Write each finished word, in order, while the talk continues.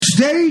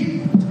Say,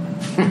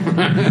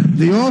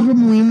 the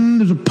autumn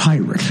wind is a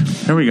pirate.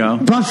 Here we go.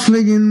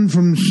 Bustling in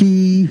from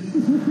sea,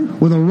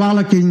 with a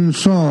rollicking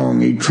song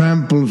he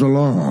tramples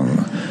along,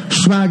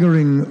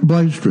 swaggering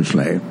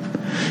boisterously.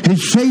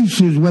 His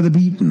face is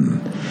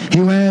weather-beaten.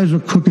 He wears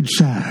a crooked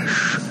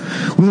sash,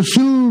 with a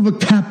silver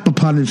cap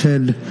upon his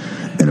head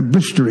and a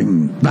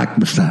blistering black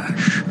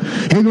moustache.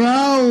 He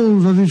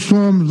growls as he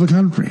storms the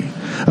country,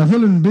 a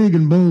villain big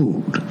and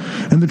bold,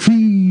 and the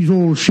trees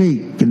all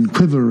shake and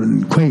quiver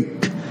and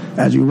quake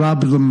as he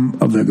robs them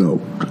of their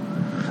gold.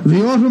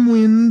 The autumn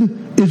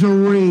wind is a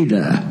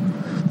raider,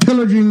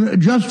 pillaging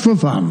just for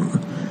fun.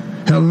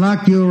 He'll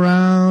knock you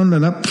around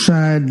and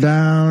upside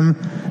down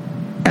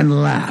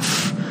and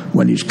laugh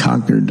when he's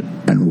conquered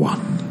and won.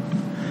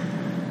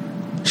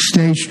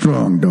 Stay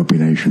strong, Dopey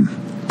Nation.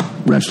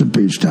 Rest in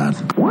peace, Todd.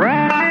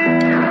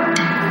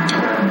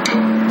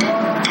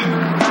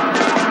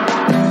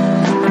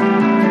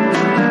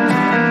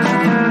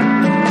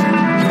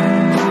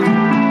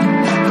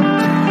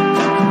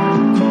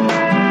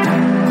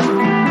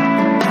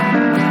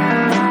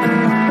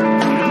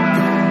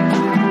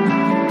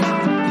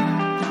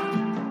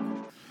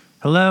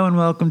 Hello and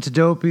welcome to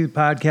Dopey, the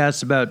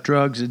podcast about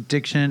drugs,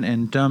 addiction,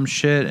 and dumb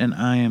shit. And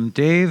I am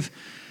Dave.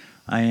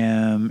 I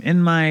am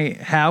in my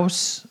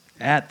house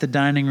at the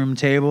dining room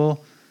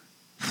table,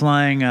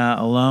 flying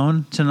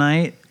alone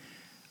tonight.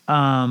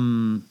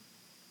 Loved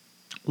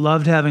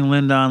having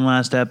Linda on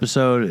last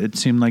episode. It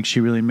seemed like she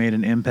really made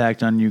an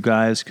impact on you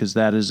guys because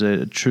that is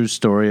a true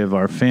story of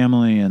our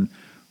family and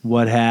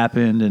what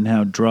happened and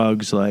how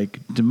drugs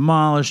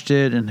demolished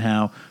it and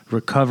how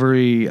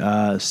recovery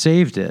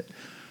saved it.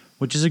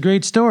 Which is a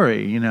great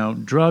story. You know,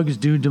 drugs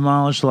do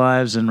demolish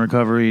lives and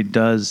recovery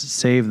does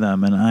save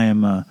them. And I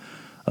am a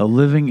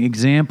living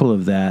example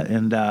of that.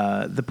 And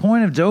the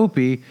point of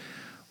Dopey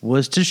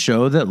was to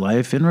show that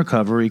life in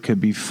recovery could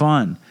be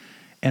fun.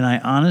 And I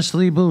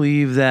honestly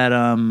believe that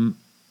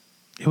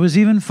it was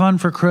even fun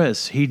for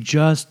Chris. He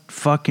just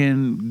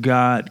fucking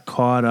got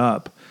caught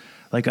up.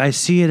 Like, I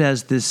see it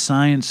as this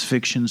science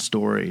fiction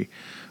story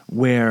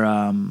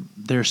where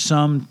there's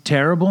some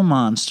terrible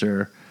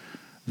monster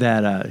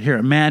that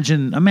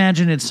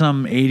imagine it's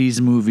some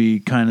 80s movie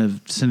kind of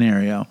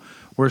scenario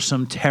where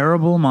some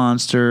terrible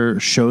monster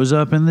shows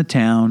up in the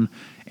town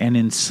and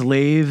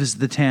enslaves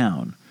the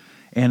town,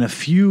 and a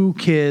few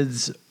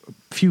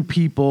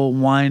people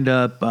wind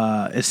up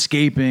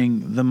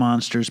escaping the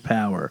monster's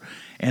power,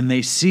 and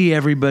they see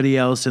everybody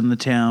else in the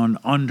town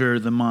under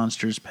the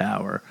monster's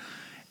power,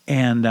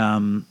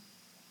 and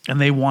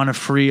they want to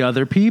free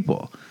other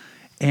people.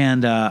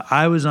 And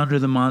I was under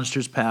the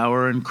monster's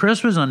power, and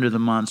Chris was under the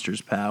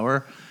monster's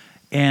power,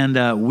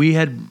 and we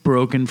had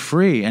broken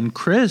free. And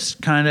Chris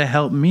kind of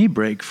helped me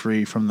break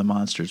free from the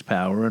monster's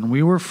power, and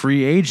we were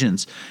free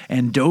agents.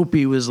 And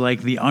Dopey was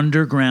like the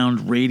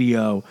underground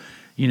radio,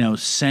 you know,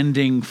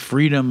 sending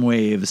freedom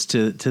waves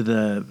to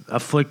the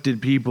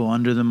afflicted people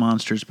under the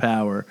monster's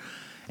power.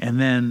 And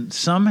then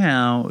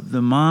somehow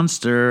the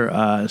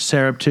monster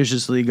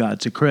surreptitiously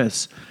got to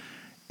Chris,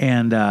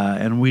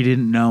 and we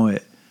didn't know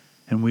it.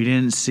 And we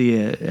didn't see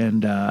it,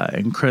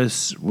 and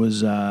Chris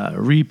was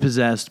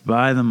repossessed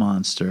by the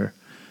monster,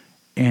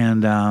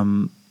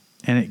 and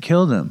it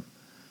killed him,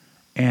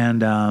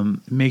 and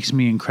it makes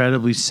me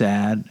incredibly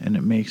sad, and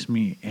it makes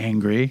me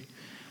angry.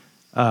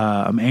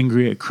 I'm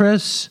angry at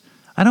Chris.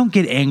 I don't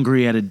get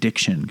angry at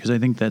addiction because I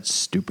think that's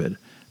stupid.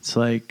 It's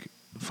like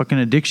fucking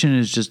addiction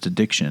is just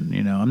addiction,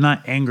 you know. I'm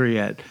not angry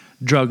at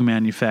drug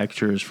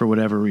manufacturers for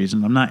whatever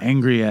reason. I'm not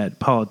angry at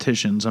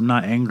politicians. I'm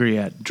not angry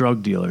at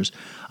drug dealers.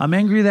 I'm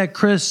angry that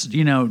Chris,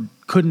 you know,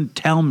 couldn't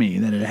tell me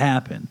that it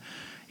happened,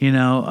 you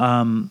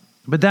know.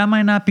 But that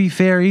might not be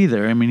fair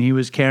either. I mean, he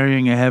was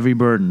carrying a heavy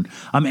burden.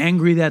 I'm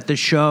angry that the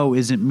show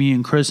isn't me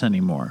and Chris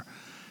anymore.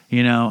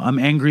 You know, I'm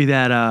angry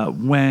that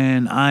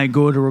when I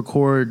go to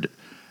record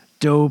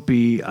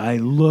Dopey, I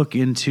look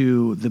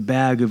into the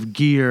bag of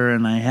gear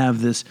and I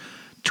have this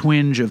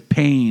twinge of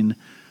pain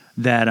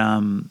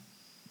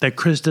that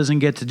Chris doesn't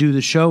get to do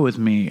the show with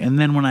me. And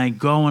then when I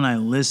go and I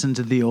listen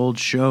to the old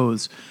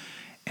shows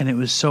and it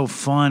was so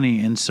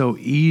funny and so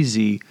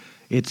easy,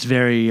 it's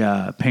very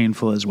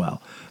painful as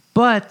well.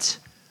 But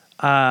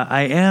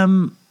I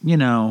am, you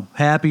know,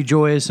 happy,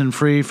 joyous, and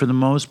free for the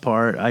most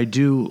part. I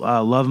do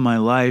love my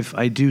life.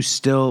 I do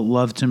still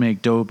love to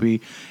make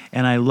Dopey,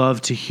 and I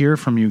love to hear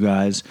from you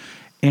guys.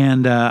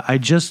 And I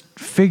just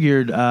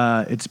figured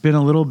it's been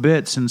a little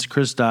bit since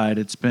Chris died.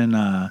 It's been,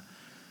 I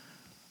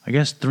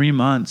guess, 3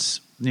 months.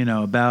 You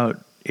know,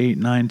 about 8,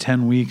 9,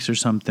 10 weeks or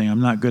something.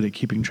 I'm not good at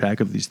keeping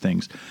track of these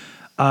things.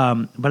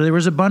 But there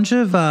was a bunch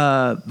of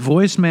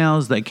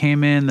voicemails that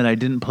came in that I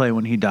didn't play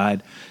when he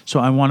died.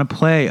 So I want to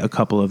play a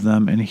couple of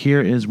them, and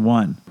here is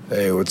one.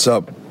 Hey, what's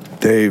up?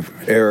 Dave,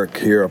 Eric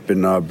here up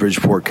in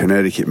Bridgeport,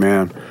 Connecticut,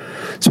 man.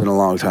 It's been a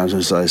long time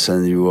since I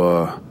sent you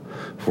a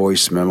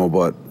voice memo,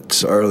 but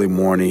it's early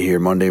morning here,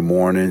 Monday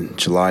morning,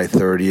 July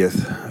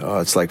 30th.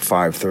 It's like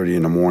 5:30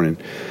 in the morning.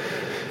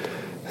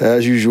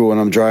 As usual, when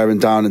I'm driving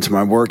down into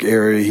my work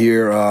area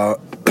here,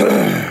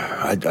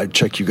 I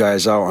check you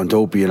guys out on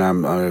Dopey, and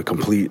I'm a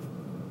complete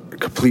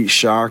complete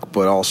shock,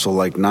 but also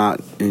like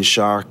not in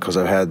shock because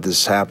I've had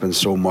this happen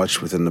so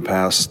much within the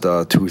past 2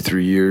 or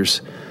 3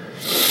 years.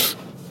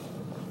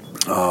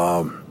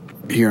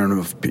 Hearing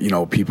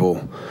of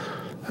people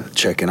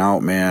checking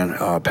out,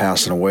 man,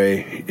 passing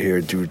away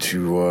here due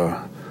to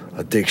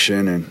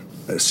addiction, and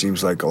it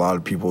seems like a lot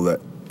of people that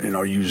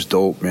use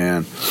dope,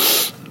 man,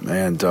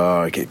 and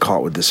get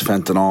caught with this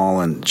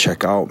fentanyl and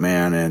check out,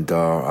 man, and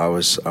I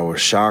was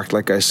shocked,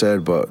 like I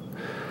said, but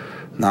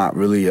not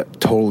really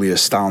totally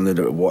astounded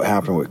at what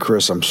happened with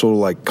Chris. I'm sort of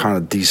like kind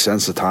of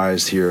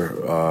desensitized here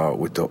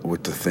with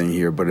the thing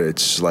here, but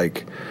it's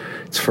like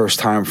it's first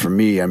time for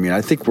me. I mean,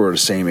 I think we're the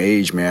same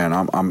age, man.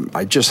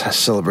 I just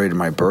celebrated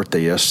my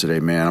birthday yesterday,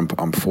 man.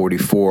 I'm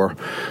 44.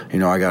 I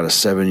got a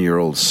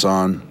 7-year-old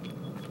son,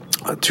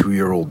 a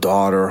 2-year-old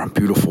daughter, a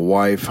beautiful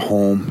wife,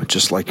 home,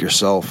 just like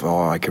yourself.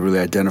 I can really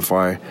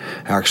identify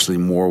actually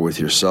more with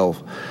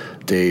yourself,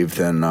 Dave,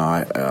 than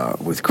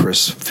with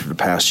Chris through the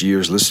past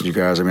years. Listen to you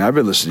guys. I mean, I've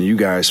been listening to you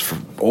guys for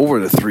over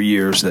the 3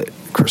 years that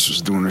Chris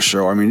was doing the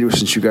show. I mean, it was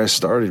since you guys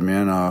started,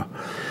 man.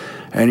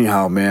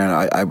 Anyhow, man,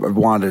 I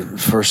wanted,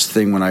 first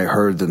thing when I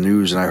heard the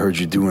news and I heard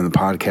you doing the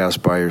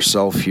podcast by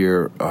yourself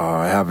here,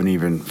 I haven't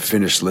even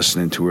finished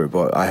listening to it,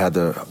 but I had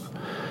to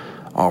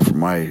offer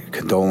my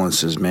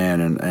condolences,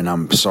 man, and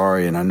I'm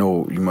sorry, and I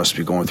know you must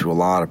be going through a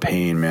lot of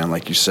pain, man,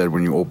 like you said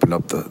when you opened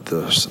up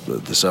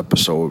this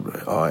episode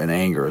in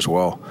anger as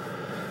well.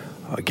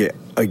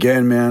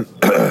 Again, man,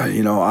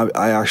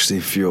 I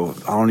actually feel,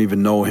 I don't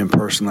even know him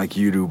personally like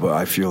you do, but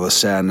I feel the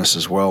sadness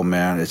as well,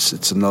 man.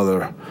 It's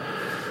another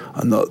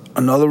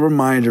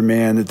reminder,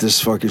 man, that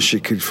this fucking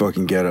shit could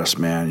fucking get us,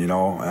 man,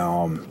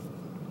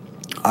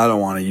 I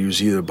don't want to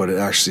use either, but it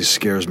actually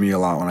scares me a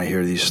lot when I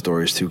hear these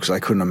stories too, because I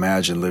couldn't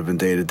imagine living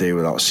day to day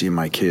without seeing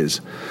my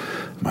kids,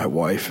 my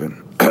wife,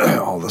 and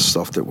all the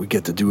stuff that we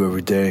get to do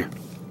every day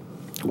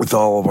with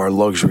all of our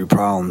luxury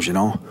problems,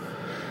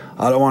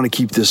 I don't want to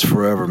keep this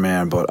forever,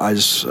 man, but I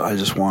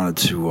just wanted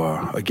to,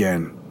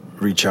 again,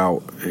 reach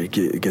out, get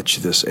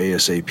you this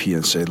ASAP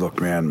and say, look,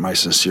 man, my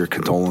sincere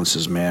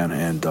condolences, man,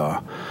 and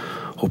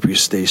hope you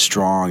stay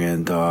strong,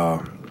 and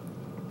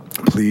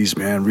please,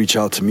 man, reach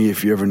out to me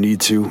if you ever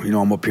need to.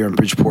 I'm up here in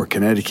Bridgeport,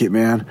 Connecticut,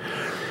 man,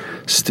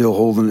 still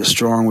holding it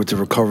strong with the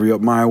recovery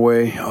up my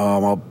way.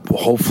 I'll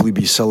hopefully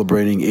be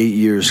celebrating 8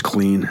 years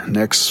clean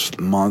next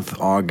month,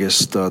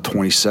 August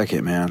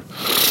 22nd, man,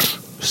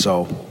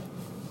 so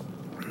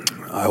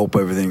I hope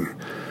everything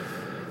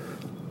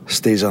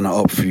stays on the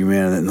up for you,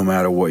 man, and no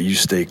matter what, you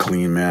stay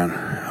clean, man.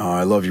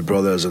 I love you,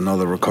 brother, as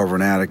another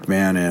recovering addict,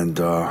 man, and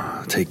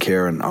take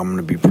care, and I'm going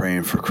to be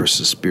praying for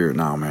Chris's spirit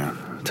now, man.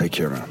 Take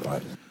care, man.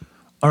 Bye.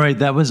 All right,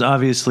 that was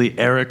obviously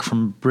Eric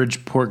from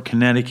Bridgeport,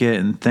 Connecticut,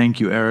 and thank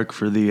you, Eric,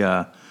 for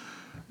the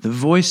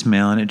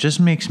voicemail, and it just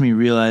makes me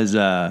realize,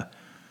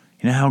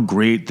 how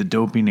great the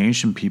Dopey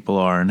Nation people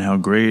are, and how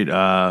great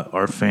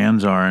our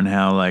fans are, and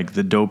how, like,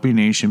 the Dopey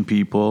Nation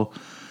people,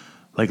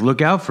 like,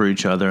 look out for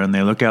each other, and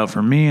they look out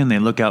for me, and they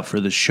look out for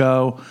the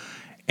show,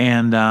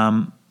 and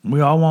we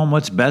all want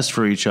what's best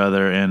for each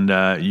other,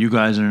 and you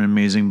guys are an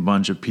amazing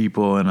bunch of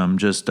people, and I'm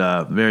just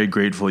very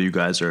grateful you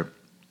guys are,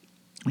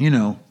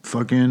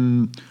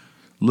 fucking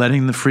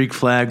letting the freak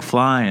flag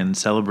fly and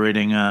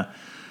celebrating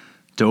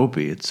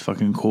Dopey. It's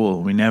fucking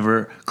cool.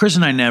 Chris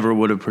and I never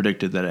would have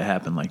predicted that it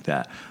happened like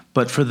that,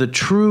 but for the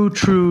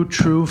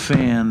true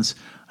fans,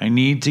 I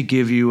need to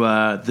give you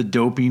the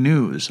Dopey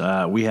news.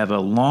 We have a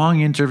long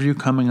interview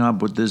coming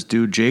up with this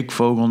dude, Jake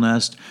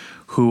Fogelnest,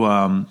 who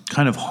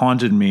kind of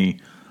haunted me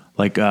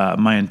like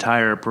my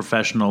entire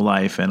professional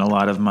life and a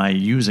lot of my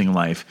using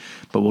life.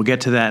 But we'll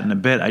get to that in a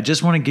bit. I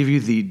just want to give you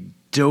the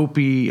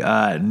Dopey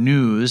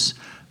news.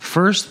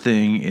 First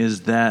thing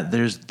is that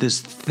there's this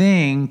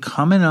thing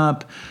coming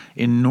up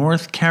in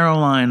North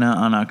Carolina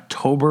on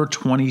October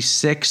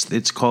 26th.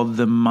 It's called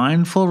the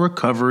Mindful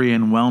Recovery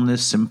and Wellness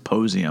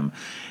Symposium.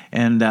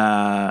 And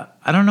I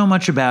don't know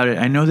much about it.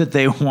 I know that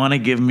they want to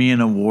give me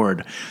an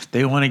award.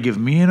 They want to give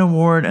me an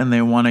award, and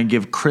they want to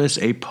give Chris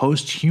a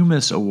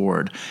posthumous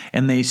award.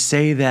 And they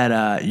say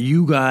that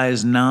you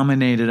guys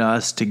nominated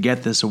us to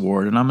get this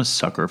award, and I'm a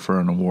sucker for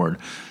an award.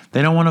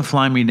 They don't want to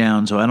fly me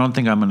down, so I don't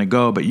think I'm going to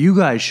go, but you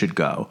guys should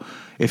go.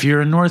 If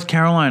you're in North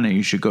Carolina,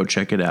 you should go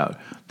check it out.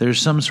 There's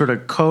some sort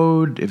of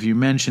code. If you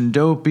mention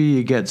Dopey,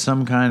 you get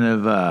some kind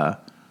of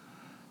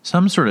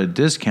some sort of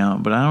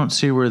discount, but I don't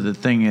see where the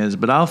thing is.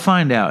 But I'll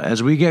find out.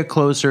 As we get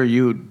closer,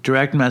 you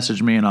direct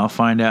message me, and I'll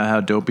find out how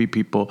Dopey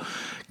people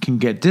can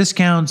get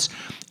discounts.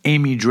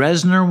 Amy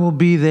Dresner will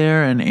be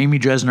there, and Amy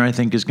Dresner, I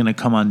think, is going to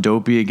come on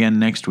Dopey again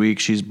next week.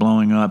 She's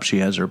blowing up. She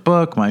has her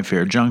book, My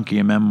Fair Junkie,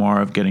 a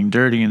memoir of getting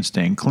dirty and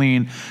staying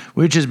clean,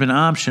 which has been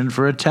optioned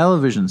for a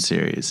television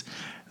series.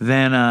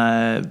 Then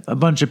a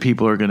bunch of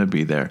people are going to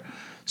be there.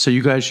 So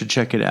you guys should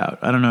check it out.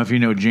 I don't know if you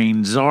know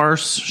Jane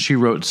Zars. She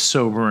wrote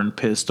Sober and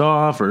Pissed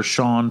Off, or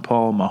Sean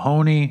Paul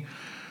Mahoney.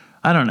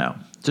 I don't know.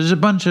 There's a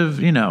bunch of,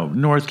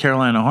 North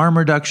Carolina Harm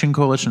Reduction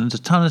Coalition. There's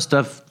a ton of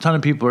stuff. A ton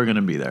of people are going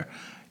to be there.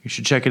 You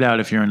should check it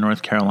out if you're in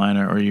North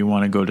Carolina or you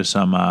want to go to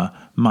some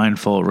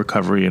mindful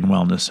recovery and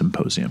wellness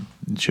symposium.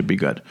 It should be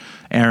good.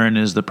 Erin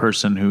is the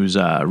person who's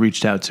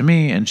reached out to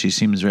me, and she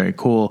seems very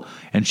cool,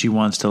 and she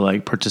wants to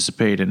like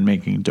participate in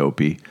making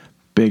Dopey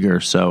bigger.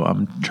 So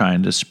I'm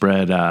trying to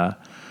spread,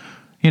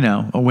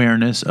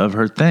 awareness of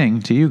her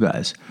thing to you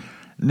guys.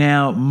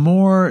 Now,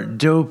 more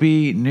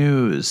Dopey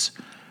news.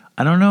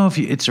 I don't know if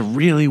it's a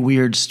really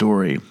weird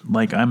story.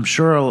 Like, I'm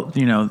sure,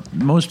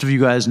 most of you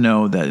guys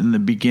know that in the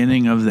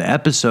beginning of the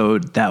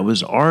episode, that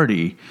was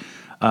Artie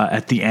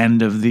at the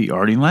end of the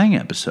Artie Lang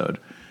episode.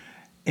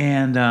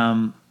 And,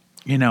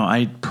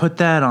 I put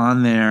that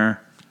on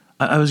there.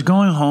 I was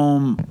going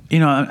home.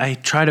 I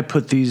try to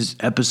put these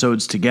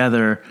episodes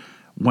together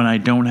when I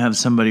don't have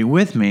somebody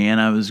with me. And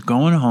I was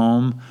going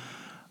home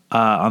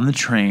on the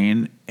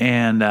train,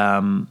 and I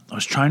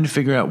was trying to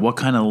figure out what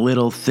kind of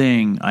little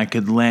thing I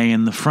could lay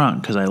in the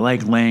front, because I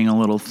like laying a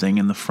little thing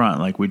in the front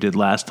like we did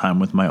last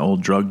time with my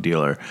old drug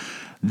dealer.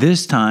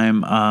 This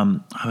time, I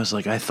was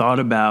like, I thought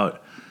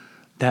about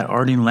that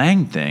Artie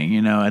Lang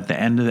thing, at the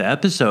end of the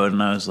episode,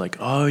 and I was like,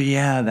 oh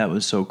yeah, that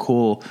was so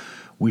cool.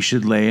 We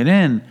should lay it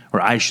in,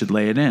 or I should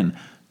lay it in.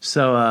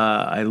 So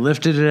I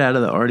lifted it out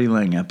of the Artie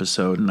Lang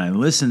episode, and I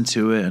listened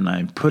to it, and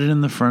I put it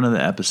in the front of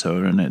the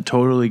episode, and it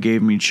totally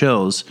gave me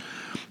chills.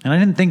 And I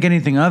didn't think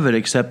anything of it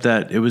except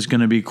that it was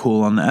going to be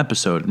cool on the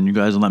episode. And you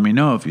guys let me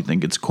know if you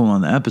think it's cool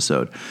on the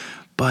episode.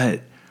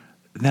 But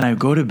then I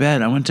go to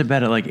bed. I went to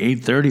bed at like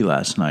 8:30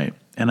 last night,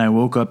 and I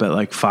woke up at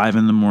like 5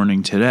 in the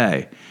morning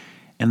today.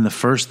 And the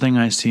first thing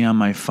I see on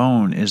my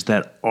phone is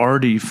that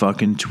Artie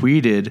fucking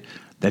tweeted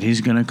that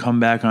he's going to come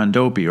back on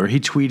Dopey. Or he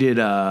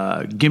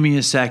tweeted, give me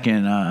a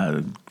second. I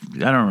don't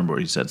remember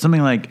what he said.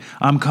 Something like,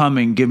 I'm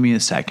coming, give me a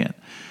second.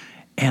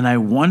 And I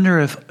wonder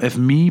if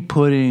me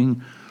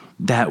putting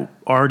that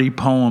Artie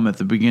poem at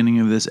the beginning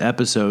of this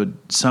episode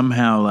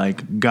somehow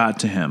like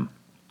got to him.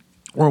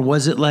 Or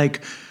was it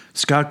like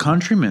Scott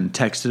Countryman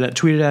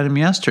tweeted at him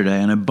yesterday,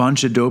 and a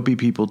bunch of Dopey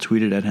people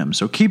tweeted at him.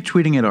 So keep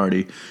tweeting at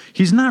Artie.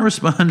 He's not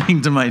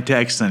responding to my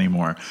texts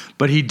anymore,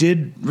 but he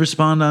did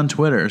respond on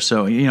Twitter.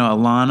 So,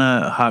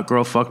 Alana, Hot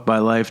Girl Fucked by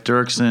Life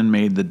Dirksen,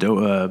 made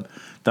the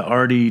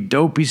Artie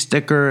Dopey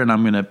sticker, and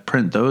I'm going to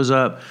print those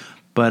up.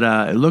 But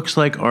it looks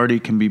like Artie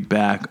can be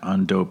back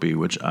on Dopey,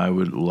 which I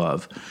would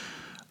love.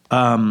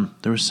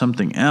 There was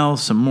something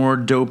else, some more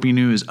Dopey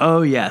news.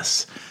 Oh,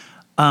 yes.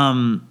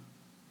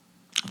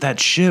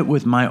 That shit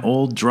with my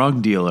old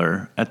drug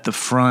dealer at the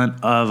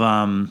front of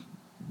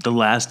the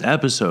last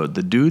episode.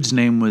 The dude's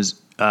name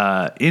was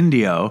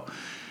Indio.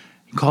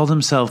 He called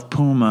himself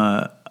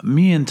Puma.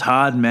 Me and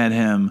Todd met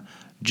him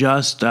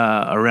just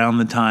around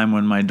the time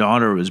when my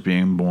daughter was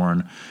being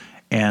born.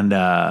 And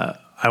I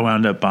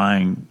wound up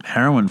buying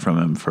heroin from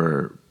him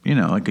for,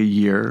 like a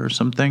year or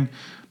something,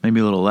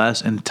 maybe a little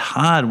less. And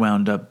Todd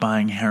wound up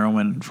buying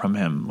heroin from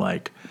him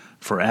like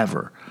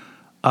forever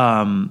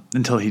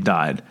until he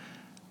died.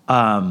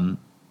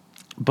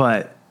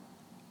 But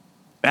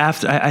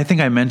after, I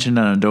think I mentioned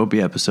on a Dopey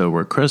episode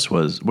where Chris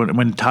was,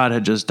 when Todd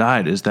had just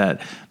died, is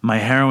that my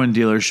heroin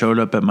dealer showed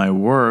up at my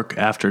work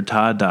after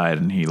Todd died,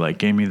 and he like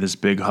gave me this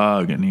big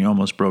hug, and he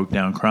almost broke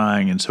down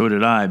crying, and so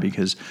did I,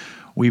 because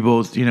we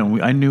both,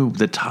 I knew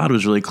that Todd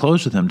was really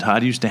close with him.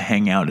 Todd used to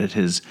hang out at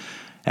his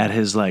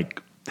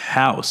like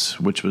house,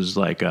 which was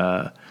like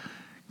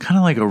kind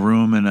of like a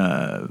room in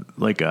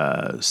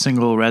a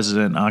single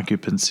resident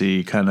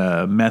occupancy kind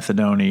of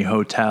methadone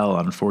hotel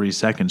on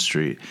 42nd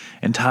Street.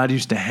 And Todd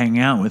used to hang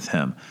out with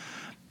him.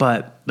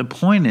 But the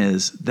point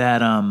is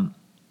that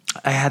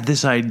I had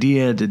this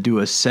idea to do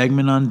a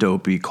segment on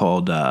Dopey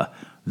called the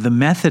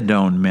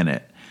Methadone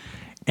Minute.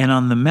 And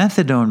on the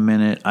Methadone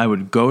Minute, I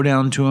would go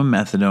down to a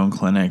methadone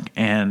clinic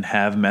and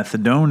have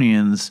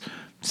methadonians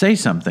say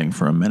something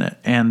for a minute.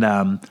 And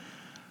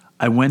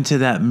I went to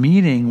that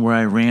meeting where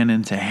I ran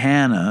into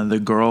Hannah, the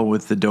girl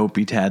with the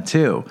Dopey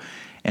Tattoo,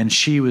 and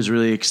she was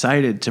really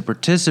excited to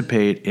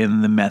participate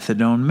in the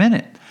Methadone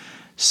Minute.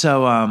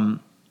 So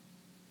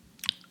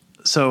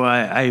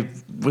I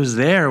was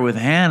there with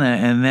Hannah,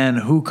 and then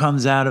who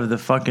comes out of the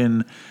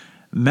fucking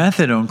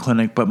methadone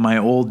clinic but my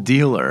old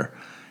dealer?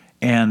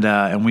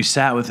 And we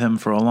sat with him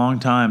for a long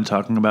time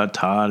talking about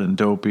Todd and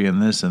Dopey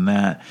and this and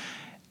that.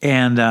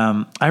 And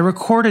I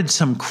recorded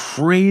some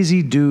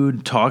crazy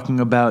dude talking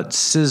about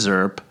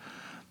scissorp,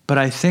 but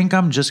I think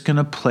I'm just going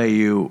to play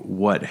you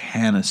what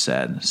Hannah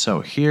said. So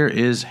here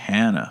is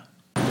Hannah.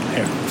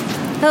 Here.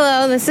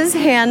 Hello, this is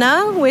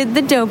Hannah with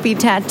the Dopey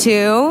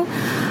Tattoo.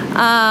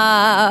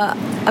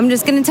 I'm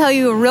just going to tell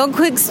you a real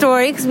quick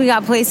story because we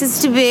got places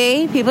to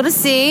be, people to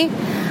see.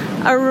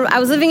 I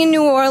was living in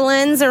New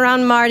Orleans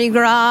around Mardi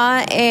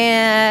Gras,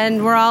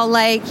 and we're all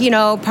like,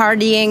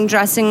 partying,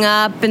 dressing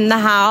up in the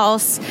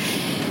house.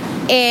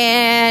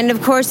 And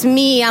of course,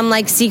 I'm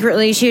like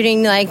secretly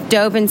shooting like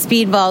dope and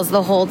speedballs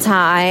the whole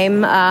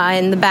time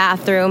in the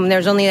bathroom.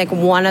 There's only like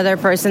one other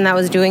person that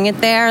was doing it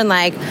there, and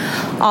like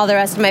all the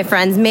rest of my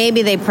friends,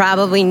 maybe they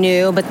probably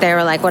knew, but they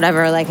were like,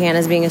 whatever, like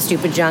Hannah's being a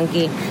stupid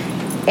junkie.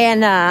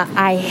 And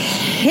I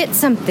hit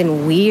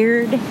something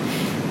weird,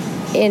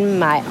 in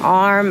my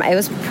arm. It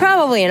was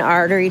probably an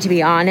artery, to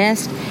be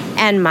honest.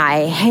 And my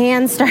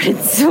hand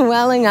started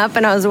swelling up,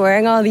 and I was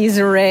wearing all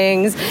these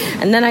rings.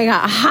 And then I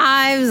got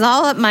hives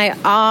all up my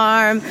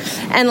arm.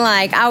 And,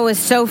 like, I was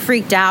so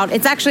freaked out.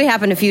 It's actually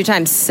happened a few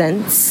times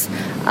since.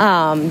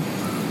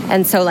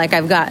 And so, like,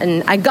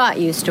 I got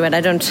used to it.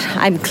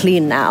 I'm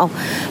clean now.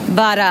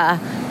 But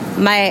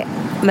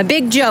my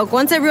big joke,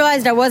 once I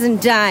realized I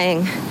wasn't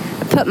dying,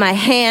 I put my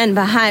hand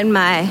behind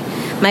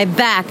my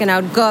back, and I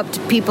would go up to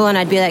people, and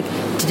I'd be like,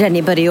 did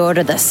anybody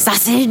order the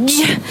sausage?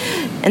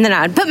 And then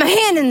I would put my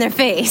hand in their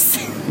face.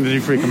 Did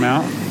you freak them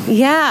out?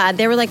 Yeah,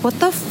 they were like, what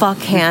the fuck,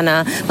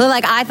 Hannah? But,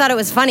 like, I thought it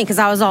was funny because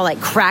I was all, like,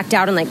 cracked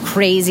out and, like,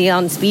 crazy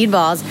on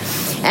speedballs.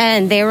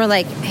 And they were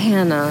like,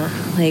 Hannah,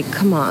 like,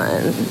 come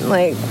on.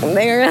 Like,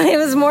 it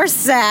was more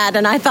sad,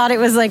 and I thought it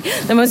was, like,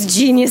 the most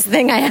genius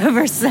thing I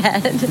ever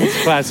said.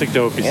 It's classic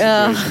Dopey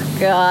situation. Oh,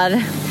 God.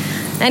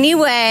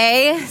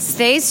 Anyway,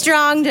 stay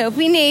strong,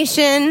 Dopey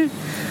Nation.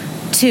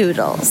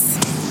 Toodles.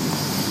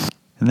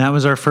 And that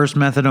was our first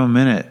Methadone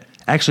Minute.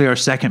 Actually, our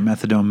second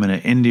Methadone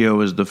Minute. Indio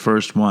was the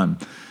first one.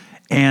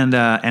 And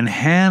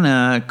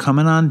Hannah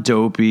coming on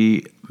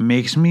Dopey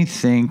makes me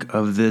think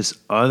of this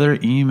other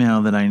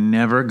email that I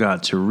never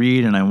got to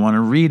read, and I want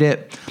to read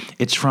it.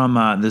 It's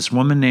from this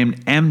woman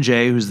named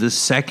MJ, who's the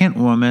second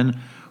woman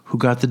who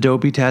got the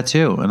Dopey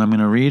tattoo. And I'm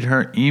going to read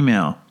her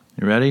email.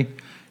 You ready?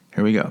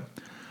 Here we go.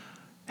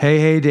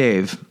 Hey,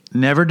 Dave.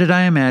 Never did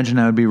I imagine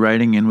I would be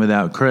writing in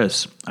without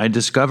Chris. I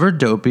discovered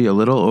Dopey a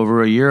little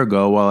over a year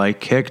ago while I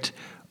kicked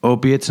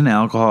opiates and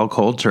alcohol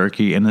cold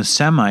turkey in a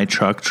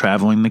semi-truck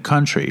traveling the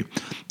country.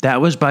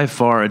 That was by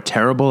far a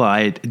terrible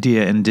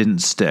idea and didn't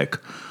stick.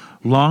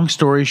 Long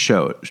story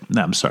short,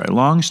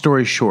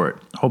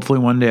 hopefully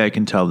one day I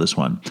can tell this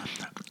one.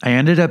 I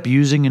ended up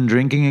using and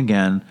drinking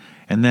again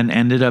and then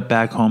ended up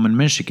back home in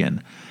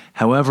Michigan.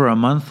 However, a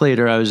month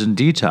later I was in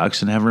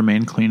detox and have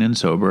remained clean and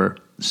sober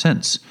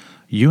since.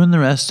 You and the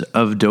rest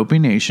of Dopey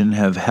Nation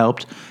have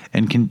helped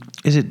and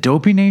is it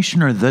Dopey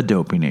Nation or the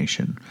Dopey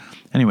Nation?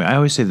 Anyway, I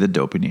always say the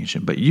Dopey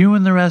Nation, but you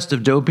and the rest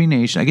of Dopey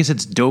Nation, I guess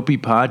it's Dopey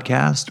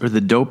Podcast or the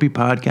Dopey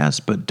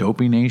Podcast, but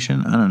Dopey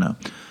Nation, I don't know.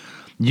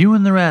 You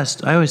and the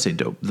rest, I always say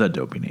the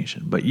Dopey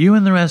Nation, but you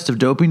and the rest of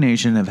Dopey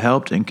Nation have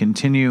helped and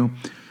continue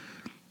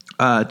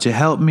to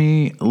help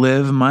me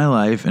live my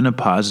life in a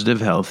positive,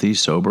 healthy,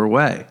 sober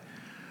way.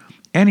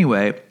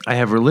 Anyway, I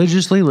have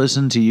religiously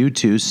listened to you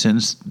two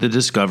since the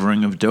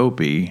discovering of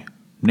Dopey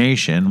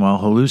Nation while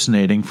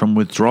hallucinating from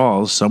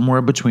withdrawals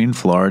somewhere between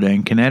Florida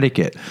and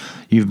Connecticut.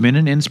 You've been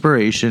an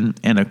inspiration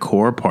and a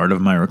core part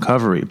of my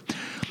recovery.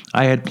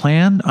 I had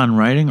planned on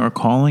writing or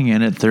calling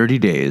in at 30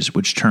 days,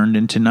 which turned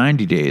into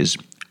 90 days,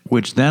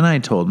 which then I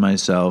told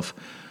myself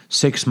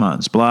 6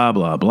 months, blah,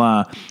 blah,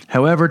 blah.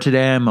 However,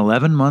 today I'm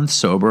 11 months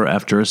sober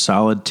after a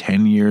solid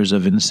 10 years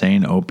of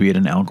insane opiate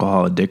and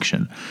alcohol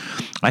addiction.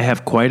 I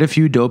have quite a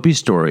few dopey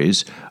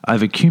stories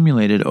I've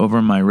accumulated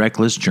over my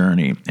reckless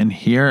journey, and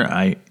here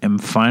I am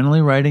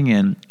finally writing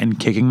in and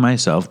kicking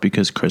myself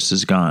because Chris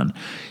is gone.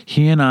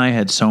 He and I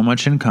had so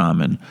much in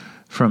common,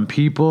 from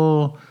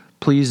people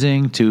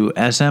pleasing to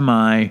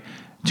SMI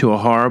to a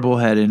horrible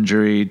head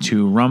injury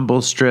to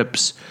rumble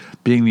strips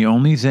being the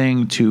only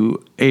thing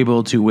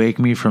able to wake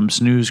me from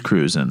snooze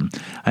cruising.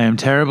 I am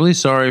terribly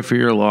sorry for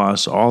your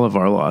loss, all of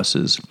our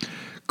losses.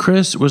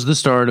 Chris was the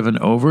start of an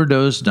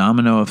overdose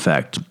domino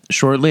effect.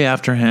 Shortly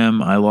after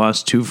him, I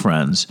lost 2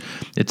 friends.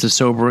 It's a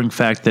sobering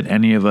fact that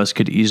any of us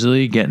could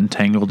easily get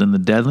entangled in the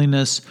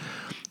deadliness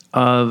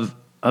of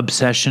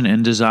obsession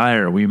and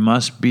desire. We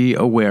must be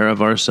aware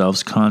of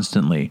ourselves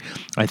constantly.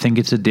 I think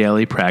it's a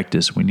daily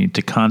practice we need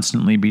to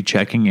constantly be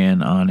checking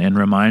in on and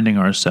reminding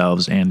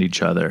ourselves and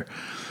each other.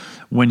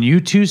 When you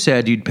two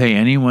said you'd pay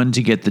anyone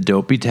to get the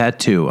Dopey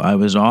tattoo, I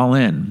was all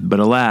in, but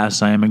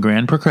alas, I am a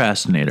grand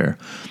procrastinator.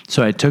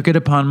 So I took it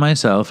upon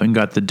myself and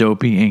got the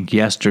Dopey ink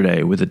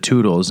yesterday with a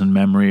toodles in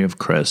memory of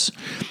Chris.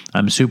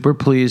 I'm super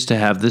pleased to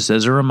have this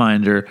as a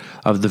reminder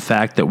of the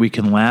fact that we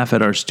can laugh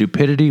at our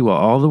stupidity while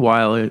all the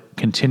while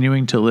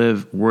continuing to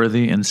live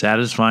worthy and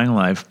satisfying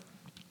life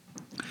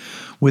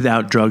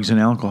without drugs and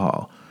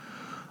alcohol.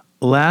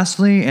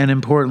 Lastly, and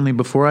importantly,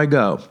 before I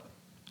go,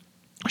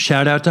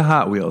 shout out to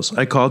Hot Wheels.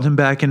 I called him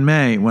back in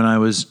May when I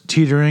was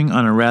teetering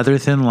on a rather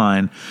thin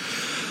line.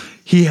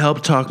 He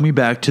helped talk me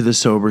back to the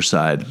sober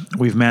side.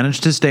 We've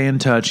managed to stay in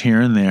touch here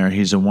and there.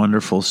 He's a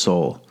wonderful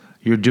soul.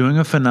 You're doing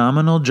a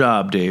phenomenal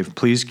job, Dave.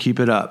 Please keep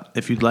it up.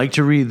 If you'd like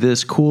to read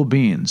this, cool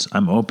beans.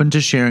 I'm open to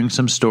sharing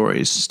some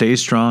stories. Stay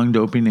strong,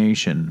 Dopey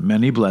Nation.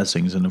 Many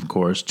blessings, and of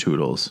course,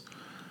 toodles.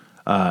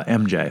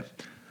 MJ.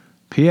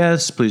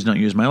 P.S. Please don't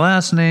use my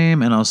last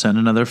name, and I'll send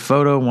another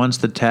photo once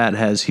the tat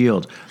has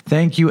healed.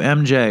 Thank you,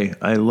 MJ.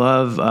 I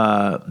love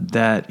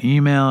that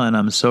email, and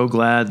I'm so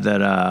glad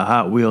that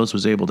Hot Wheels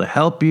was able to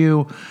help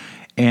you.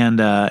 And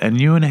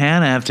you and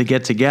Hannah have to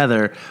get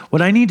together.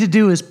 What I need to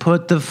do is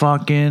put the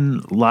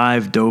fucking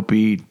live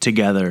Dopey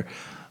together.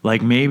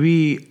 Like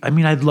maybe,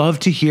 I'd love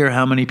to hear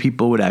how many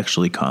people would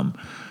actually come.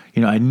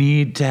 You know, I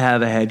need to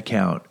have a head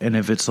count. And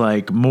if it's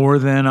like more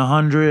than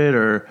 100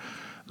 or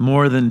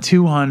more than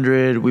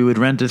 200. We would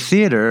rent a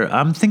theater.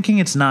 I'm thinking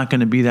it's not going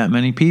to be that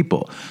many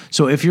people.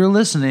 So if you're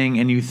listening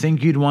and you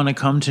think you'd want to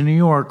come to New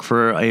York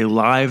for a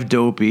live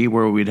Dopey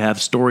where we'd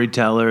have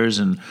storytellers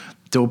and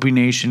Dopey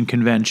Nation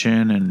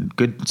convention and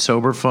good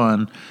sober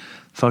fun,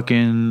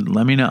 fucking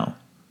let me know.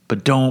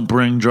 But don't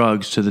bring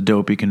drugs to the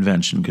Dopey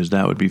convention because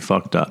that would be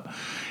fucked up.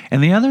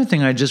 And the other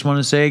thing I just want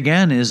to say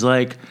again is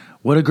like,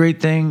 what a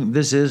great thing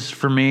this is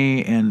for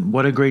me, and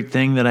what a great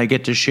thing that I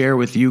get to share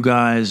with you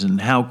guys, and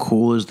how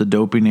cool is the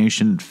Dopey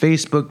Nation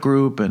Facebook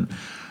group, and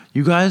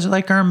you guys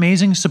are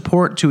amazing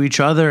support to each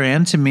other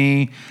and to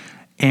me,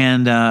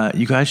 and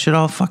you guys should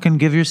all fucking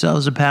give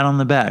yourselves a pat on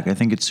the back. I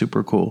think it's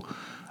super cool,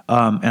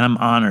 and I'm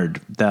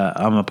honored that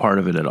I'm a part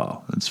of it at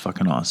all. It's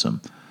fucking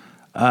awesome.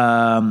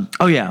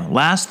 Oh yeah,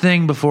 last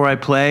thing before I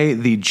play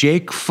the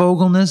Jake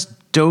Fogelnest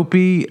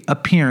Dopey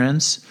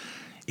appearance.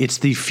 It's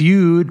the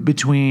feud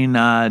between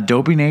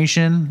Dopey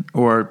Nation,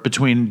 or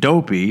between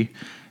Dopey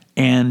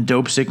and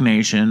Dope Sick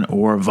Nation,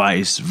 or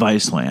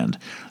Viceland.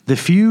 The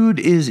feud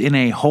is in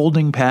a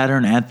holding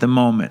pattern at the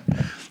moment.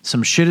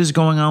 Some shit is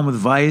going on with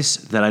Vice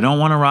that I don't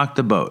want to rock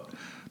the boat.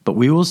 But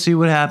we will see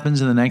what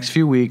happens in the next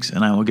few weeks,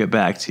 and I will get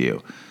back to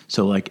you.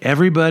 So like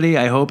everybody,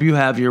 I hope you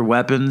have your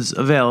weapons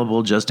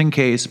available just in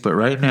case. But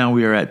right now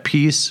we are at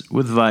peace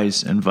with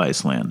Vice and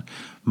Viceland.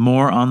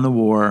 More on the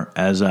war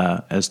as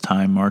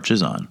time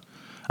marches on.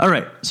 All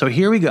right, so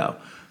here we go.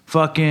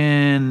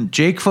 Fucking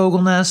Jake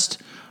Fogelnest.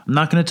 I'm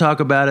not going to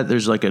talk about it.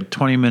 There's like a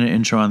 20-minute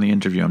intro on the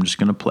interview. I'm just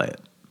going to play it.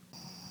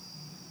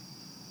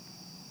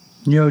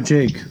 Yo,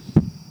 Jake.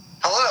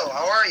 Hello,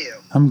 how are you?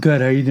 I'm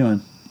good. How you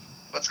doing?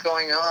 What's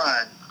going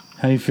on?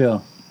 How you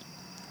feel?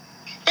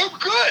 Oh,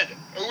 good.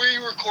 Were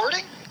you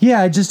recording? Yeah,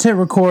 I just hit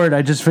record.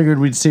 I just figured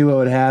we'd see what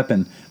would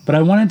happen. But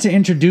I wanted to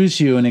introduce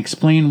you and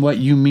explain what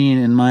you mean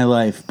in my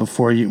life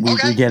before we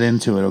get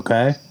into it,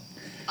 okay?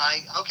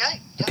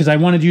 Okay. Because I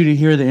wanted you to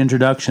hear the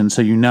introduction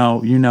so you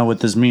know what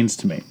this means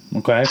to me,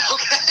 okay? Okay.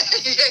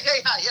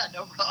 Yeah.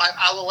 No problem.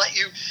 I will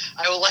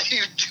let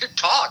you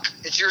talk.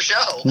 It's your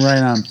show.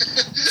 Right on.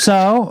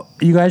 So,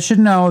 you guys should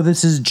know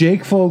this is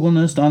Jake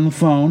Fogelnest on the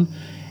phone,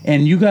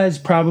 and you guys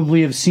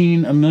probably have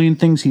seen a million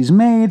things he's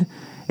made,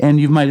 and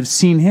you might have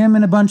seen him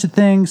in a bunch of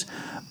things,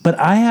 but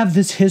I have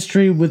this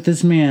history with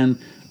this man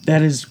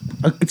that is,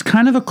 it's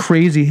kind of a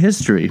crazy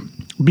history,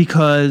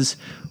 because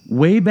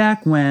way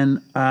back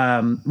when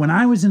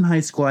I was in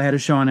high school, I had a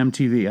show on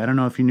MTV. I don't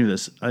know if you knew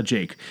this,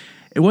 Jake.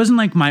 It wasn't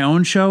like my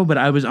own show, but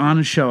I was on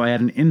a show. I had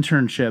an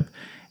internship,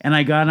 and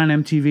I got on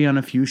MTV on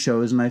a few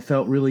shows, and I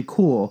felt really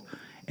cool.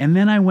 And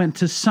then I went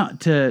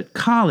to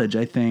college,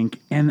 I think,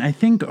 and I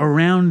think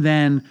around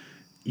then,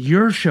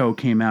 your show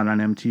came out on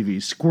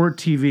MTV, Squirt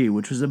TV,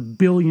 which was a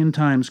billion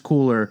times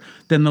cooler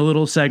than the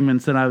little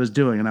segments that I was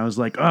doing. And I was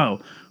like, oh,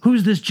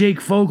 who's this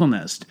Jake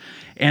Fogelnest?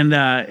 And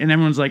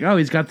everyone's like, oh,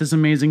 he's got this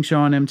amazing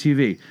show on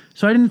MTV.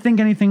 So I didn't think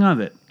anything of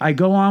it. I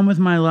go on with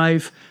my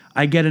life.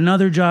 I get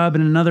another job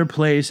in another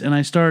place, and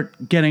I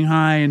start getting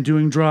high and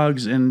doing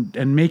drugs and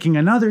making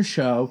another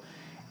show.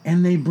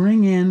 And they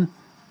bring in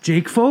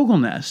Jake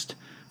Fogelnest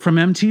from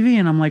MTV,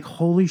 and I'm like,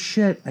 holy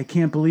shit, I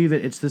can't believe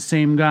it. It's the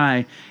same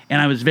guy. And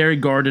I was very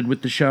guarded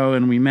with the show,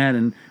 and we met,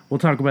 and we'll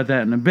talk about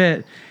that in a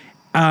bit.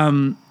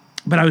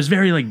 But I was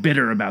very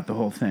bitter about the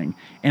whole thing.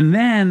 And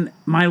then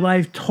my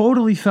life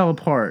totally fell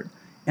apart,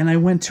 and I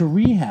went to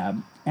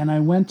rehab, and I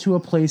went to a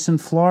place in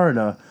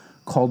Florida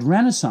called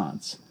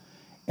Renaissance.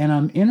 And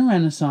I'm in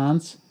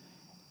Renaissance,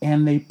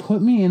 and they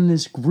put me in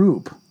this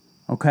group,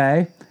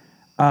 okay,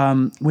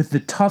 with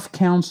the tough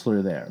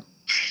counselor there.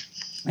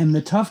 And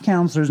the tough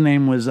counselor's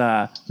name was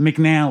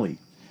McNally.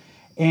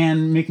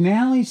 And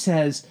McNally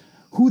says,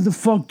 who the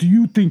fuck do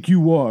you think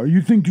you are?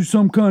 You think you're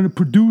some kind of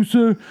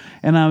producer?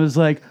 And I was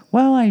like,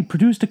 well, I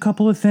produced a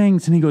couple of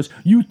things. And he goes,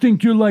 you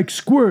think you're like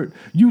Squirt?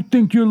 You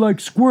think you're like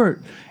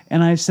Squirt?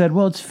 And I said,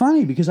 well, it's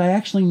funny because I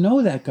actually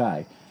know that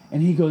guy.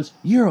 And he goes,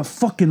 you're a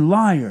fucking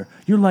liar.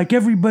 You're like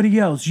everybody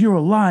else. You're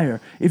a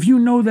liar. If you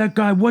know that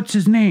guy, what's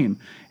his name?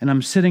 And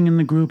I'm sitting in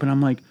the group and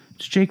I'm like,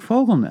 it's Jake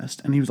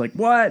Fogelnest. And he was like,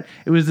 what?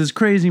 It was this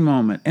crazy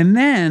moment. And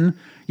then,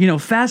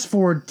 fast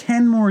forward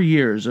 10 more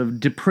years of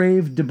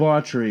depraved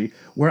debauchery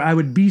where I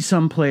would be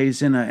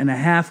someplace in a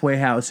halfway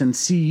house and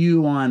see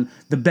you on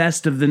the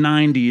best of the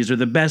 90s or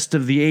the best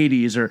of the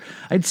 80s, or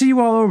I'd see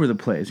you all over the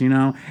place, and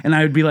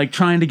I would be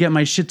trying to get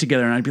my shit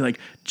together, and I'd be like,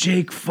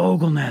 Jake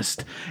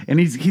Fogelnest, and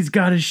he's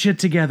got his shit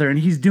together, and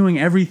he's doing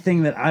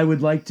everything that I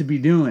would like to be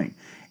doing.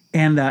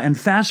 And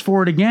fast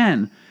forward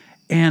again,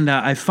 and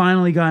I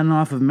finally gotten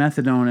off of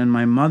methadone, and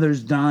my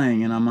mother's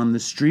dying, and I'm on the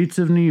streets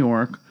of New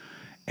York,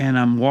 and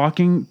I'm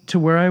walking to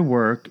where I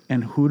work,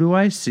 and who do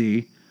I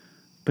see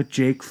but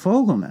Jake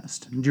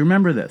Fogelnest? Do you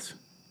remember this?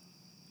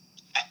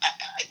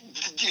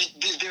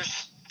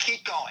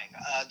 Keep going.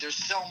 There's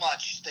so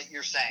much that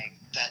you're saying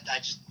that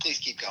please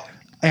keep going.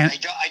 And I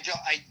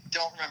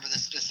don't remember the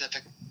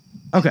specific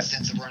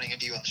instance of running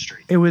into you on the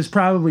street. It was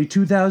probably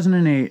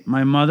 2008.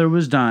 My mother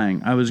was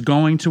dying. I was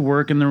going to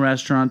work in the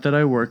restaurant that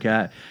I work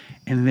at,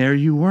 and there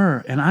you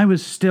were. And I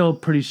was still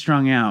pretty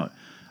strung out.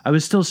 I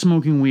was still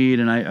smoking weed,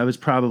 and I was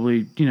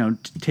probably,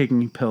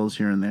 taking pills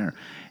here and there.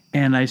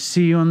 And I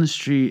see you on the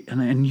street,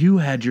 and you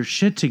had your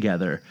shit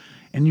together,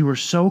 and you were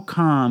so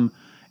calm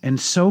and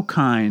so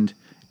kind.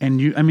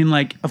 And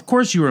of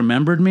course you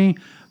remembered me,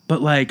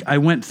 but like I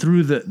went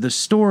through the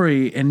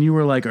story, and you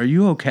were like, "Are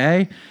you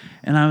okay?"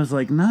 And I was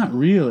like, "Not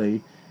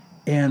really."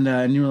 And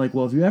you were like,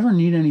 "Well, if you ever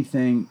need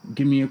anything,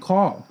 give me a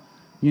call."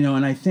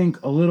 And I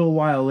think a little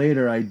while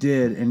later I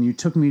did, and you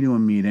took me to a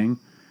meeting.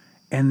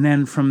 And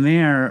then from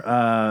there,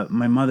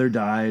 my mother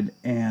died,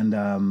 and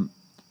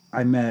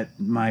I met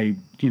my,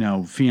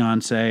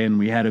 fiance, and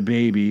we had a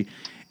baby.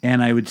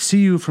 And I would see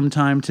you from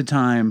time to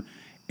time,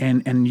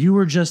 and you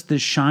were just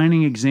this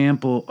shining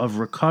example of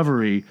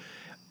recovery.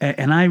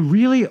 And I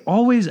really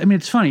always,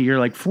 it's funny, you're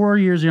like 4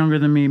 years younger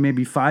than me,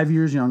 maybe 5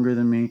 years younger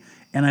than me,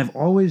 and I've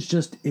always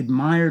just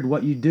admired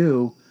what you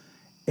do.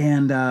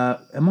 And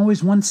I'm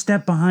always one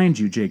step behind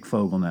you, Jake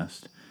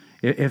Fogelnest,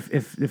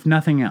 if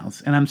nothing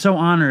else. And I'm so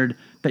honored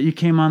that you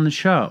came on the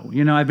show.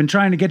 I've been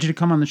trying to get you to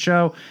come on the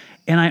show,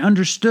 and I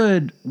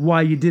understood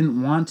why you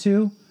didn't want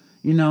to,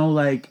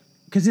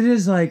 because it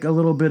is like a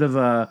little bit of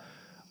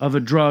a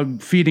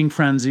drug feeding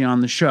frenzy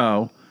on the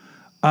show.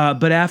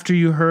 But after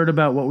you heard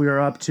about what we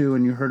were up to,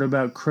 and you heard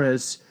about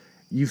Chris,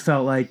 you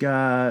felt like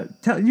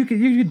you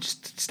could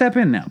step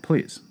in now,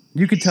 please.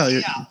 You could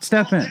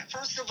step in.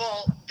 First of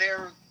all,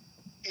 there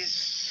is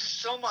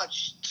so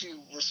much to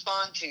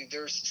respond to.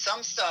 There's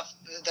some stuff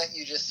that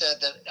you just said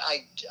that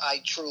I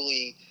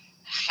truly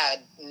had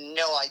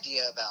no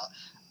idea about.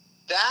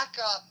 Back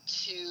up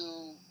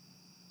to,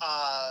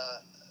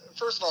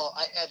 first of all,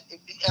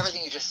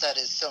 everything you just said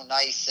is so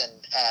nice and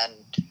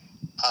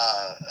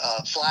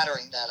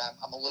flattering that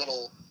I'm a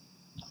little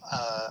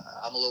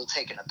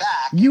taken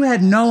aback. You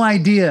had no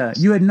idea.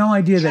 You had no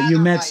idea that you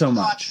meant so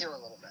much. Here a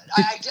little bit.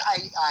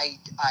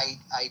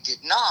 I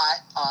did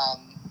not.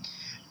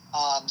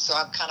 So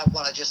I kind of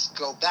want to just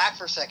go back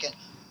for a second.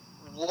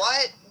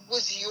 What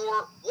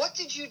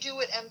did you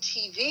do at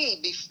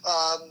MTV?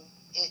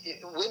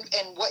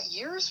 And what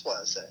years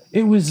was it?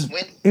 It was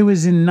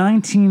in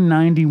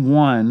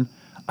 1991.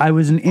 I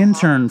was an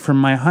intern from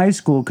my high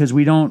school because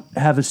we don't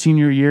have a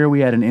senior year.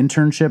 We had an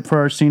internship for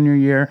our senior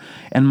year,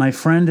 and my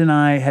friend and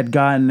I had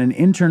gotten an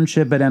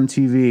internship at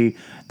MTV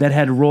that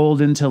had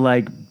rolled into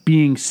like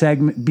being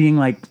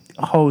like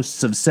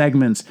hosts of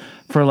segments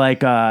for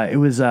like it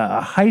was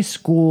a high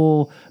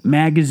school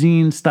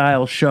magazine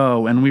style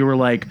show, and we were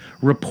like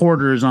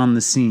reporters on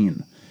the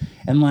scene.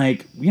 And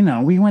like,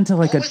 we went to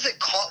like what was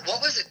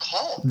it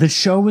called? The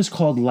show was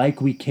called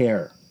Like We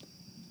Care.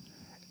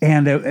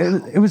 And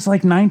it was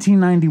like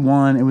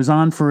 1991. It was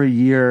on for a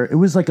year. It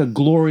was like a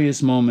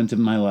glorious moment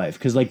in my life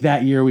because like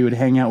that year we would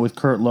hang out with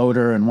Kurt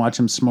Loder and watch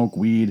him smoke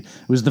weed.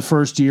 It was the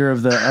first year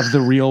of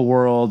the real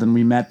world, and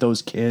we met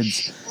those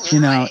kids.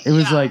 It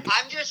was like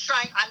I'm just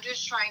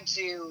trying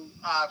to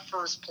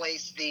first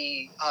place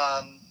the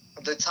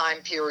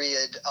time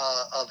period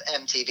of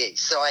MTV,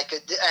 so I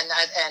could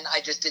and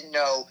I just didn't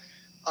know.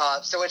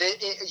 So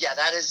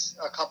that is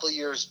a couple of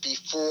years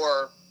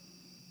before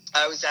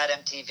I was at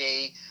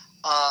MTV.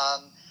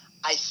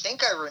 I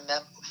think I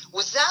remember.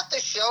 Was that the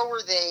show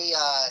where they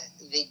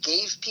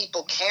gave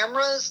people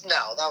cameras?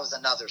 No, that was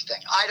another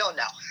thing. I don't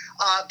know.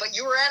 But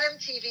you were at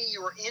MTV.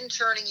 You were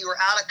interning. You were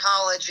out of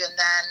college, and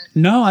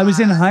then. No, I was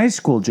in high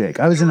school, Jake.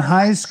 I was in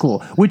high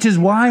school, which is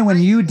why when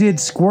you did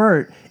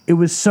Squirt, it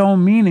was so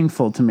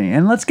meaningful to me.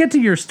 And let's get to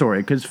your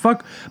story, because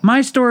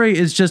my story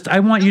is just, I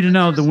want you to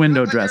know the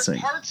window dressing.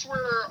 There's parts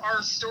where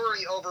our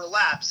story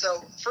overlaps.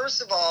 So,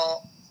 first of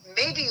all,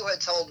 maybe you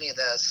had told me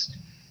this,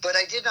 but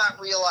I did not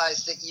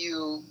realize that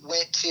you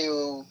went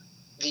to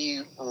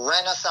the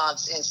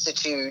Renaissance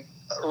Institute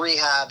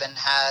Rehab and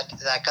had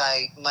that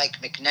guy, Mike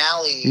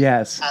McNally,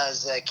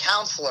 as a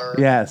counselor.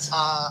 Yes.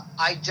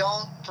 I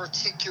don't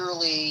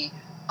particularly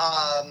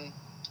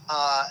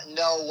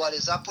know what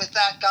is up with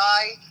that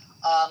guy.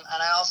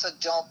 And I also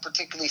don't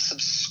particularly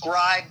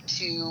subscribe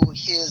to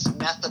his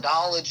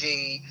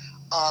methodology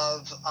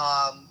of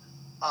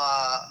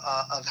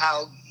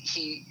how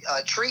he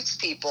treats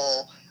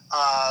people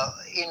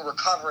in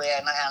recovery,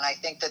 and I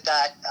think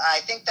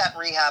that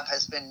rehab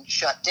has been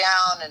shut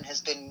down and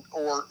has been,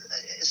 or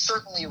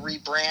certainly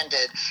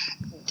rebranded.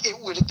 It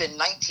would have been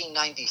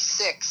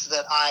 1996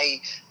 that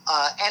I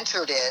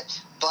entered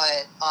it,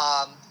 but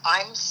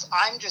I'm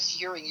just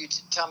hearing you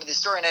tell me the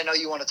story, and I know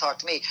you want to talk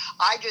to me.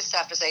 I just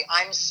have to say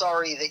I'm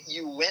sorry that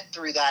you went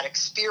through that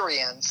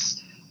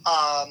experience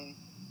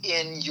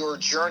in your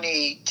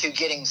journey to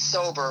getting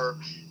sober,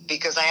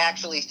 because I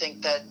actually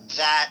think that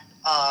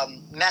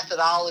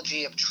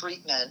methodology of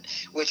treatment,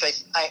 which I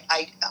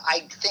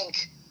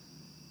think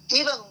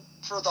even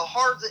for the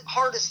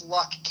hardest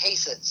luck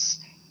cases,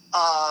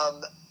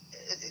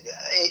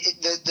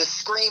 the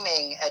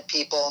screaming at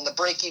people and the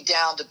break you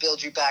down to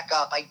build you back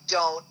up, I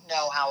don't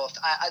know how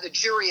the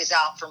jury is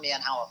out for me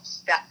on how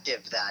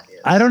effective that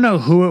is. I don't know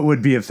who it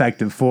would be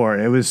effective for.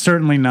 It was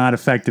certainly not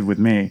effective with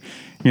me.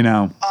 you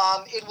know?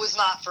 It was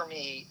not for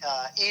me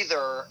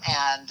either,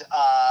 and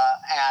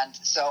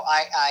so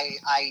I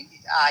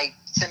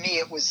to me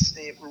it was.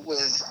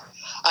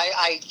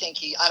 I think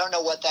I don't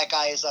know what that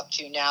guy is up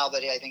to now,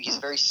 but I think he's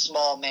a very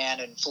small man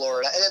in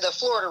Florida. The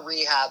Florida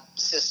rehab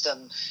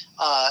system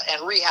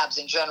and rehabs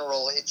in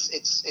general,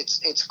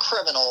 it's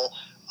criminal.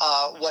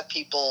 What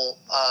people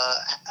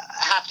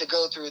have to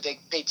go through.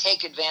 They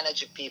take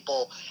advantage of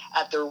people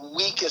at their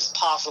weakest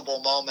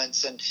possible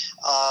moments, and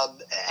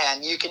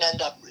you can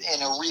end up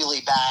in a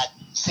really bad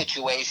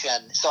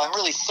situation. So I'm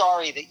really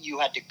sorry that you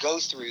had to go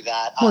through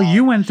that. Well,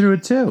 you went through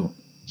it too.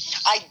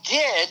 I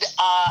did.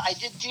 I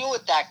did deal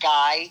with that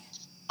guy,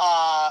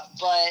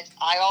 but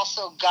I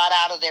also got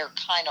out of there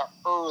kind of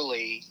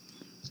early.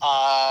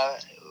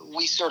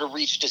 We sort of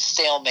reached a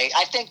stalemate.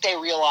 I think they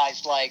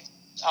realized, like,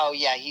 oh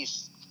yeah,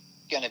 he's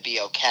going to be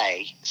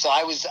okay. So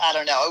I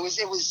don't know.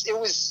 It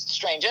was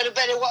strange. But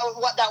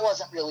that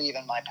wasn't really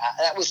even my path.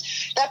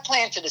 That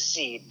planted a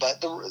seed, but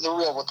the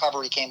real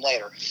recovery came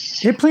later.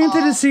 It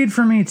planted a seed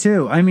for me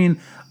too. I mean,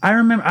 I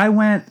remember I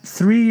went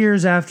 3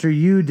 years after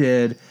you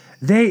did.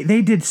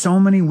 They did so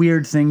many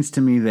weird things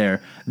to me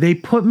there. They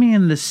put me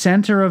in the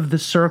center of the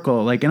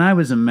circle, like, and I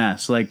was a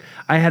mess. Like,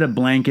 I had a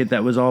blanket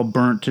that was all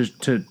burnt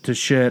to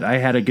shit. I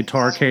had a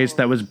guitar case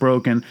that was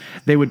broken.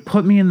 They would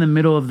put me in the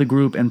middle of the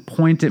group and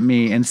point at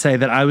me and say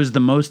that I was the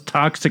most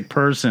toxic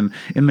person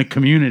in the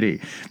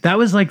community. That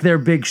was like their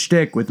big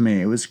shtick with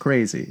me. It was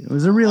crazy. It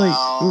was a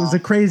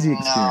crazy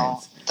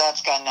experience.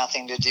 That's got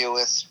nothing to do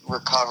with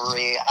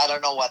recovery. I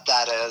don't know what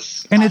that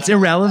is. And it's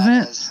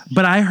irrelevant,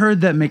 but I heard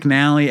that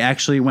McNally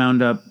actually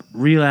wound up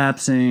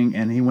relapsing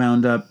and he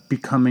wound up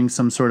becoming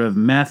some sort of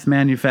meth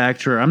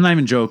manufacturer. I'm not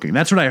even joking.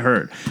 That's what I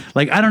heard.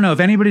 Like, I don't know if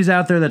anybody's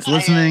out there that's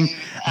listening.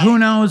 Who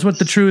knows what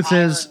the truth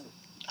is?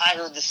 I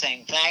heard the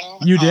same thing.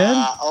 You did?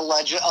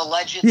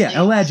 Allegedly.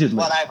 Yeah, allegedly.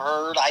 What I've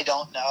heard, I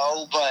don't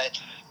know, but...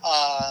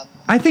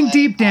 I think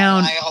deep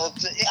down, I hope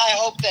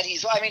that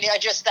he's. I mean, he's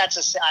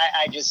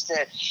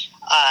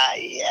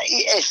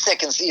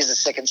a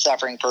sick and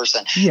suffering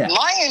person. Yeah.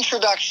 My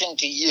introduction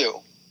to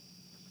you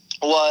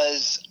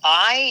was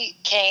I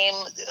came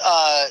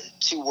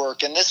to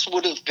work, and this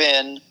would have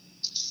been,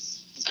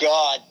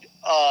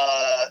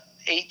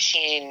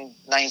 18,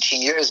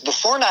 19 years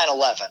before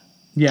 9/11.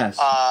 Yes,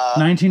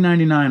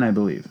 1999, I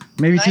believe.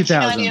 Maybe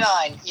 2000.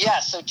 1999,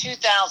 yes. So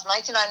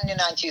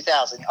 1999,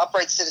 2000.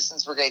 Upright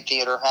Citizens Brigade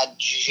Theater had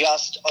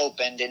just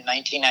opened in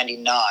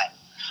 1999.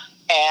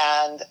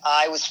 And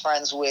I was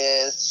friends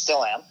with,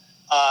 still am,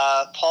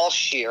 Paul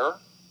Scheer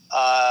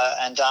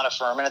and Donna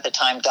Furman, at the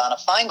time Donna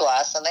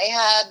Fineglass, and they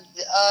had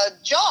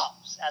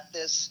jobs at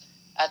this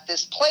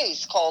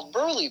place called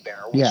Burly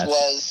Bear, which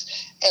was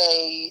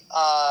a...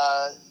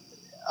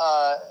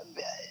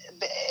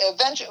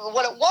 eventually,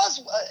 what it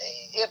was,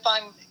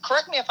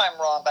 correct me if I'm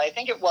wrong, but I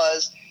think it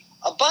was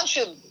a bunch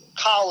of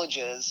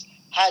colleges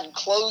had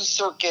closed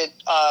circuit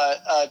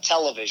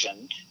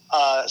television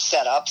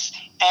setups,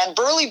 and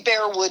Burly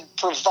Bear would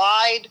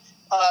provide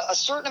a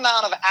certain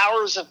amount of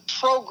hours of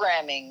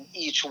programming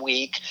each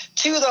week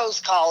to those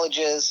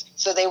colleges,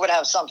 so they would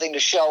have something to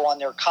show on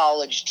their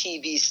college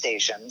TV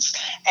stations.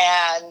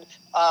 And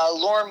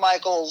Lorne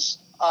Michaels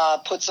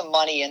put some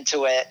money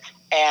into it.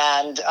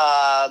 And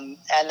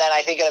then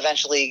I think it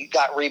eventually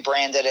got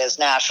rebranded as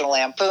National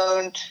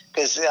Lampoon,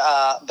 because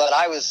but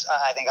I was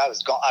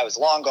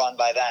long gone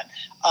by then.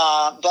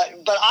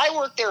 But I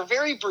worked there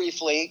very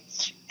briefly,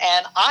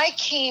 and I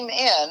came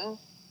in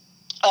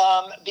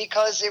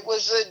because it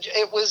was a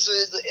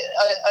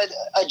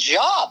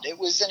job. It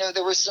was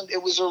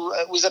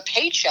it was a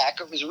paycheck.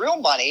 It was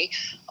real money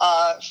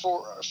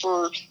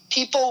for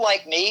people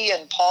like me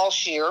and Paul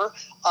Scheer,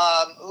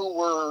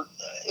 who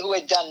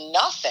had done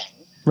nothing.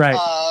 Right.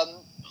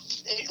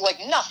 Like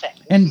nothing.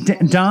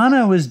 And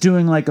Donna was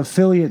doing like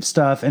affiliate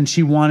stuff, and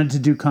she wanted to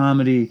do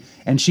comedy,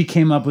 and she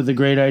came up with a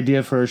great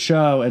idea for a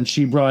show, and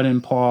she brought in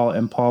Paul,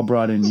 and Paul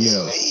brought in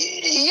you.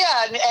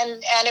 Yeah,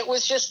 and it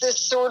was just this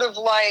sort of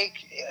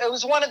like, it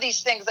was one of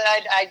these things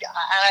that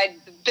I'd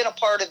been a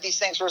part of these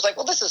things where it's like,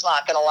 well, this is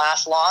not going to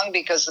last long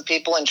because the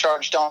people in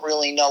charge don't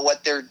really know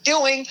what they're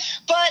doing,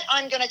 but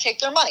I'm going to take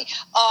their money.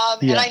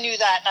 And I knew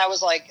that, and I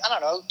was like, I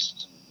don't know,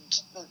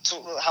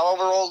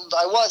 however old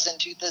I was in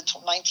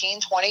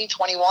 19, 20,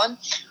 21.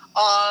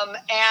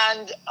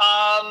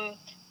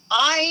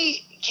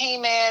 I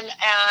came in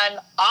and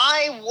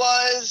I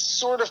was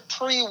sort of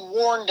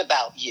pre-warned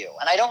about you.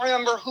 And I don't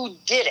remember who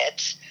did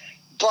it,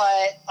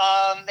 but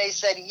they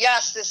said,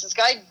 yes, this is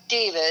guy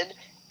David,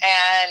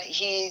 and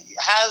he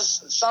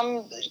has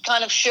some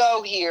kind of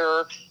show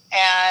here,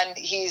 and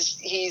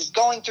he's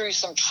going through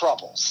some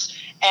troubles.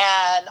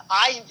 And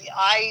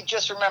I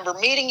just remember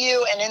meeting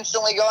you and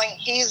instantly going,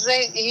 he's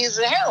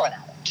a heroin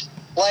addict.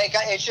 Like,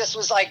 it just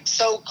was like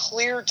so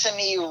clear to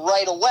me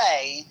right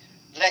away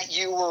that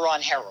you were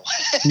on heroin.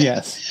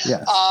 Yes.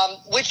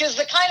 Which is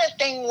the kind of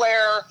thing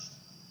where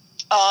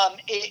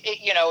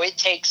it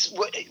takes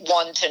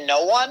one to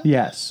know one.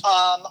 Yes.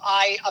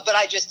 I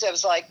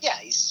was like, yeah,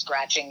 he's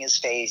scratching his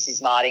face,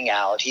 he's nodding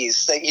out,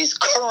 he's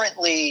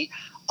currently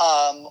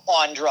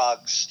on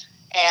drugs.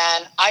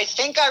 And I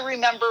think I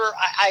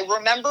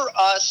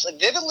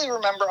vividly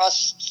remember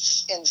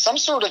us in some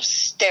sort of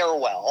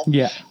stairwell,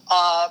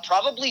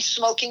 probably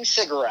smoking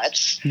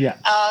cigarettes,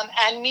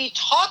 and me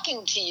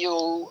talking to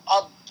you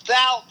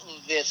about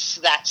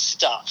that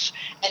stuff,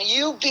 and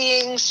you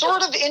being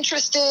sort of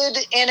interested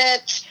in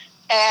it,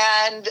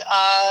 and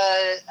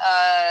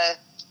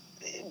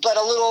but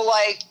a little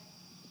like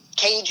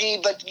cagey,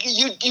 but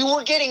you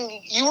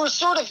were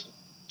sort of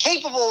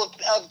capable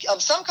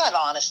of some kind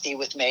of honesty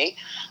with me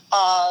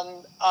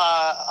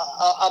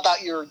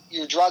about your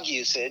drug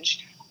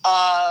usage,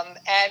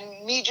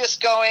 and me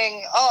just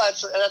going, oh,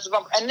 that's a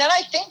bummer. And then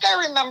I think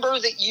I remember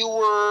that you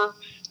were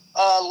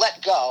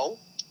let go.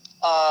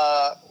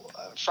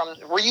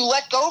 Were you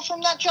let go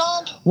from that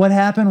job? What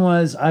happened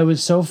was I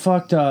was so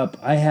fucked up.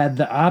 I had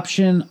the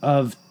option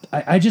of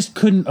I just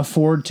couldn't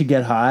afford to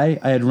get high.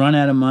 I had run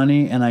out of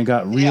money and I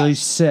got really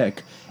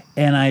sick.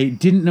 And I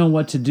didn't know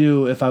what to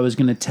do, if I was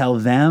going to tell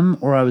them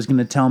or I was going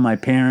to tell my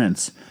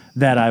parents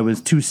that I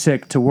was too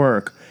sick to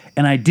work.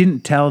 And I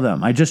didn't tell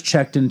them. I just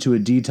checked into a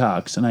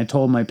detox and I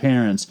told my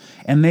parents.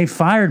 And they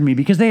fired me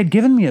because they had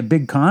given me a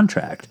big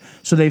contract.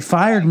 So they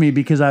fired me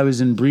because I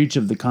was in breach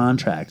of the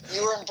contract.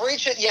 You were in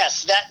breach of,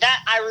 yes,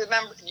 that I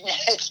remember.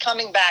 It's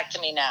coming back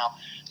to me now.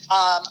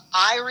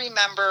 I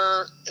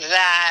remember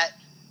that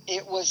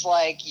it was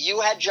like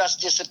you had just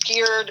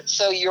disappeared,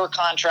 so your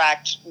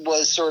contract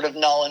was sort of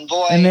null and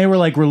void. And they were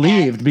like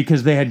relieved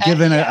because they had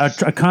given a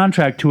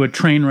contract to a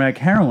train wreck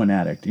heroin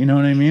addict. You know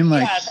what I mean?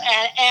 Like, yes,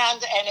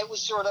 and it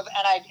was sort of,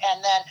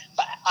 and then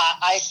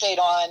I stayed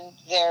on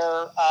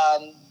there.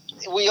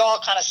 We all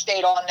kind of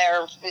stayed on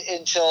there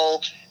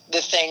until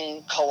the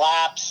thing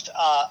collapsed.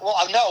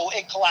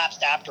 It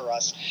collapsed after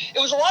us. It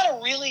was a lot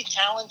of really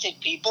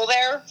talented people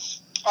there.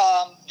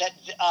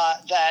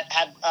 That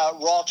had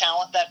raw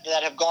talent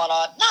that have gone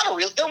on.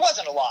 There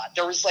wasn't a lot.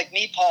 There was like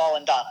me, Paul,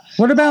 and Donna.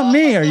 What about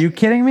me? Are you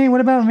kidding me?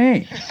 What about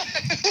me?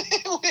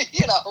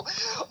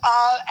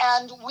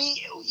 And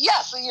we,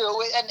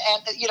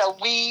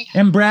 we.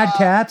 And Brad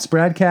Katz.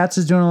 Brad Katz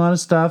is doing a lot of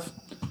stuff.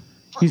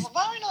 Why do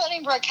I know that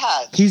name, Brad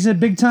Katz? He's a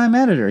big time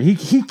editor.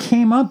 He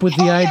came up with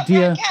the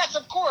idea. Brad Katz,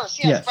 of course.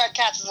 Yes. Brad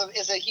Katz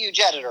is a huge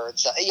editor.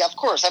 It's of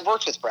course, I've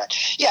worked with Brad.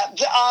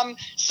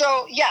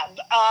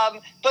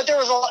 But there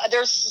was I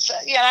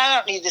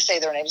don't need to say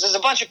their names. There's a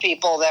bunch of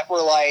people that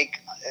were like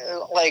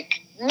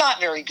not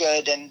very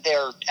good, and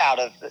they're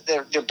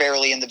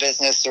barely in the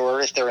business, or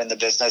if they're in the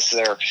business,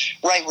 they're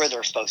right where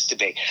they're supposed to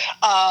be.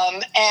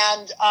 But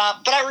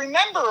I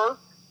remember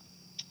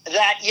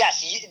that,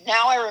 yes,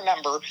 now I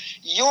remember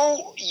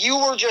you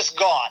were just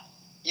gone.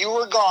 You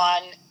were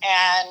gone,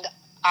 and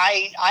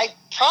I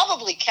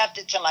probably kept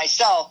it to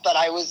myself, but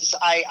I was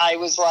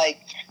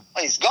like,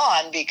 well, he's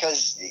gone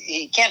because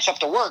he can't show up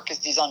to work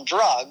because he's on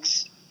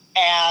drugs,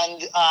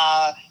 and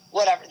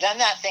whatever. Then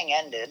that thing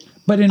ended.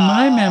 But in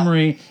my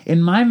memory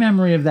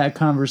of that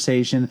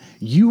conversation,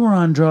 you were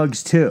on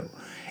drugs too.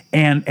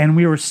 And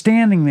we were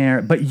standing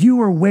there, but you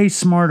were way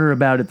smarter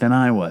about it than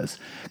I was.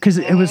 Because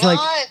it was not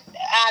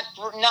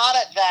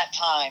at that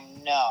time,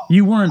 no.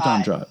 You weren't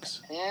on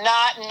drugs.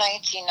 Not in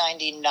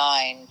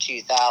 1999,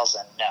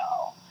 2000,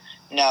 no.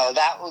 No,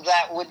 that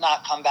would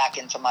not come back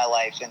into my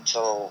life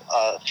until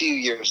a few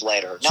years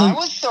later. No, I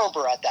was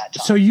sober at that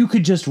time. So you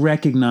could just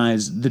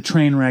recognize the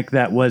train wreck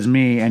that was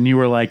me, and you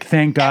were like,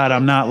 thank God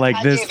I'm not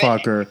like this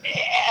fucker.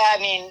 I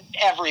mean,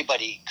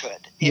 everybody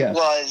could. It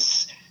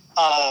was...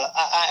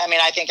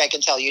 I think I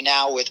can tell you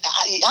now with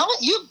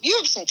you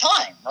have some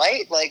time,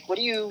 right? Like, what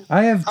do you?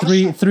 I have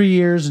 3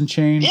 years and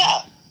change.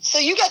 Yeah, so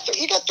you got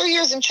 3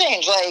 years and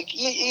change. Like,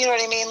 you know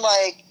what I mean?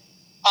 Like,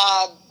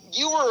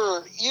 you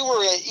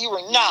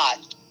were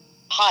not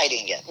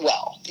hiding it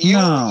well.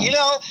 I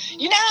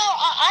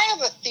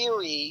have a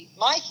theory.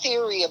 My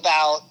theory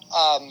about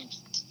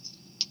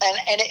and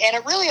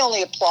it really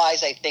only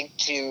applies, I think,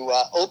 to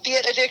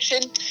opiate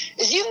addiction.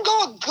 Is you can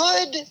go a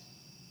good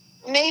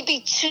maybe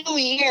 2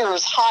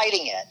 years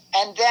hiding it,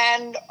 and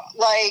then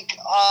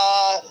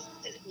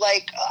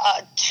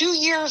 2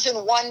 years in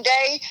one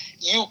day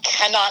you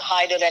cannot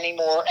hide it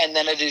anymore, and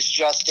then it is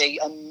just a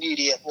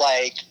immediate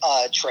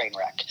train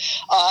wreck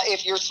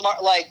if you're smart.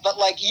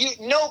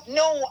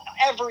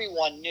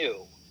 Everyone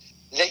knew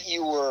that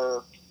you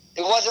were.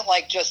 It wasn't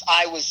like just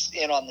I was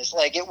in on this.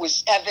 Like, it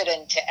was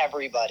evident to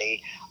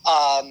everybody.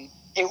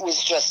 It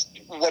was just,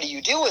 what do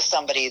you do with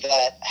somebody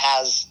that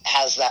has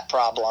that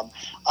problem?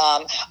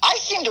 I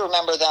seem to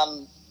remember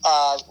them.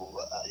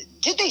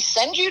 Did they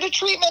send you to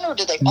treatment, or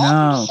did they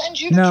offer to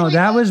send you to treatment? No,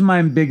 that was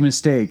my big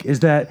mistake. Is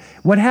that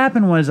what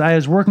happened was I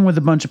was working with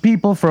a bunch of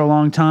people for a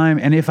long time,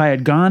 and if I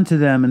had gone to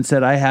them and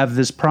said I have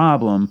this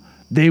problem,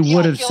 they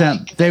would have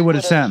sent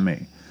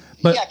me.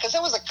 But yeah, because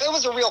it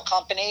was a real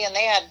company, and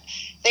they had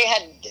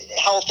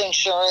health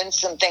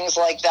insurance and things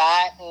like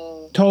that.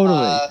 And,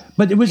 totally.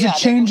 But it was a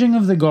changing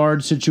of the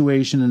guard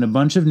situation, and a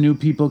bunch of new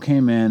people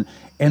came in,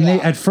 And they,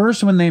 at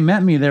first, when they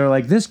met me, they were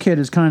like, "This kid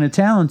is kind of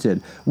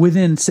talented."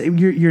 Within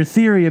your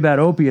theory about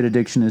opiate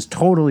addiction is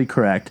totally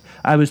correct.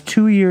 I was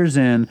 2 years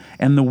in,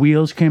 and the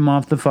wheels came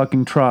off the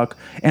fucking truck,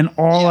 and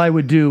all I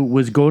would do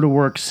was go to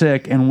work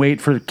sick and wait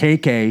for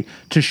KK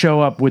to show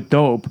up with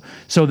dope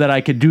so that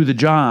I could do the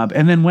job.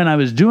 And then when I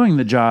was doing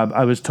the job,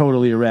 I was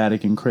totally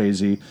erratic and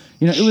crazy.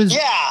 You know, it was.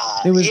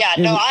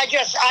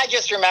 I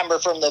just remember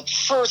from the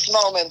first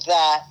moment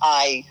that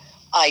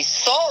I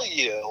saw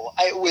you,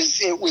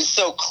 it was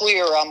so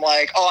clear. I'm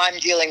like, oh, I'm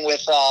dealing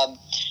with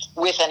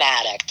an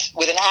addict,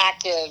 with an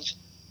active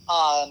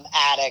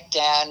addict,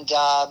 and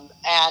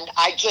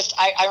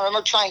I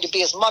remember trying to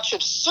be as much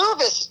of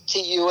service to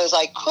you as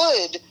I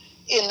could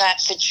in that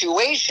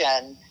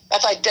situation.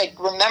 I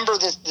remember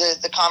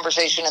the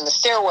conversation in the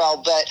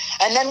stairwell,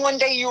 and then one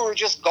day you were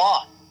just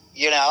gone,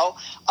 you know.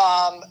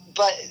 And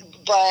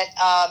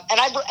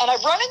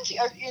I've run into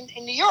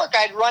in New York.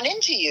 I'd run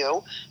into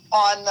you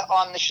on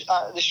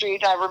the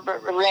street. I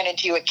ran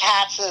into you at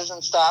Katz's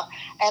and stuff.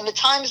 And the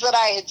times that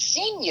I had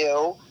seen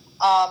you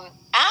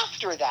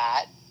after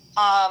that,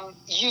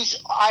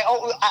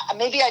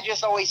 maybe I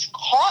just always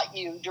caught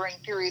you during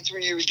periods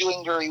where you were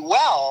doing very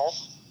well.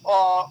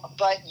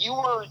 But you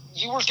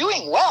were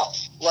doing well,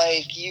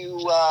 like you.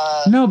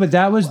 No, but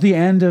that was the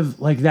end of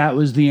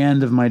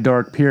my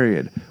dark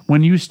period.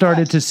 When you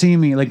started to see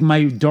me, like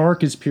my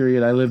darkest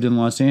period, I lived in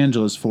Los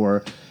Angeles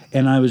for,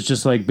 and I was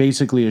just like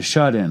basically a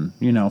shut-in,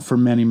 you know, for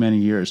many, many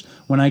years.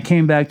 When I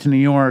came back to New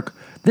York,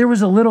 there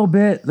was a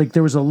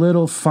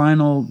little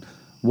final,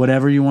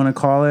 whatever you want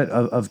to call it,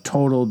 of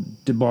total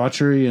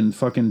debauchery and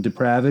fucking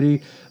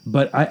depravity.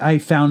 But I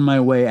found my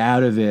way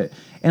out of it,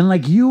 and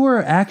like you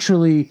were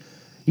actually.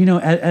 You know,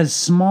 as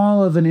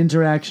small of an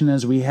interaction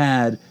as we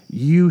had,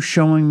 you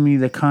showing me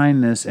the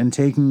kindness and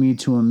taking me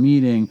to a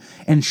meeting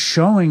and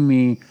showing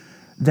me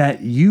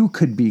that you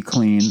could be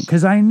clean,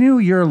 because I knew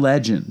your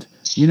legend.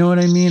 You know what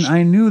I mean?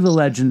 I knew the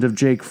legend of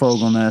Jake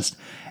Fogelnest,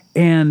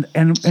 and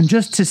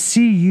just to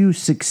see you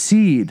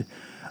succeed,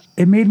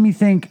 it made me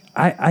think.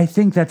 I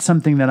think that's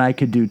something that I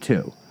could do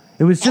too.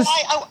 It was just.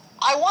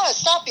 I want to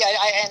stop you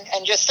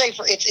and just say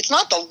it's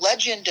not the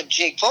legend of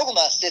Jake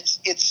Fogelnest.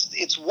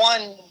 It's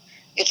one.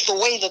 It's the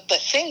way that the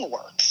thing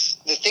works,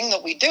 the thing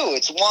that we do.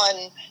 It's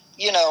one,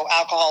 you know,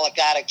 alcoholic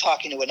addict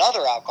talking to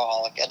another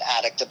alcoholic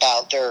addict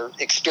about their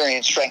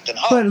experience, strength, and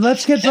hope. But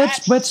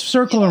let's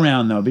circle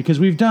around though, because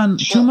we've done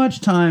too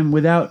much time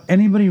without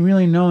anybody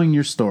really knowing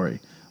your story.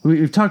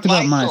 We've talked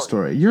about my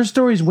story. Your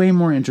story is way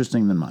more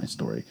interesting than my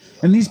story,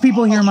 and these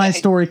people hear my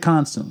story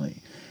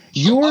constantly.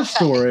 Your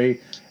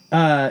story.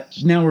 Now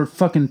we're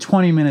fucking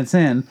 20 minutes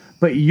in,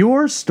 but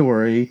your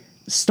story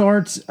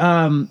starts.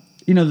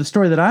 You know, the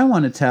story that I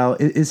want to tell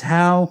is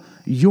how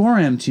your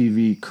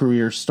MTV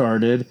career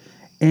started.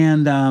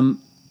 And,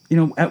 you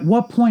know, at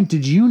what point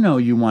did you know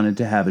you wanted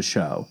to have a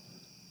show?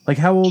 Like,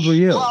 how old were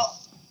you? Well,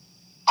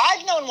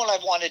 I've known what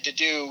I've wanted to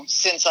do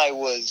since I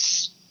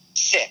was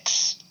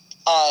 6.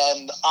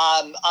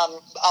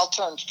 I'll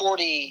turn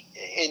 40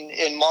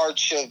 in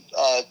March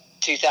of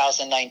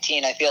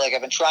 2019. I feel like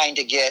I've been trying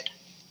to get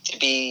to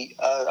be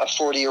a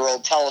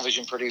 40-year-old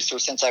television producer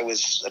since I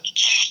was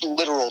a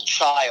literal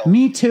child.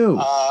 Me too.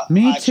 I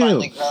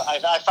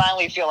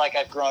finally feel like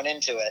I've grown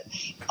into it,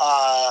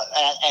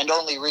 and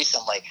only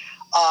recently.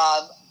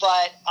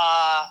 But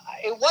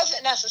it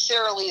wasn't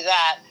necessarily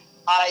that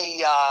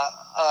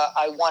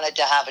I wanted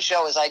to have a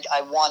show, as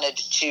I wanted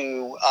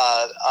to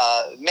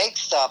make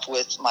stuff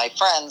with my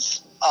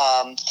friends.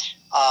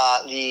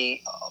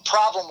 The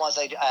problem was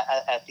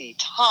at the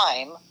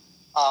time,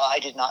 I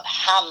did not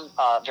have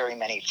very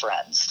many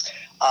friends.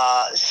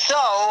 So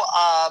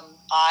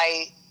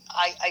I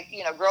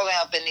you know, growing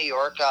up in New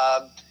York,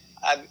 I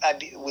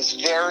was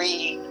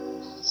very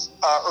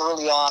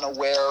early on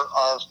aware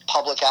of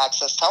public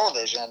access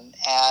television,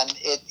 and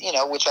it, you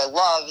know, which I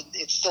love.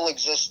 It still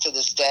exists to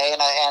this day,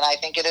 and I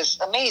think it is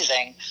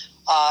amazing.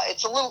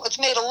 It's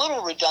made a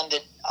little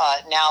redundant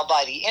now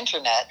by the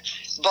internet,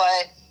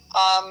 but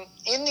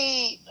in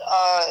the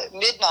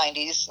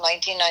mid-90s,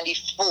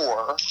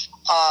 1994,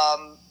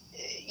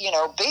 you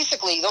know,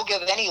 basically they'll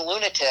give any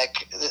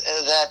lunatic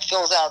that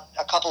fills out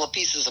a couple of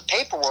pieces of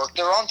paperwork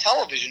their own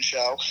television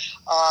show,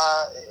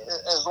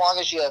 as long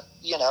as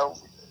you know,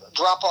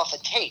 drop off a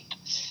tape.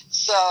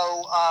 So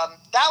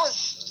that was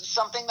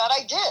something that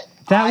I did.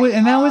 That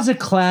was a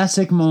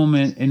classic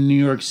moment in New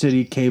York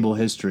City cable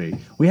history.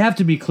 We have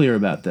to be clear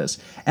about this.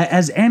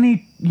 As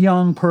any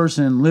young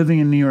person living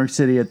in New York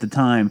City at the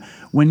time,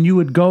 when you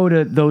would go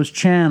to those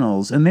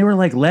channels, and they were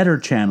like letter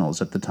channels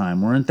at the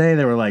time, weren't they?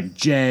 They were like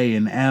J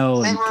and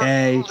L and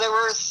K. There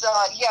was,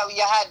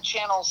 you had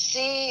channel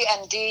C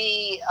and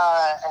D,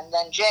 and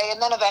then J, and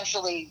then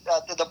eventually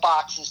the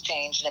boxes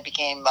changed and it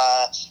became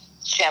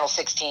channel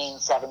 16,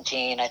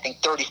 17, I think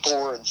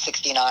 34 and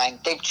 69.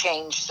 They've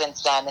changed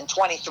since then, and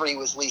 23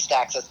 was least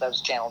access. That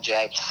was channel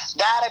J.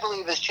 That, I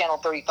believe, is channel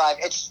 35.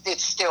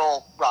 It's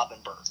still Robin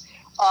Bird.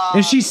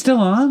 Is she still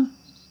on?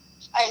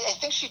 I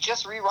think she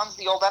just reruns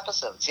the old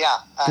episodes. Yeah,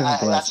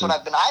 that's what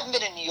I've been. I haven't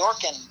been in New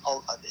York in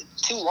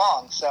too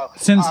long. So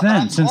since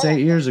then, since 8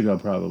 years ago,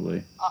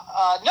 probably.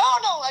 No,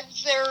 I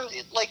was there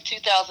like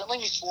 2000,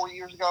 maybe 4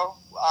 years ago.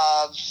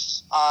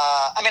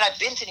 I mean, I've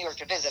been to New York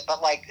to visit,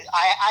 but like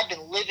I've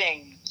been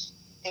living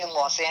in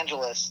Los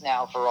Angeles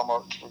now for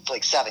almost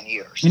like 7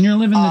 years. And you're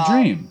living the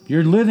dream.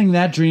 You're living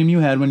that dream you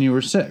had when you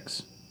were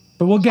 6.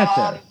 But we'll get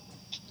there.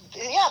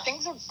 Yeah,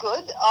 things are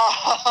good.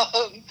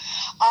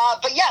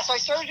 But yeah, so I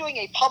started doing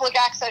a public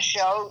access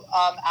show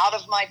out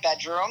of my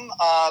bedroom,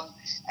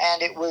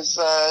 and it was,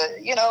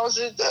 it was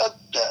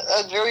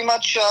a very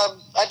much.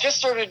 I just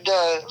started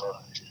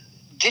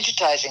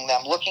digitizing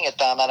them, looking at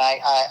them, and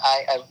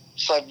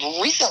so I've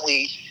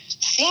recently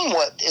seen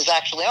what is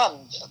actually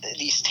on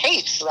these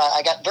tapes.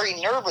 I got very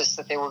nervous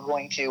that they were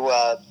going to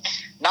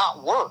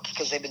not work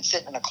because they've been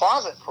sitting in a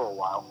closet for a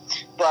while,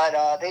 but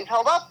they've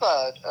held up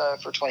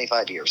for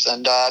 25 years,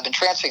 and I've been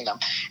transferring them.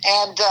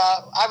 And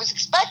I was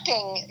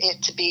expecting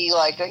it to be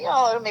like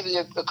maybe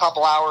a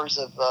couple hours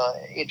of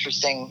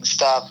interesting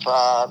stuff,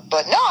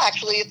 but no,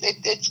 actually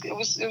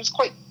it was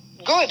quite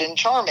good and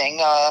charming.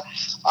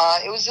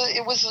 It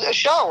was a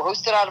show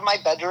hosted out of my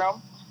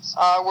bedroom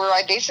where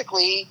I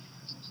basically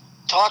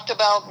talked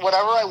about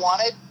whatever I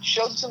wanted,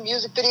 showed some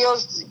music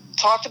videos,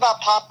 talked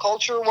about pop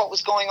culture, what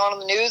was going on in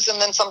the news,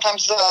 and then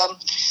sometimes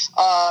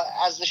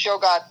as the show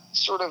got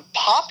sort of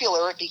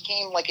popular, it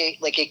became like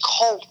a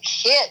cult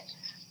hit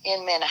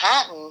in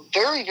Manhattan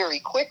very, very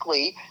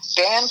quickly.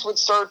 Bands would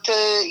start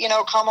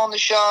to come on the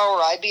show,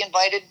 or I'd be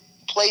invited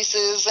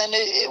places, and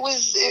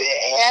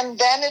and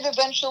then it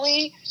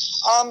eventually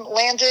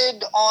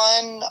landed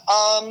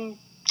on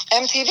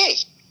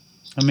MTV.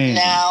 Amazing.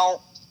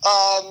 Now,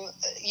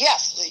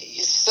 yes.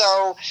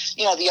 So,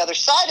 the other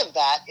side of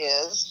that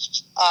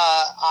is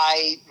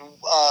I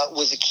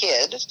was a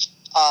kid.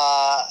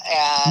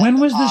 And when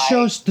was the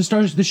show?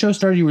 The show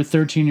started. You were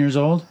 13 years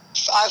old.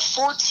 I was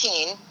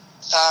 14.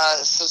 So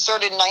it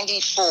started in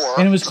 94.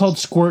 And it was called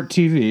Squirt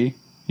TV.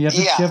 You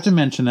have to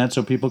mention that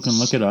so people can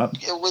look it up.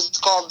 It was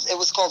called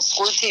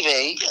Squirt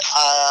TV,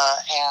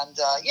 and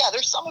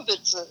there's some of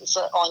it's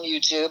on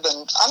YouTube,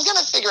 and I'm going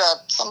to figure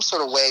out some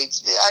sort of way.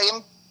 I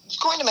am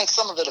going to make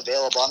some of it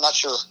available. I'm not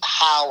sure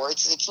how, or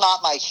it's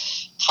not my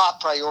top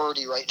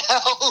priority right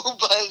now.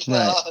 But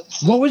right.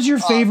 What was your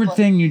favorite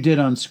thing you did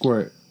on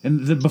Squirt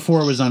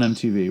before it was on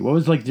MTV? What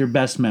was like your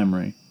best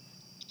memory?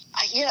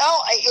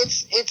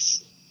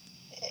 It's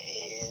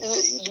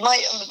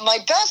my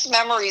best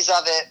memories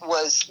of it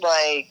was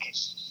like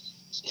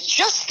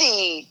just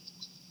the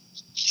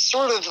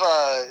sort of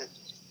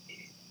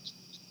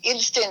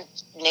instant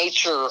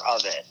nature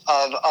of it,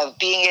 of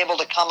being able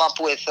to come up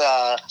with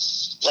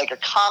like a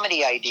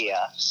comedy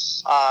idea,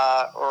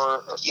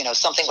 or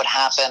something would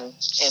happen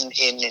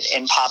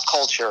in pop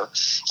culture,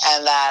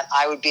 and that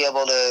I would be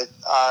able to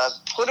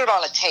put it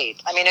on a tape.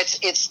 I mean,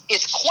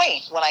 it's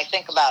quaint when I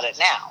think about it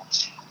now.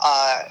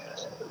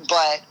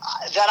 But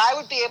that I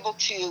would be able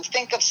to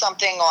think of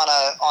something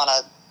on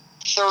a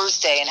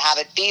Thursday and have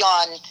it be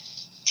on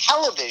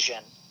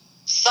television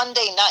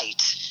Sunday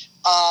night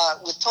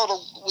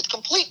with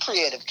complete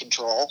creative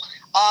control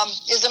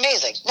is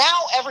amazing.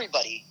 Now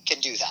everybody can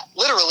do that.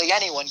 Literally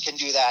anyone can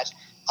do that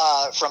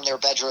from their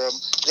bedroom.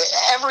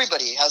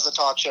 Everybody has a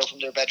talk show from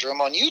their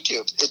bedroom on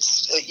YouTube.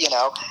 It's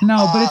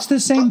No, but it's the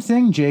same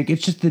thing, Jake.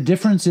 It's just the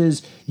difference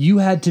is you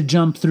had to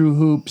jump through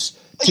hoops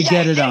to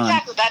get it on.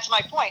 Exactly. That's my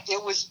point.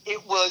 It was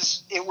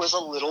a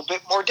little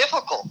bit more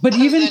difficult. But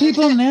even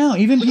people now,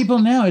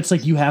 it's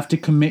like you have to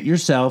commit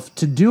yourself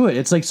to do it.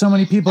 It's like so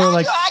many people are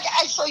like,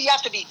 so you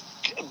have to be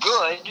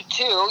good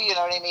too. You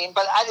know what I mean?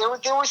 But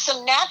there was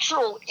some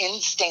natural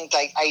instinct,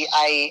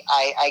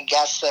 I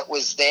guess, that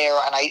was there,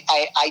 and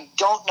I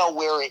don't know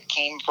where it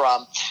came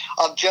from.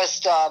 Of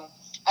just.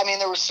 I mean,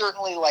 there was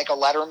certainly like a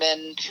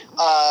Letterman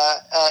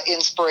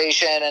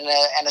inspiration and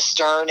a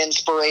Stern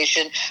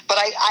inspiration, but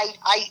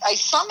I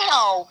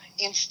somehow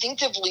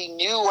instinctively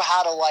knew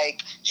how to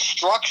like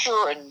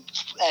structure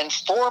and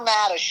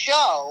format a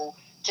show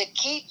to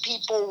keep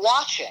people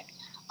watching.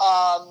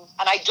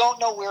 And I don't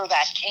know where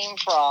that came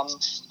from.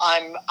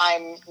 I'm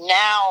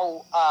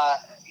now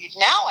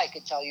I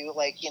could tell you,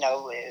 like,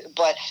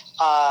 but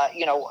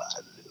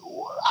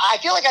I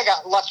feel like I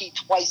got lucky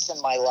twice in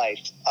my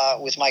life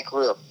with my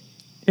career.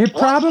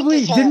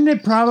 Didn't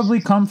it probably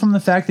come from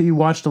the fact that you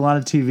watched a lot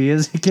of TV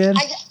as a kid?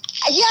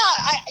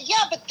 Yeah,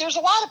 but there's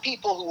a lot of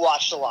people who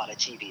watched a lot of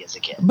TV as a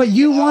kid. But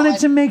you wanted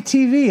to make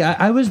TV.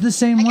 I was the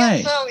same way. I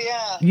guess so,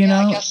 yeah.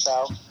 I guess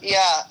so. Yeah.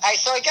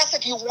 So I guess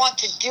if you want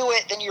to do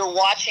it, then you're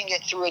watching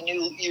it through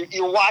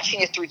you're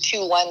watching it through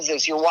two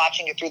lenses. You're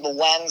watching it through the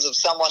lens of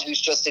someone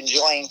who's just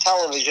enjoying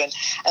television,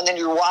 and then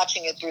you're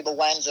watching it through the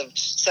lens of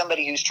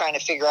somebody who's trying to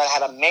figure out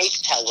how to make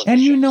television.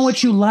 And you know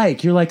what you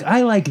like. You're like,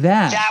 I like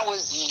that. That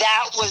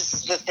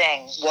was the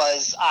thing,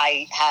 was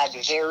I had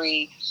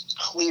very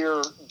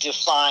clear,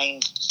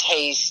 defined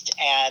taste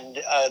and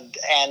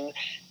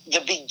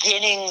the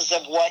beginnings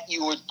of what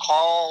you would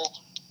call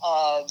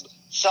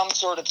some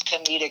sort of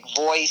comedic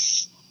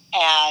voice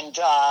and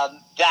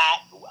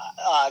that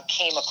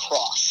came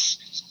across.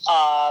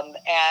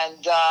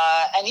 And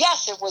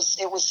yes, it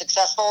was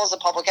successful as a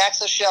public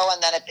access show,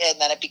 and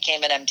then it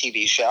became an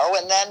MTV show,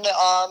 and then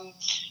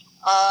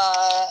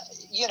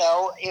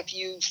if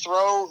you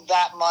throw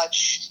that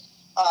much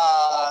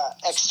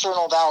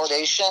external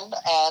validation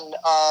and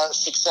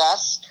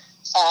success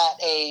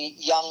at a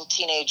young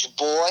teenage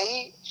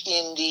boy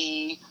in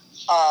the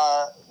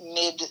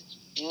mid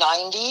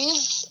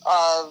 90s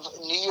of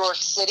New York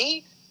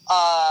City,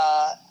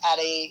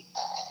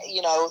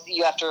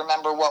 you have to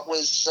remember what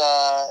was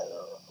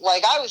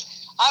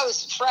I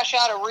was fresh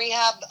out of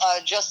rehab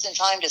just in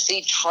time to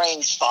see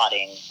Train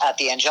Spotting at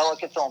the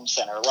Angelica Film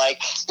Center.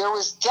 Like, there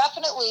was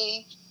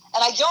definitely,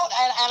 and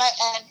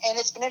and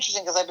it's been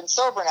interesting because I've been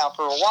sober now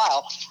for a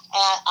while,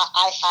 and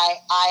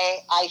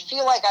I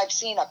feel like I've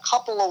seen a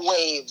couple of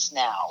waves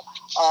now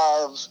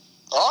of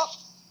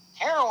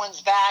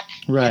heroin's back,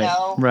 right,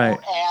 right,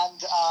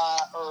 and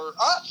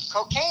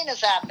cocaine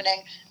is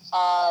happening,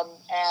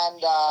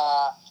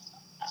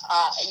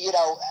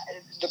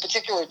 the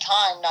particular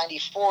time,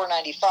 94,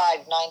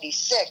 95,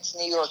 96,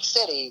 New York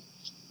City,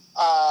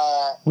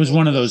 was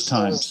one of those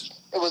times.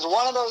 It was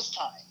one of those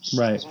times.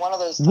 Right. It was one of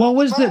those times. What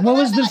was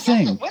the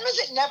thing? When was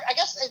it never? I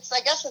guess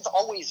it's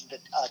always the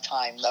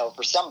time though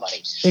for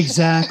somebody.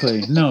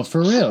 Exactly. No,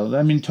 for real.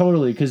 I mean,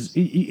 totally. Because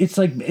it's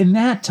like in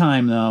that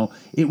time though,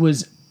 it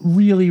was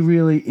really,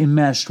 really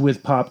enmeshed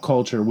with pop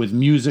culture, with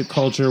music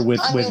culture, with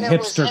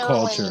hipster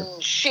culture.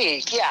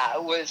 Chic, yeah.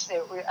 It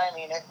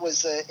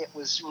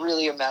was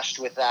really enmeshed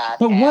with that.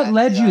 But what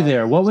led you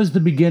there? What was the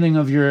beginning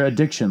of your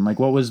addiction? Like,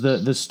 what was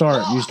the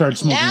start? You started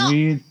smoking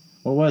weed?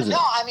 What was it? No,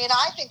 I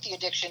think the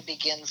addiction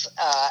begins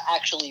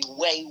actually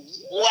way,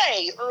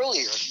 way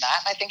earlier than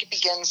that. I think it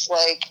begins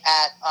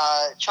at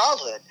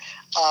childhood.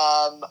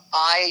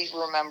 I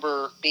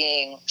remember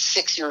being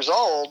 6 years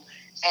old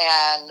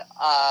and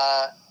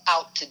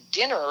out to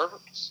dinner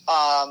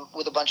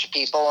with a bunch of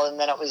people, and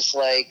then it was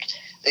like,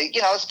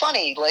 it's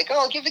funny,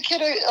 give the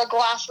kid a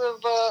glass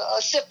of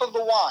a sip of the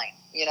wine,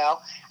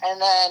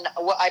 and then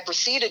I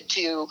proceeded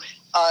to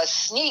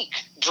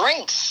sneak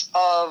drinks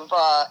of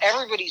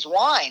everybody's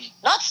wine.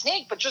 Not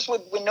sneak, but just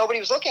when nobody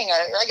was looking.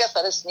 I guess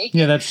that is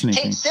sneaking. Yeah, that's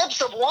sneaking. Take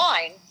sips of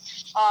wine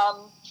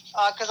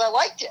because I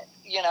liked it,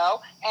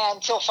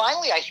 until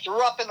finally I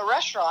threw up in the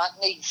restaurant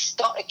and they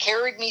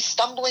carried me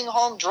stumbling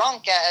home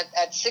drunk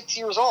at 6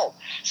 years old.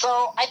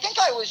 So I think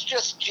I was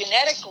just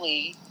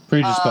genetically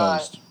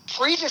predisposed.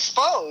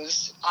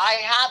 I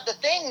had the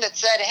thing that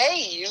said,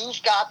 hey,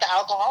 you've got the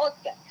alcoholic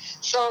thing.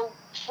 So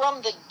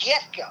from the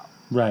get-go,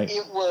 right.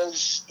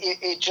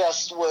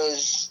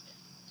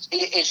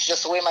 It's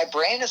just the way my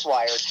brain is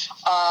wired.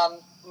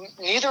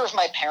 Neither of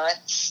my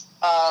parents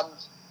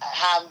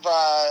have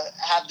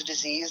the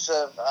disease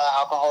of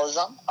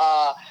alcoholism.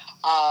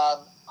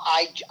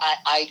 I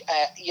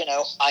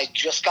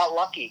just got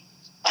lucky.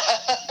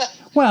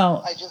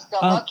 Well, I just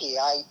got lucky.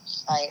 I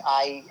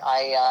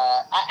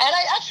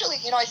actually,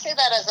 I say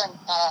that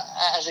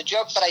as a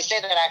joke, but I say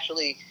that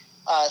actually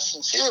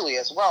sincerely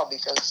as well,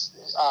 because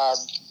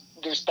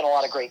there's been a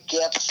lot of great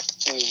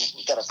gifts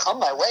that have come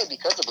my way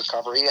because of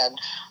recovery. And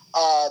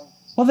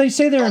well, they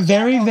say there are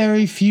very,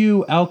 very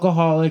few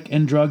alcoholic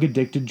and drug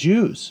addicted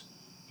Jews.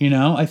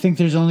 I think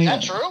there's only. Is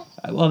that true?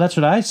 Well, that's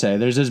what I say.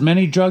 There's as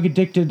many drug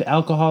addicted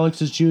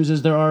alcoholics as Jews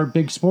as there are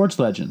big sports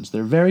legends.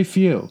 There are very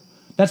few.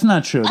 That's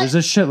not true. There's a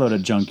shitload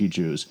of junkie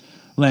Jews.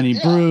 Lenny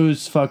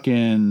Bruce,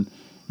 fucking,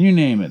 you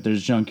name it.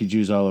 There's junkie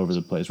Jews all over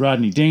the place.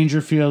 Rodney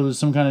Dangerfield was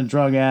some kind of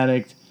drug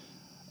addict.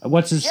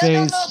 What's his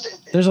face?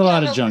 There's a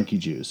lot of junkie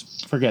Jews.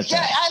 Forget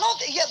that. I don't.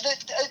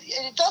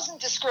 It doesn't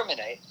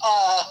discriminate.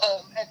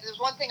 And there's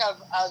one thing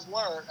I've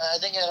learned. I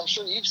think, and I'm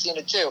sure you've seen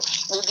it too.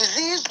 The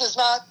disease does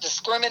not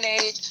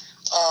discriminate.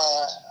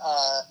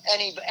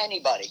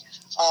 Anybody.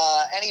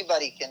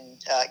 Anybody can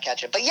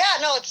catch it. But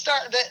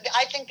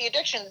I think the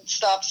addiction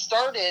stuff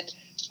started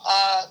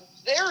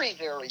very,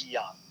 very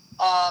young,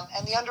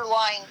 and the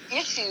underlying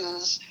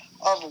issues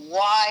of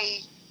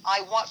why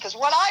because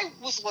what I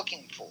was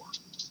looking for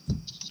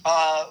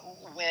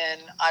when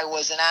I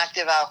was an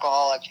active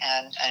alcoholic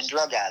and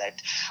drug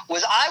addict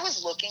was I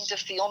was looking to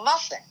feel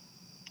nothing.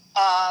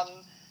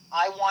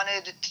 I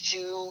wanted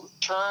to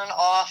turn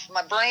off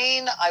my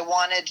brain. I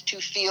wanted to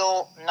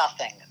feel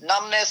nothing.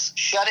 Numbness,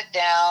 shut it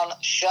down,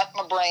 shut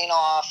my brain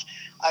off.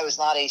 I was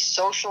not a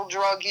social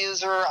drug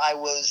user. I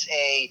was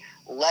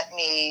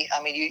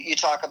you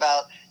talk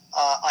about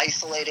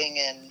isolating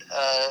in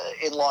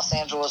Los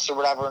Angeles or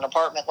whatever, an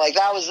apartment. Like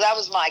that was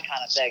my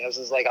kind of thing. I was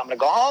just like, I'm going to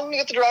go home and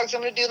get the drugs.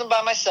 I'm going to do them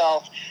by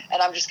myself,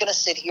 and I'm just going to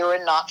sit here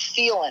and not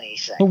feel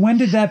anything. But when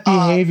did that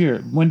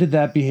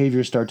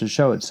behavior start to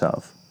show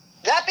itself?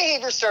 That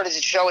behavior started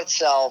to show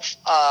itself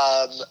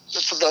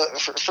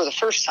for the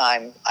first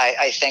time,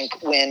 I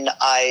think, when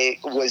I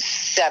was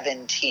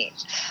 17.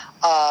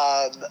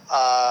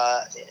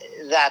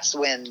 That's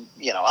when,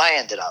 I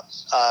ended up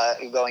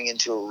going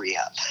into a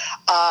rehab.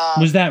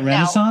 Was that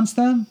Renaissance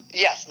then?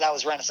 Yes, that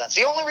was Renaissance.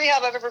 The only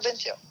rehab I've ever been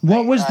to.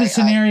 What was the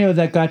scenario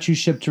that got you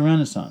shipped to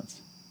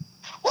Renaissance?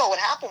 Well, what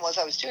happened was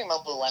I was doing my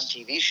little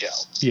MTV show.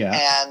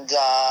 Yeah. And,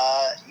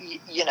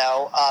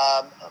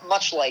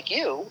 much like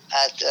you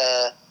at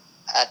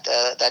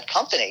that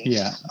company,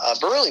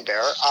 Burley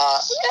Bear,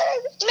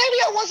 maybe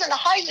I wasn't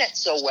hiding it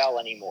so well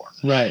anymore.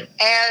 Right.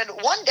 And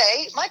one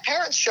day, my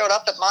parents showed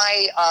up at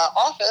my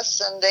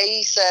office, and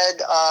they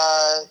said,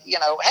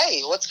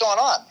 hey, what's going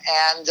on?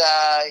 And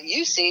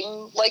you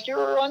seem like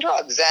you're on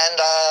drugs. And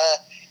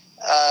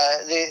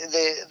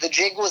the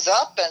jig was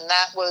up, and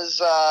that was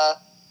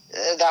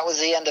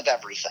the end of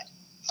everything.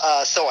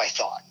 So I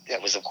thought.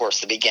 It was, of course,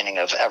 the beginning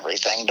of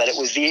everything, but at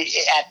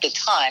the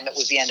time, it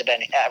was the end of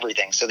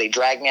everything. So they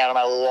dragged me out of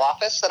my little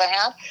office that I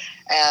had,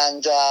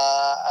 and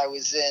I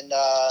was in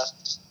a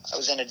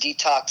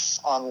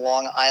detox on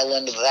Long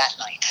Island that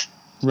night.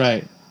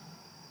 Right.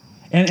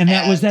 And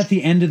that was at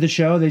the end of the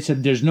show. They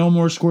said, "There's no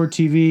more Squirt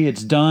TV.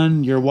 It's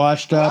done. You're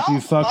washed up.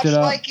 You fucked it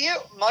up."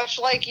 Much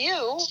like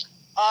you,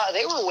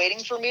 they were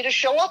waiting for me to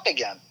show up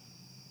again,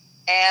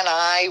 and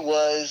I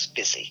was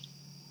busy.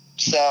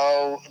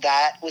 So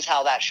that was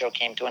how that show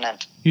came to an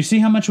end. You see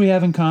how much we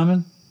have in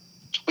common?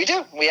 We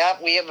do. We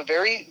have a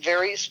very,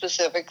 very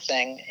specific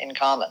thing in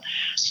common.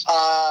 So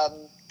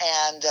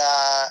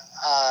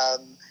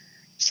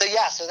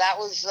that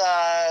was,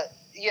 I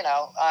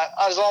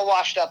was all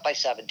washed up by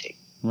 17.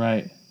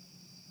 Right.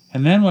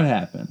 And then what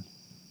happened?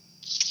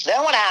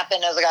 Then what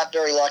happened is I got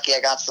very lucky.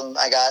 I got some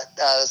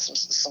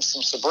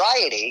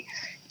sobriety,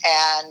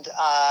 and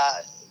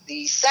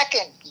the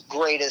second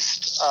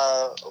greatest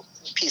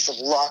piece of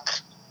luck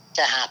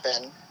to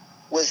happen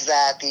was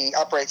that the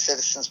Upright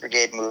Citizens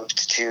Brigade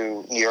moved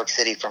to New York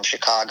City from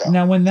Chicago.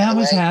 Now, when that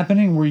was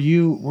happening, were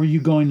you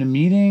going to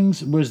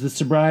meetings? Was the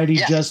sobriety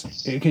just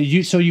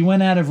so you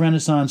went out of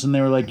Renaissance and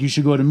they were like, you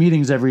should go to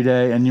meetings every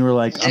day, and you were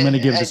like, I'm going to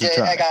give this a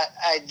try.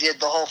 I did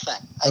the whole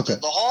thing. I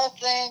did the whole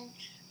thing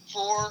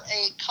for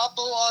a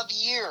couple of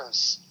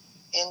years.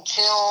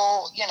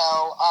 Until,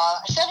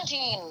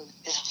 17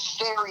 is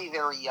very,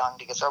 very young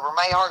to get sober.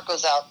 My heart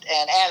goes out,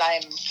 and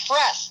I'm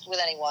impressed with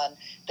anyone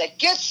that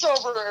gets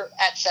sober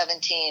at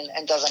 17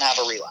 and doesn't have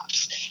a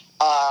relapse.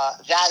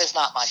 That is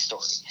not my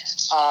story.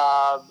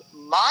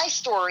 My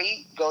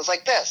story goes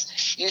like this.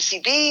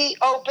 UCB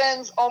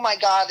opens. Oh, my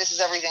God, this is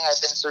everything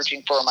I've been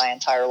searching for my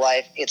entire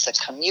life. It's a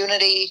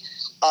community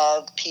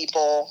of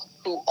people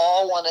who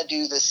all want to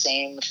do the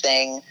same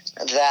thing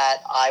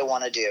that I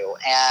want to do.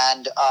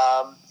 And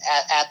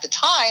at the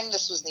time,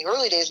 this was in the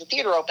early days, the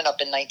theater opened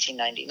up in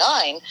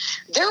 1999.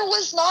 There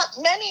was not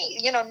many,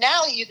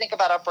 now you think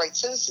about Upright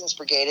Citizens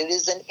Brigade, it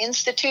is an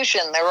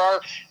institution. There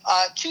are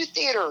 2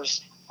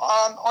 theaters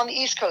on the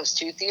East Coast,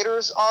 2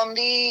 theaters on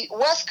the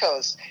West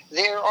Coast.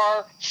 There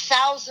are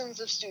thousands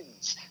of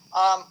students.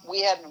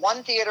 We had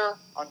one theater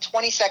on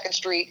 22nd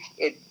Street.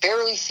 It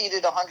barely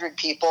seated 100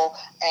 people,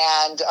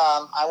 and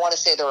I want to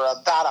say there were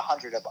about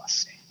 100 of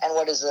us. And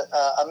what is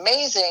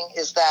amazing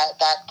is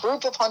that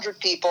group of 100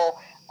 people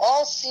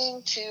all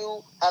seem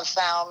to have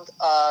found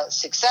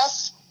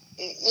success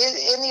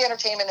in the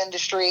entertainment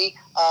industry.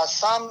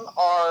 Some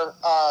are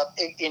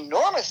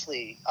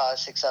enormously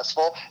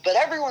successful, but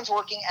everyone's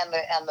working, and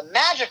the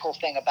magical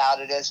thing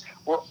about it is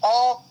we're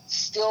all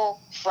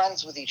still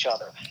friends with each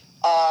other.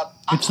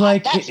 It's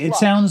like it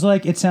sounds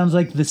like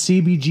the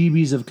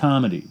CBGBs of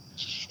comedy.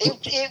 I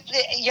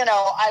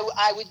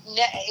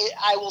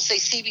will say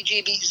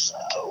CBGB's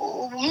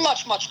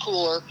much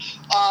cooler.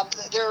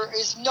 There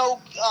is no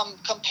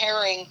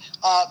comparing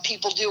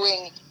people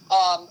doing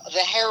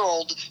the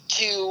Herald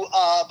to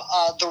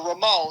the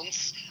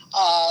Ramones.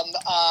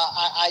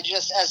 I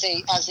just as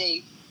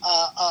a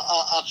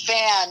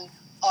fan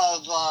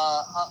of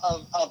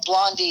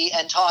Blondie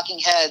and Talking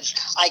Heads,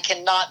 I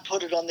cannot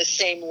put it on the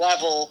same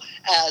level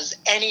as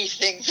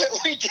anything that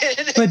we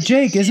did. But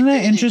Jake, isn't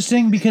that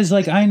interesting? Because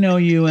I know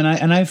you, and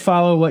I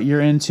follow what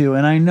you're into,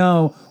 and I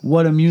know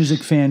what a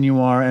music fan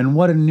you are, and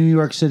what a New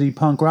York City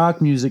punk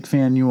rock music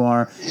fan you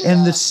are,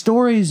 and the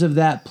stories of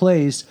that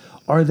place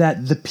are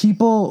that the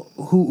people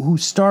who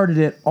started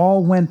it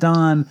all went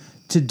on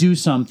to do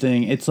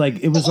something. It's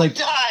like it was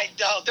died.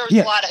 No, there's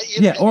a lot of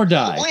or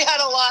died. We had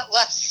a lot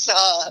less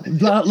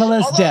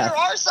less death. There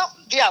are some.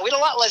 Yeah, we had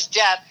a lot less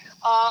death.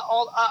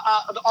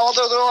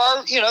 Although there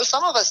are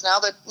some of us now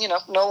that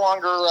no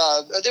longer.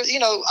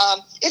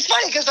 It's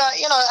funny because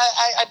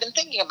I've been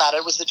thinking about it.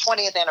 It was the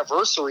 20th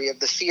anniversary of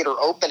the theater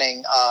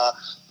opening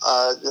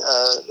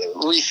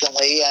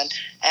recently, and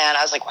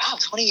I was like, wow,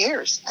 20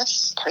 years.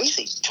 That's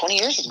crazy. 20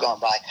 years have gone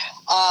by.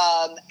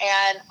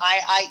 And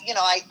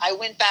I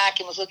went back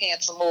and was looking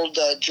at some old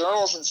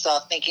journals and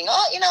stuff, thinking,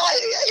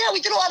 we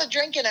did a lot of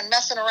drinking and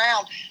messing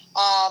around.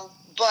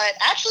 But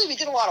actually, we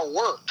did a lot of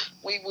work.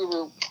 We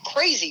were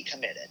crazy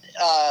committed.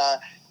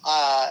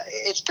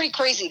 It's pretty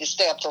crazy to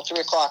stay up till 3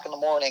 o'clock in the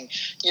morning,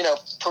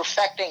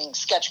 perfecting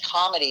sketch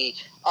comedy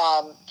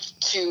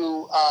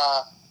to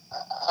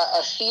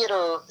a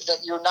theater that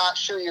you're not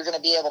sure you're going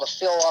to be able to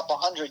fill up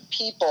 100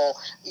 people.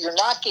 You're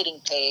not getting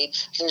paid.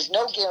 There's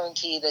no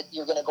guarantee that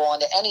you're going to go on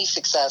to any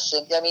success.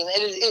 And I mean,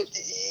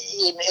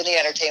 in the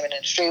entertainment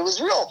industry, it was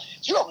real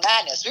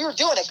madness. We were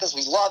doing it because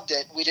we loved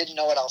it. We didn't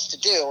know what else to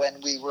do,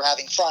 and we were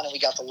having fun, and we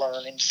got to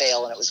learn and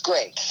fail, and it was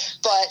great.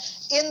 But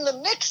in the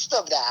midst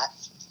of that,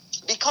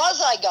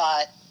 because I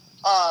got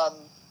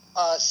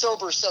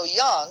sober so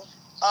young,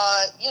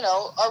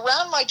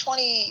 around my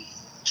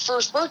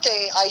 21st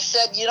birthday, I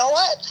said, you know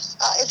what?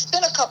 It's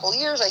been a couple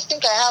years. I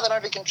think I have it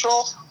under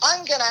control.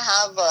 I'm just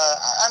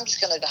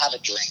gonna have a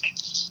drink.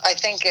 I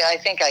think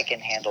I can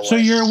handle it. So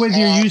you're with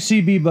your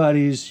UCB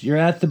buddies. You're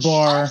at the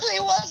bar. Actually,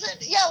 it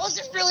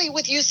wasn't really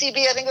with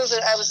UCB. I think I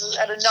was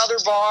at another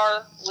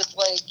bar with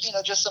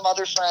just some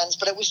other friends.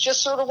 But it was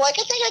just sort of like,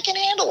 I think I can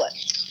handle it.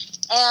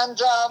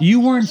 And you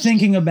weren't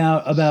thinking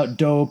about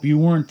dope. You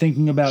weren't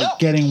thinking about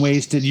getting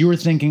wasted. You were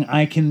thinking,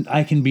 I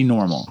can be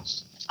normal.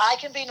 I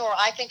can be normal.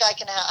 I think I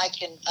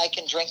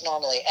can drink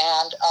normally.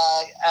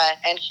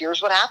 And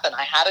here's what happened.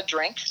 I had a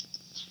drink,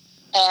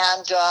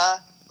 and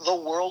the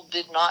world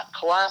did not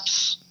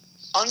collapse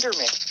under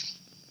me.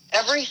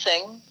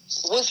 Everything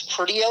was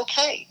pretty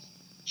okay.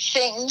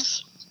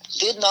 Things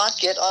did not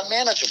get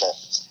unmanageable.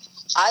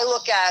 I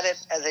look at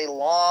it as a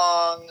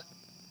long,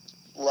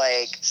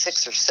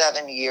 6 or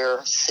 7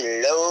 year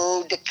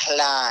slow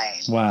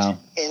decline. Wow.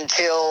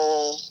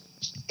 Until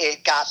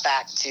it got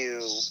back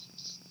to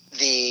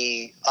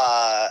the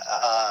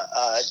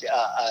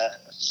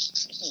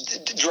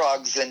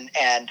drugs and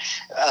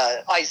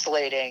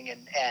isolating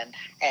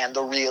and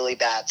the really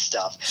bad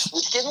stuff,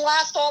 which didn't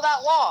last all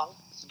that long,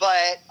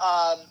 but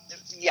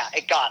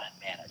it got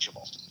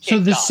unmanageable. So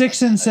the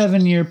 6 and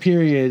 7 year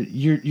period,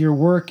 you're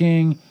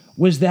working.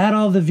 Was that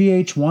all the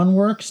VH1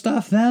 work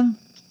stuff then?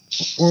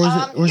 Or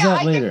was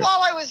that later? I think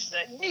while I was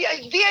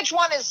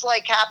VH1 is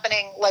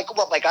happening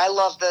I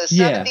love the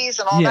 70s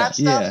and all that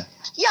stuff.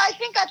 Yeah, I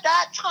think at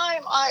that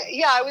time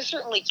I was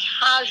certainly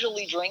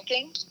casually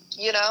drinking,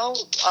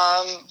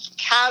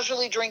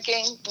 casually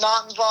drinking,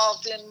 not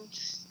involved in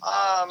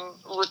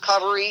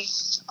recovery.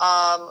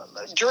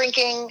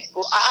 Drinking,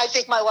 I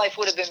think my life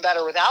would have been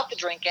better without the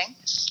drinking.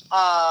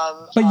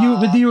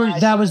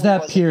 That was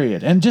that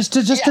period. And just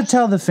to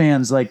tell the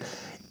fans,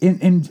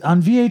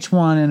 on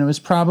VH1, and it was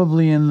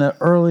probably in the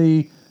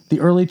early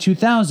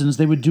 2000s,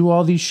 they would do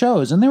all these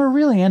shows, and they were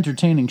really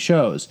entertaining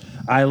shows.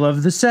 I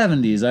love the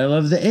 70s. I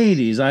love the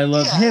 80s. I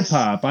love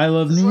hip-hop. I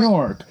love New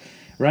York,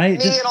 right?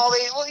 Me and all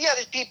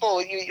there's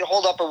people, you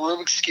hold up a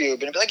Rubik's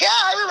Cube, and be like, yeah,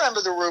 I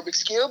remember the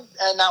Rubik's Cube,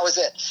 and that was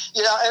it.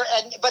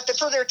 But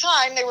for their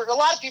time, a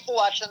lot of people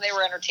watched them. They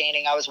were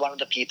entertaining. I was one of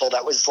the people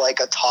that was like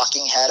a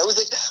talking head. It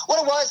was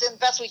what it was, and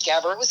Best Week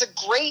Ever. It was a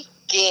great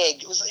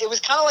gig. It was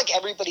kind of like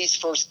everybody's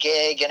first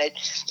gig, and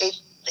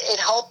it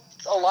helped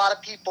a lot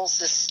of people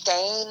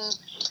sustain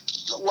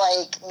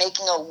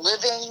making a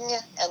living.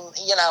 And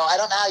I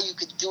don't know how you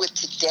could do it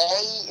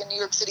today in New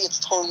York City. It's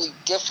totally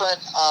different.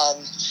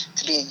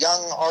 To be a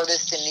young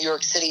artist in New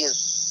York City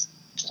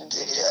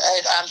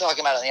I'm talking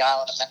about on the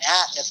island of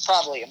Manhattan, it's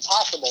probably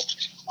impossible.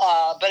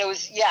 But it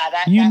was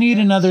you need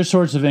another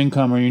source of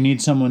income, or you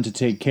need someone to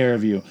take care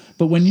of you.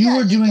 But when you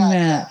were doing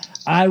that,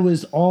 I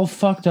was all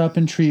fucked up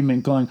in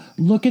treatment going,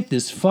 look at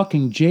this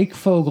fucking Jake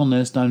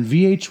Fogelnest on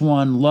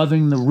VH1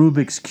 loving the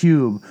Rubik's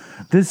Cube.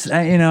 This,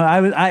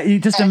 you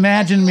just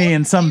imagine me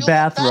in some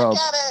bathrobe.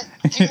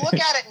 Do you look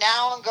at it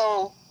now and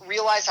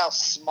realize how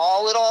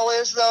small it all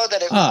is, though?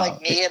 That it was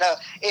me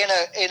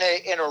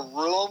in a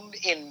room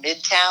in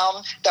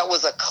Midtown that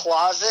was a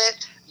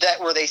closet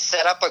where they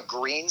set up a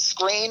green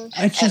screen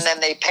and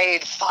then they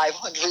paid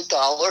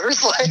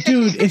 $500.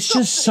 Dude, it's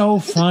just so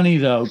funny,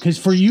 though, because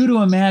for you to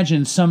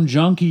imagine some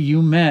junkie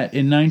you met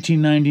in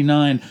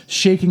 1999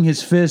 shaking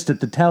his fist at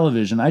the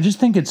television, I just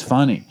think it's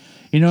funny.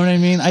 You know what I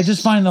mean? I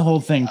just find the whole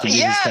thing to be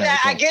hysterical.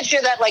 I get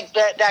you that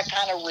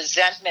kind of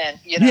resentment,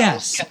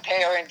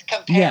 compare and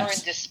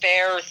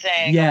despair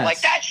thing.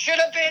 Yes. That should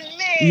have been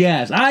me.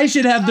 Yes, I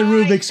should have the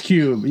Rubik's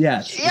Cube.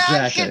 Yes, yeah, exactly.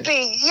 I should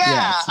be. Yeah,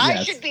 yes.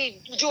 I should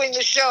be doing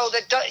the show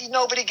that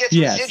nobody gets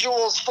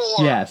residuals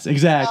for. Yes,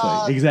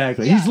 exactly.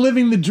 He's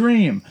living the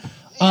dream.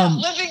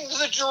 Living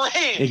the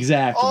dream.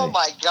 Exactly. Oh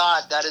my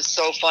God, that is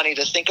so funny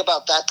to think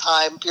about that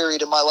time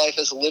period in my life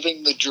as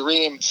living the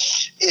dream.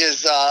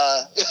 Is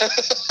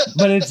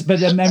But that's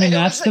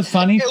the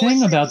funny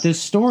thing about this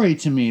story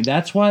to me.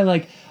 That's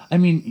why,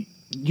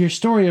 your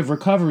story of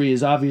recovery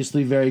is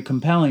obviously very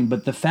compelling.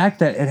 But the fact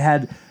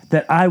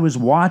that I was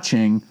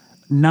watching,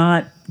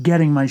 not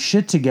getting my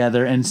shit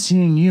together, and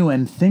seeing you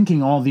and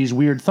thinking all these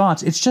weird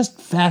thoughts, it's just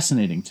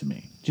fascinating to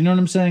me. Do you know what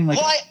I'm saying?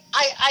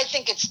 I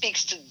think it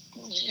speaks to.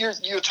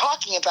 You're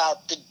talking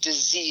about the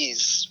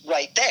disease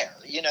right there,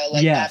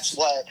 That's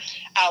what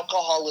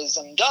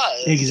alcoholism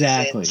does.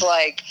 Exactly. It's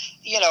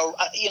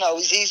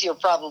it's easier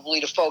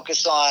probably to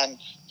focus on,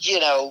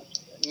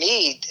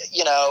 me,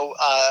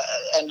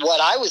 and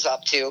what I was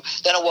up to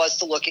than it was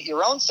to look at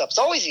your own stuff. It's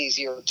always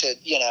easier to,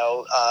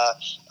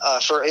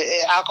 for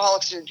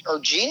alcoholics are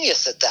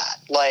genius at that.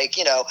 Like,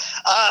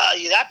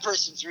 that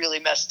person's really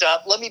messed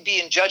up. Let me be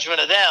in judgment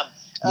of them.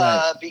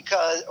 Right.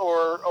 Because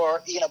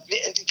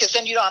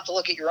then you don't have to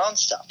look at your own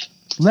stuff.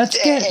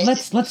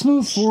 Let's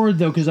move forward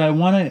though, because I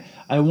want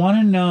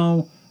to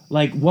know,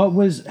 like,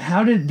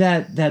 how did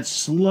that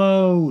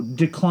slow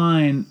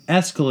decline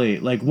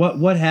escalate? Like,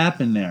 what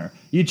happened there?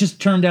 It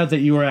just turned out that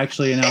you were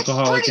actually an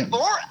alcoholic.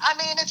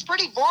 It's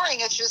pretty boring.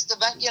 It's just,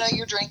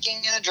 you're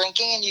drinking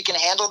and you can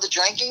handle the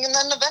drinking, and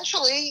then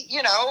eventually,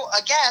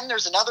 again,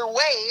 there's another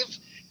wave,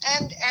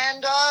 and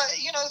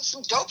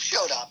some dope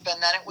showed up,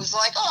 and then it was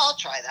like, oh, I'll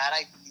try that.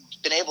 I've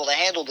been able to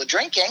handle the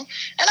drinking,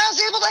 and I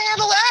was able to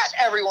handle that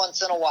every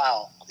once in a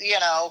while,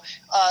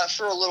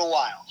 for a little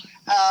while,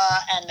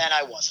 and then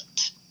I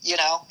wasn't.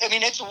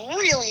 It's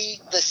really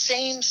the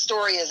same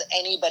story as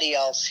anybody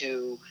else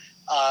who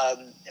has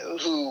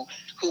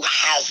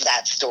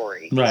that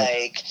story.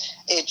 Right. Like,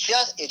 it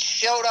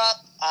showed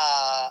up.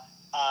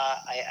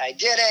 I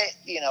did it.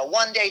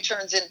 One day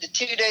turns into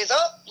 2 days.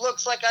 Oh,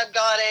 looks like I've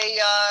got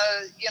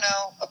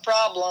a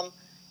problem.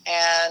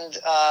 And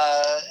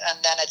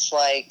then it's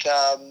like,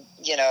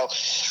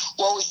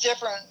 what was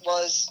different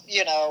was,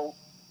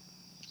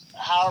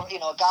 how, it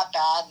got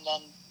bad. And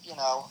then,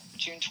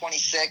 June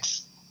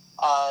 26th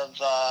of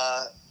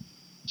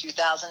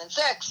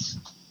 2006,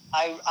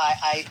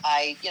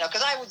 I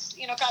because I was,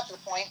 got to the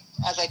point,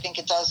 as I think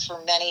it does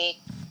for many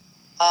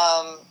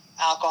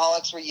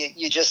alcoholics, where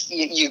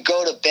you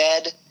go to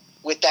bed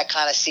with that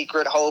kind of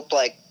secret hope,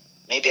 like,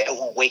 maybe I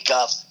won't wake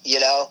up,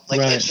 like,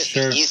 right, it'll just be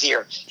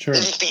easier. Sure.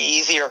 It'll just be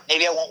easier.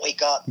 Maybe I won't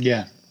wake up.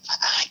 Yeah.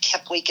 I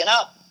kept waking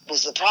up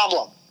was the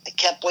problem. I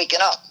kept waking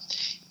up.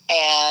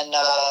 And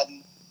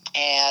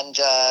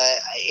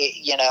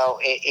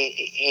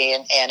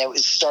it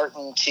was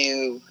starting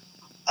to,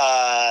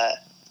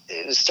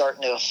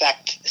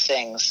 affect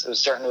things. It was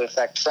starting to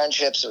affect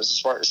friendships. It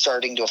was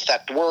starting to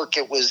affect work.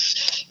 It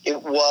was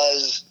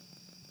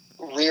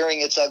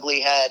rearing its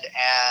ugly head.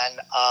 And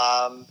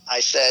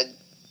I said,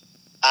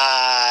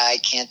 I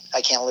can't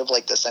live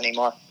like this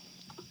anymore.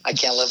 I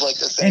can't live like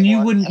this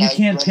anymore. And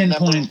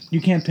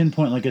you can't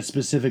pinpoint like a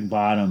specific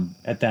bottom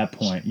at that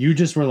point. You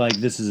just were like,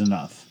 this is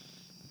enough.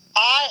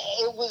 I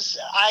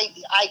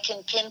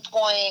can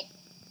pinpoint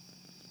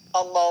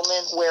a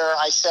moment where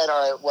I said,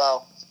 all right,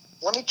 well,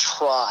 let me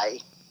try.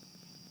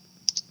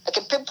 I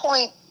can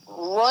pinpoint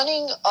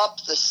running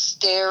up the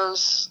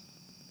stairs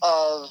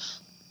of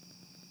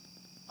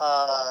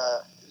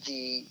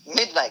the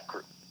Midnight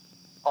Group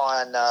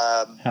on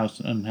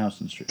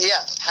Houston Street. Yeah,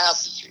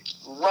 Houston Street.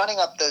 Running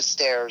up those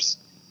stairs,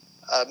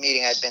 a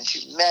meeting I'd been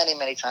to many,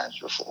 many times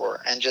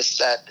before, and just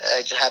that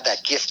I had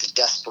that gift of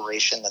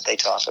desperation that they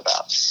talk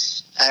about.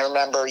 I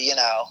remember,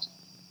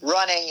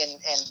 running and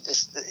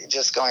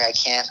just going, I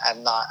can't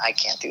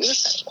do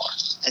this anymore.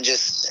 And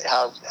just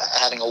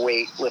having a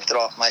weight lifted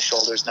off my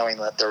shoulders, knowing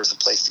that there was a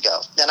place to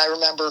go. Then I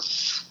remember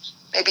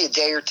maybe a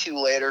day or two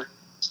later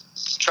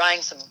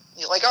trying some,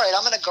 like, all right,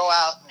 I'm going to go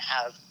out and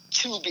have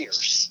 2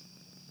 beers,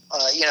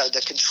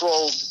 the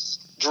controlled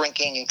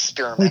drinking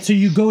experiment. Wait, so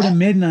you go to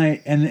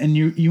midnight and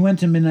you went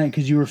to midnight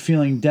because you were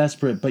feeling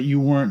desperate, but you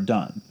weren't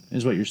done,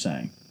 is what you're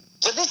saying.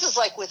 But this is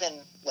like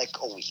within like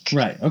a week.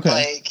 Right, okay.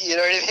 Like, you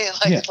know what I mean?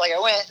 Like, It's like I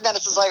went, and then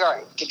it's just like, all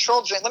right,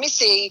 controlled drink. Let me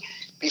see,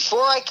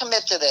 before I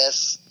commit to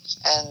this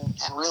and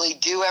really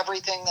do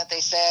everything that they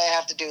say I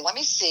have to do, let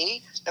me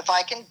see if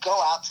I can go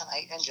out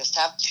tonight and just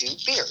have 2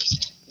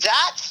 beers.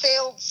 That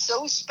failed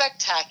so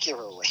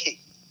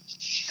spectacularly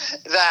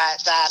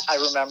that I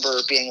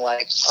remember being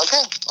like,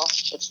 okay, well,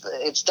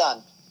 it's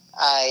done.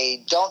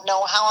 I don't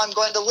know how I'm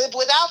going to live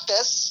without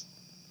this,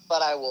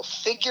 but I will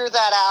figure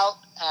that out,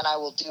 and I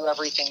will do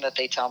everything that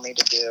they tell me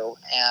to do.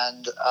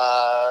 And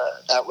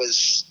that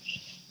was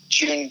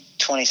June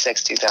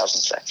 26,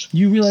 2006.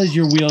 You realized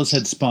your wheels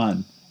had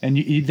spun, and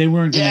they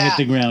weren't going to hit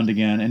the ground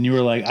again, and you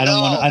were like, I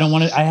don't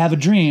want to. I have a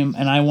dream,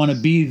 and I want to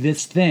be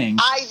this thing.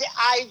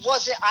 I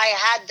wasn't. I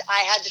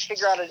had to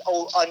figure out a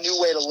new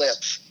way to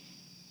live.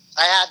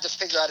 I had to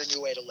figure out a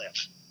new way to live.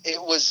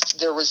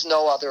 There was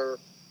no other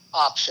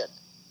option.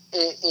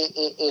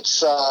 It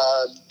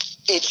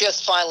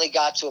just finally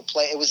got to a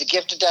place. It was a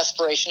gift of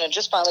desperation. It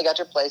just finally got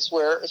to a place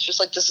where it's just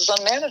like, this is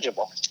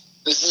unmanageable.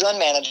 This is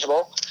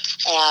unmanageable,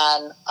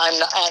 and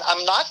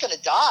I'm not going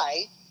to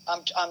die.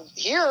 I'm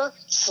here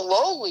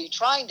slowly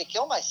trying to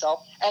kill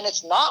myself, and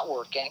it's not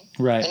working.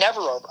 Right. I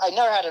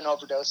never had an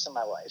overdose in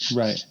my life.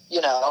 Right.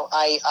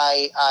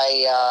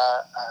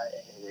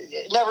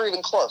 Never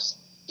even close.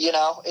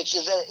 It's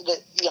just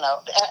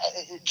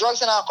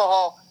drugs and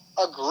alcohol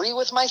agree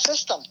with my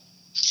system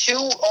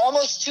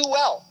almost too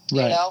well.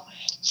 Right.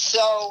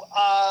 So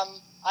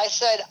I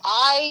said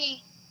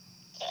I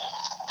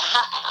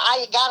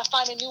got to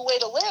find a new way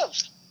to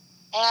live,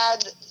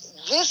 and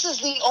this is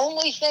the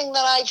only thing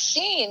that I've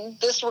seen.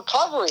 This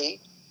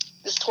recovery,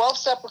 this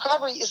 12-step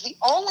recovery, is the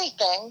only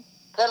thing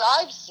that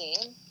I've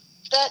seen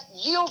that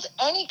yields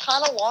any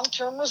kind of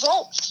long-term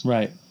results.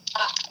 Right.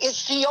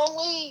 It's the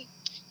only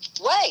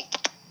way.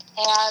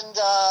 And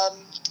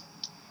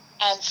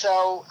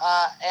so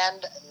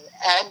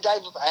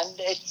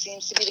it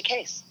seems to be the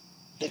case.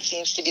 It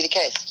seems to be the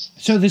case.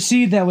 So the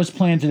seed that was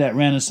planted at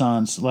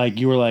Renaissance, like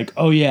you were like,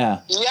 oh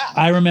yeah,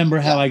 I remember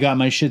how I got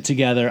my shit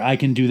together. I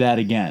can do that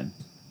again.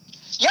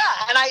 Yeah,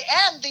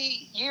 and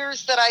the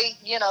years that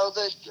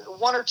the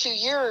 1 or 2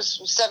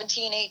 years,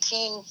 17,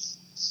 18,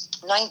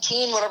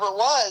 19, whatever it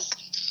was,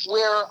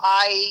 where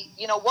I,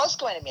 was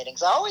going to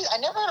meetings. I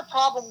never had a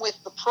problem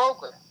with the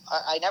program.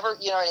 I never,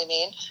 you know what I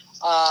mean?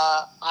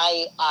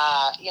 I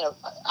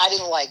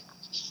didn't like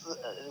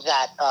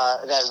that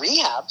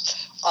rehab,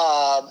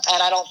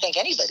 and I don't think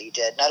anybody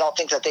did. And I don't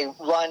think that they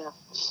run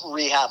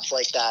rehabs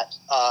like that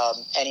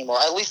anymore.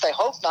 At least I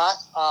hope not.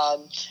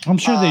 I'm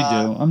sure they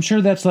do. I'm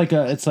sure that's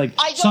it's like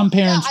some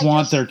parents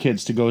want their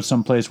kids to go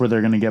someplace where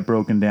they're going to get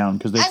broken down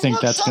because they think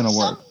that's going to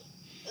work.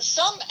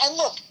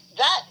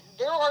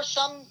 There are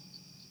some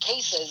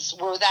cases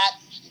where that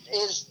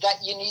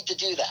you need to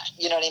do that.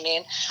 You know what I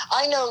mean?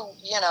 I know,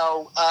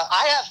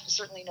 I have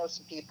certainly know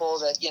some people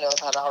that, have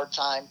had a hard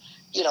time,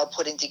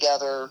 putting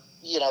together,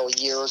 a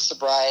year of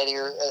sobriety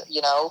or,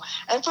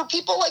 and for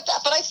people like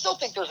that, but I still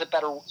think there's a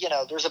better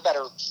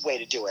way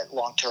to do it,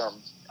 long-term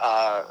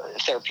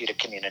therapeutic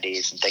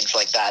communities and things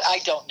like that. I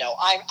don't know.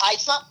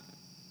 It's not.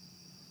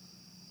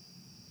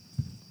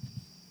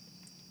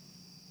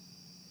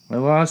 I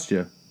lost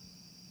you.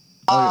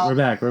 We're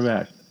back.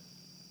 I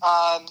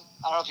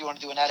don't know if you want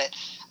to do an edit.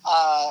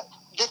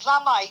 It's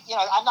not my,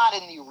 I'm not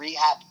in the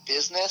rehab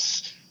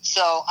business,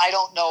 so I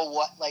don't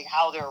know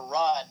how they're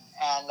run.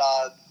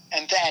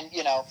 And then,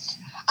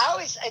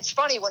 it's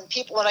funny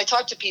when I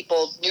talk to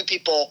people,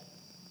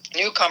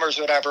 newcomers,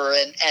 whatever,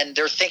 and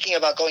they're thinking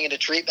about going into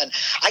treatment,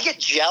 I get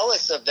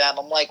jealous of them.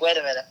 I'm like, wait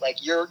a minute,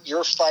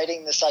 you're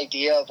fighting this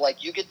idea of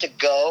you get to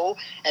go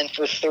and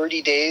for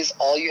 30 days,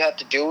 all you have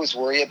to do is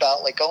worry about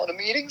going to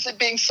meetings and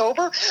being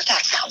sober.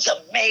 That sounds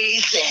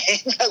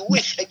amazing. I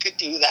wish I could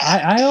do that.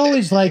 I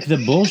always like the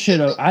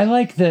bullshit. I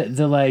like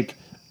the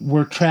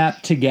we're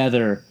trapped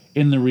together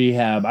in the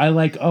rehab. I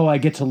I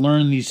get to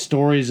learn these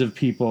stories of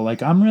people.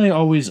 I'm really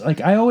always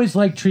I always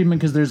like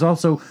treatment because there's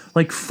also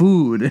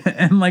food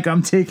and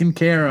I'm taken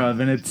care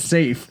of and it's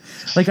safe.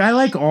 I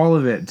like all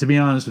of it, to be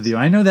honest with you.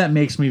 I know that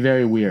makes me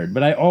very weird,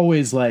 but I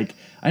always I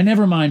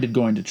never minded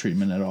going to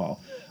treatment at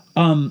all.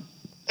 Well,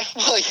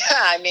 yeah,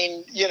 I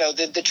mean,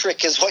 the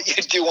trick is what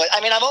you do.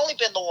 I mean, I've only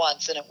been the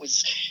once, and it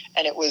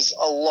was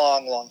a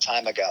long, long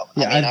time ago.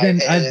 Yeah,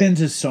 I've been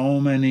to so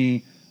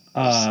many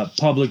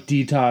public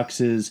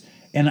detoxes.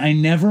 And I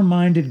never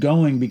minded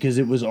going because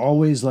it was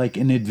always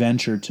an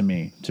adventure to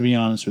me, to be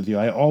honest with you.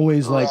 I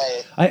always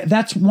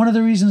that's one of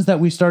the reasons that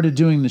we started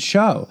doing the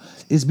show,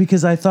 is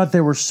because I thought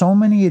there were so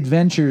many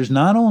adventures,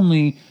 not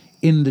only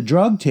in the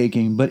drug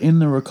taking, but in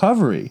the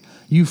recovery.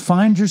 You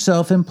find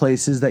yourself in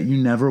places that you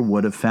never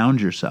would have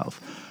found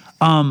yourself.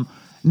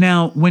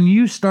 Now, when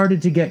you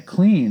started to get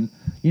clean,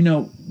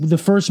 the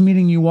first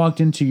meeting you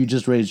walked into, you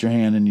just raised your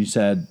hand and you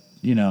said,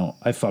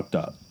 I fucked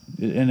up.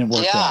 And it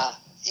worked out.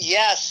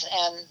 Yes,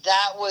 and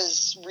that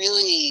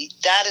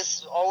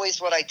is always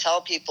what I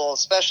tell people,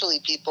 especially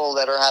people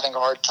that are having a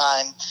hard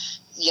time,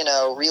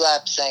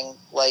 relapsing.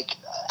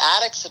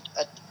 Addicts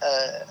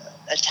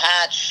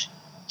attach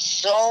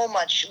so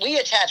much. We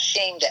attach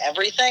shame to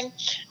everything.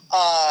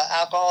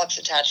 Alcoholics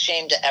attach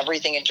shame to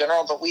everything in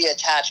general, but we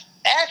attach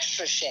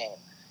extra shame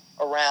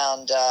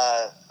around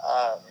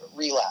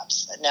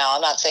relapse. Now,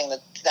 I'm not saying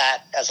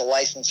that as a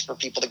license for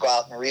people to go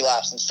out and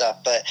relapse and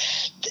stuff, but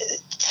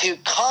to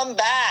come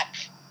back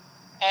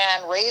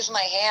and raise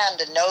my hand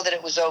and know that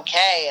it was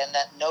okay and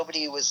that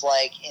nobody was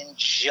in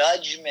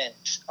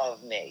judgment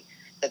of me,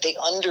 that they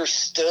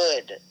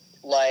understood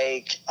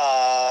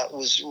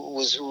was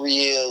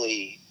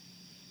really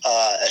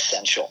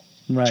essential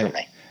for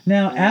me.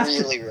 Now,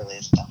 really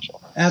essential.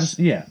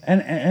 Yeah,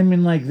 and I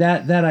mean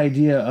that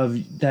idea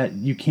of that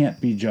you can't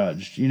be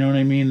judged. You know what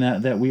I mean?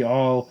 That we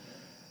all,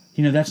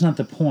 that's not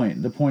the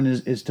point. The point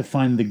is to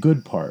find the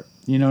good part.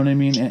 You know what I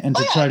mean? And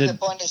to try to. The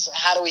point is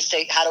how do we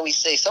stay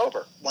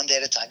sober one day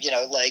at a time?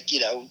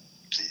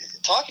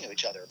 Talking to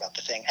each other about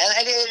the thing.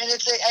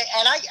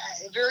 And I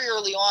very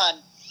early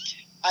on,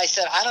 I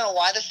said, I don't know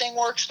why the thing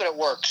works, but it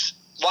works.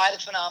 Why the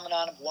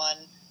phenomenon of one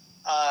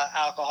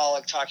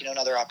alcoholic talking to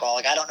another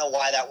alcoholic? I don't know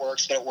why that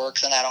works, but it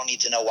works, and I don't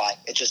need to know why.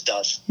 It just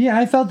does. Yeah,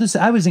 I felt this.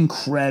 I was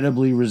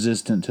incredibly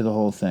resistant to the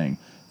whole thing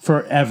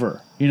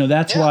forever.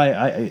 That's why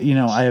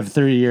I have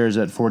 30 years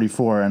at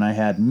 44, and I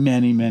had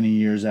many, many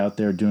years out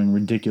there doing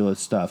ridiculous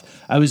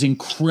stuff. I was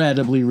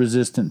incredibly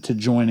resistant to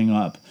joining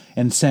up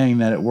and saying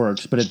that it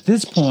works. But at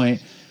this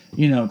point,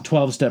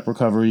 12-step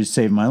recovery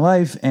saved my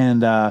life,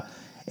 and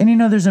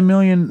there's a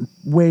million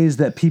ways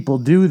that people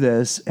do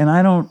this, and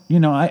I don't,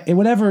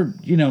 whatever,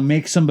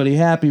 makes somebody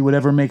happy,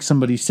 whatever makes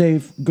somebody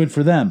safe, good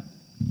for them.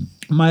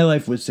 My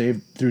life was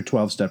saved through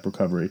 12-step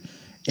recovery.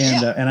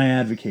 and I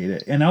advocate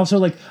it. And also,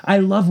 like, I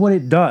love what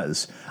it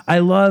does. I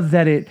love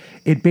that it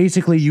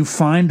basically, you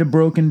find a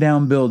broken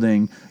down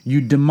building,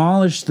 you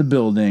demolish the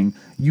building,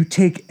 you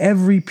take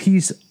every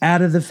piece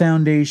out of the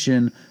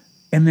foundation,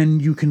 and then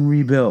you can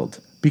rebuild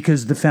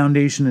because the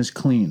foundation is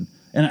clean.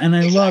 And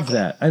I love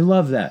that. I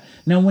love that.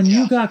 Now, when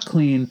you got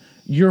clean,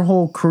 your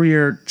whole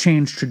career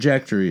changed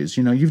trajectories.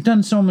 You know, you've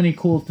done so many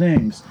cool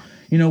things.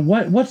 You know,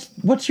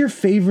 what's your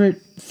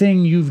favorite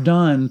thing you've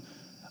done?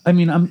 I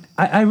mean,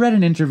 I read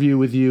an interview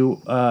with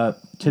you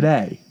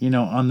today, you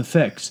know, on The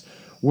Fix,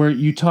 where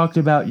you talked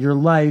about your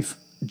life,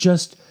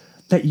 just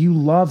that you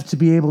love to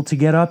be able to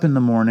get up in the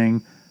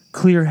morning,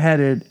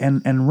 clear-headed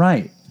and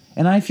right.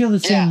 And I feel the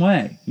same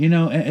way. You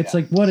know, it's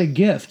like, what a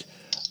gift.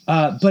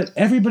 But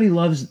everybody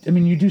loves, I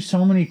mean, you do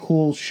so many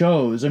cool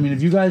shows. I mean,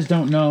 if you guys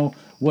don't know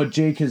what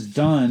Jake has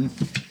done,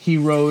 he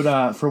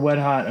wrote for Wet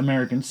Hot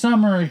American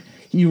Summer.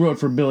 You wrote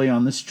for Billy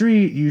on the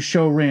Street. You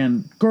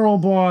ran Girl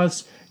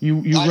Boss.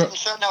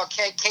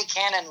 Kate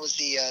Cannon was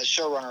the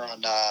showrunner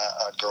on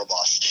Girl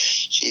Boss.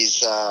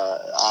 She's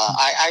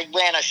I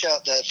ran a show,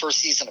 the first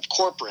season of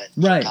Corporate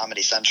for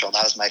Comedy Central.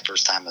 That was my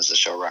first time as a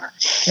showrunner.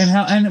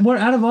 And what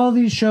out of all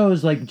these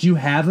shows, like, do you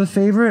have a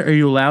favorite? Are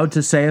you allowed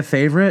to say a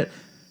favorite?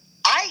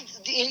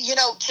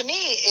 To me,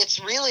 it's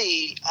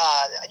really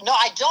no.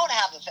 I don't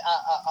have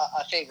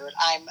a favorite.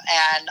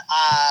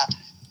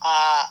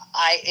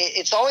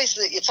 It's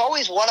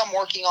always what I'm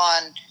working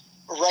on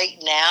right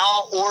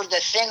now, or the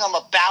thing I'm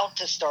about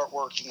to start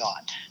working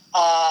on.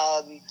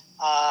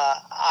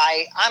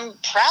 I'm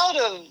proud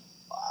of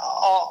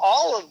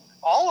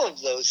all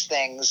of those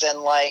things, and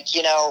I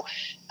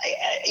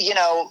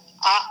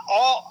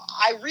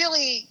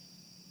really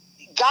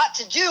got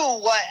to do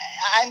what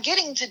I'm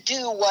getting to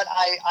do what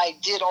I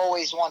did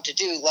always want to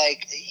do.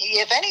 Like,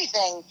 if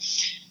anything,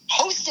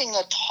 hosting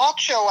a talk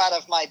show out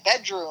of my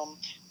bedroom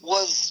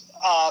was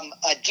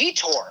a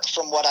detour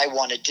from what I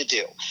wanted to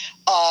do.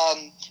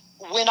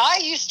 When I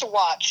used to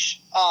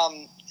watch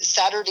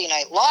Saturday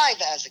Night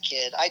Live as a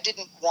kid, I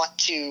didn't want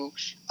to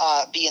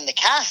be in the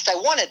cast. I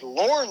wanted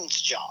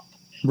Lorne's job.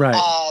 Right.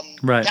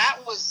 That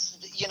was,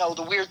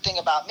 the weird thing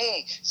about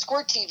me.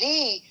 Squirt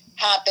TV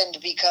happened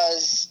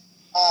because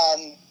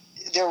I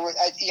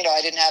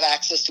didn't have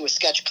access to a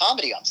sketch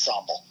comedy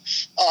ensemble.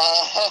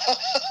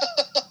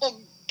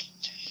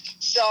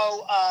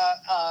 So,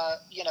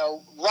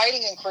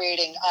 writing and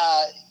creating,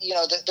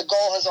 the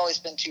goal has always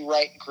been to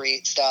write and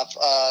create stuff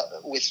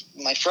with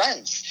my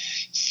friends.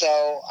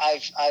 So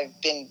I've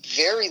been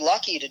very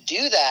lucky to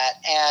do that,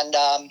 and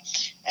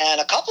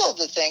a couple of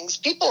the things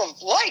people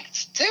have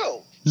liked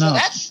too. So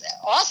that's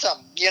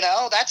awesome.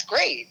 That's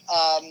great.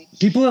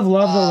 People have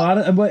loved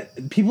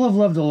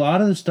a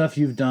lot of the stuff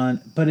you've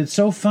done, but it's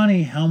so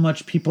funny how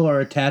much people are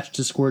attached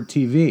to Squirt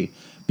TV.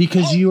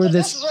 Because you are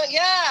this...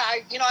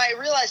 I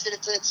realized that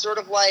it's sort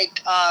of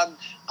like,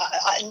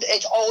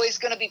 it's always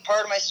going to be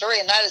part of my story,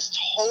 and that is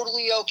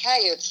totally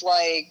okay. It's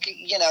like,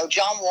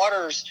 John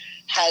Waters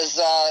has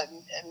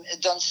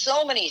done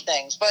so many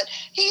things, but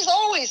he's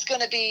always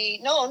going to be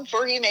known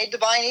for he made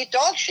Divine eat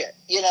dog shit,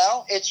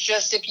 It's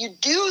just, if you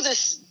do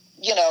this,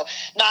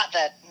 not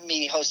that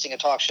me hosting a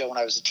talk show when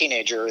I was a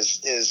teenager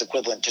is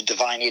equivalent to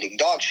Divine eating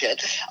dog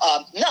shit.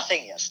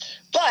 Nothing is.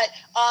 But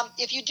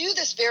if you do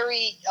this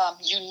very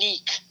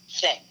unique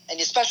thing, and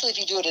especially if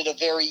you do it at a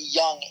very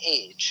young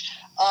age,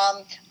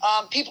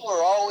 people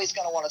are always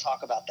going to want to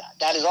talk about that.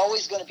 That is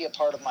always going to be a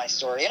part of my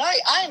story. And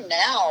I'm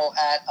now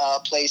at a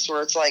place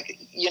where it's like,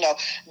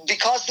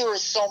 because there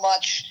is so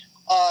much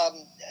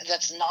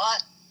that's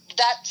not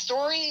that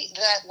story,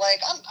 that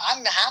like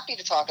I'm happy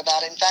to talk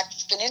about it. In fact,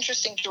 it's been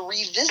interesting to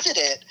revisit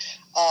it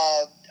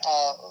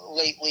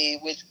lately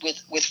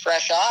with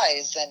fresh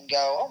eyes and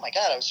go, oh my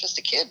God, I was just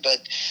a kid, but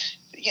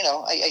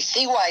I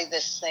see why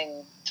this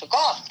thing took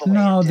off the way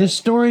it did. The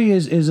story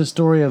is a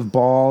story of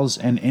balls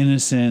and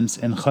innocence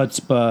and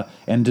chutzpah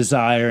and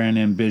desire and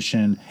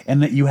ambition,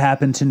 and that you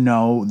happen to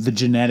know the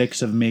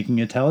genetics of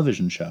making a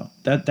television show.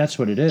 That's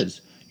what it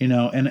is,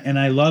 and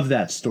I love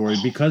that story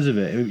because of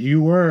it.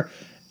 You were,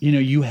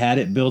 you had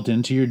it built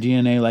into your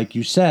DNA, like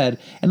you said,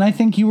 and I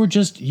think you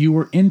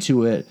were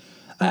into it.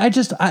 I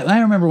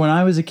remember when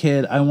I was a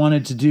kid, I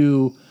wanted to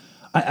do...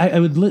 I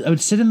would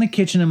sit in the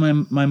kitchen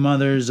in my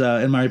mother's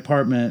in my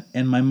apartment,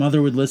 and my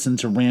mother would listen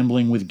to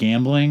Rambling with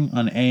Gambling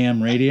on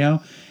AM radio.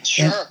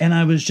 Sure. And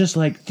I was just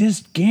like,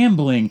 this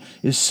gambling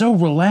is so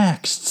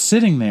relaxed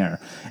sitting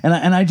there. And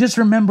I just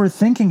remember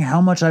thinking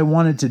how much I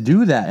wanted to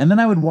do that. And then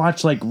I would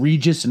watch like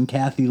Regis and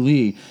Kathy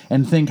Lee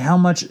and think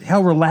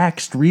how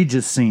relaxed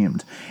Regis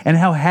seemed and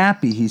how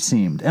happy he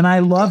seemed. And I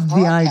loved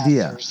the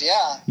idea.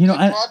 Yeah.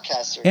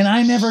 Broadcasters. And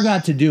I never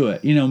got to do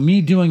it. Me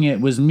doing it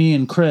was me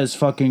and Chris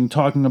fucking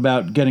talking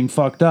about getting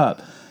fucked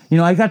up.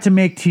 I got to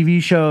make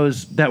TV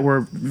shows that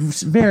were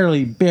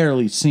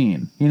barely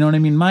seen. You know what I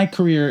mean? My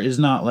career is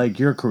not like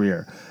your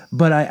career,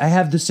 but I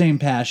have the same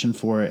passion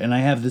for it, and I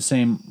have the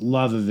same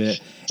love of it.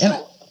 And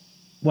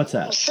what's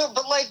that? So,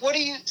 but like, what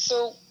do you?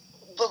 So,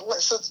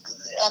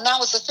 and that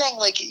was the thing.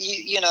 Like,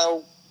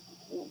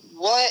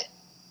 what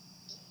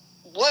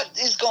what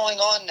is going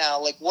on now?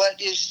 Like,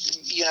 what is,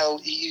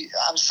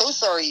 I'm so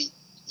sorry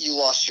you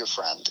lost your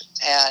friend.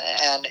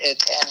 And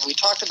we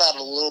talked about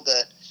it a little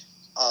bit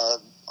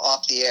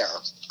off the air.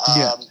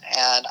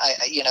 And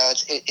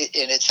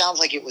it sounds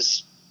like it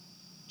was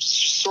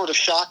sort of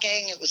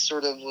shocking. It was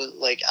sort of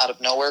like out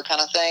of nowhere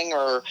kind of thing,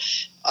 or,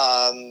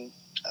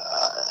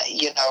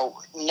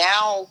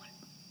 now,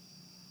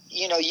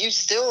 you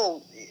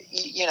still,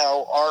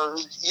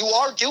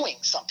 are doing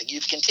something.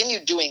 You've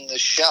continued doing the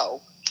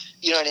show.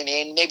 You know what I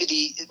mean? Maybe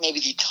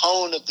the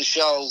tone of the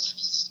show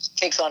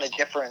takes on a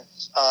different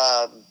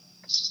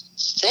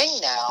thing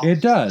now.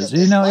 It does.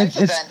 This life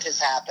event has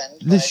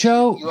happened. The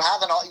show. You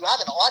have an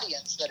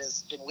audience that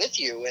has been with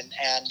you,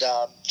 and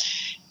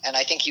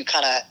I think you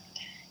kind of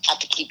have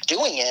to keep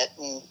doing it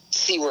and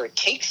see where it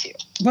takes you.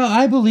 Well,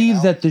 I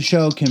believe that the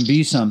show can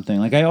be something.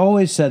 Like, I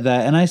always said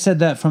that, and I said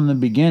that from the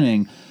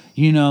beginning.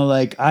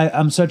 Like,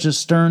 I'm such a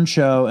Stern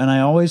show, and I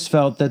always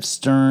felt that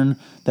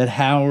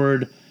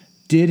Howard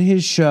did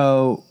his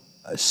show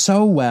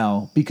so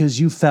well because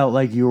you felt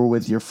like you were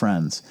with your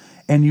friends,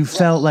 and you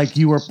felt like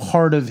you were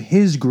part of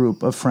his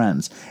group of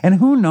friends. And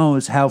who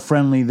knows how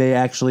friendly they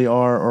actually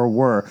are or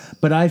were,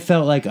 but I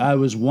felt like I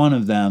was one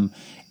of them.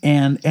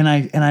 And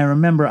I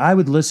remember I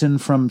would listen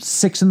from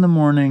 6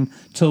 a.m.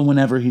 till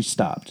whenever he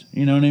stopped.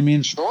 You know what I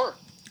mean? Sure.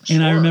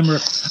 And I remember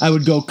I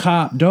would go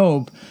cop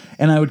dope,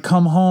 and I would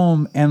come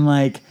home and,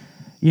 like,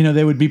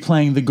 they would be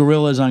playing the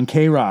Gorillaz on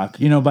K-Rock,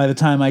 by the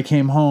time I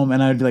came home,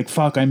 and I'd be like,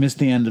 fuck, I missed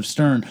the end of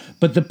Stern.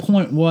 But the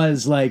point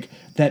was, like,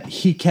 that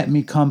he kept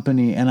me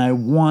company, and I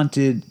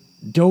wanted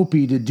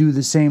Dopey to do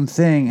the same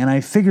thing. And I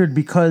figured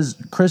because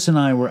Chris and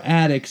I were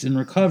addicts in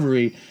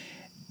recovery,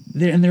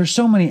 and there's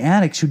so many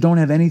addicts who don't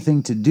have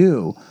anything to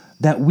do,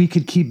 that we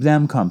could keep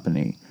them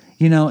company,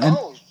 Sure.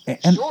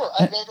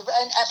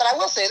 But I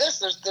will say this: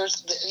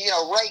 there's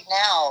right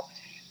now,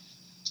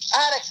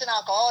 addicts and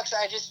alcoholics.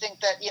 I just think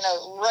that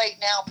right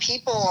now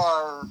people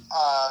are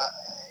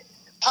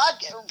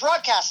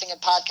broadcasting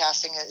and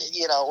podcasting.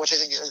 Which I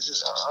think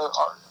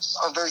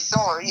are very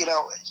similar.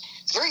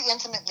 It's a very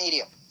intimate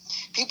medium.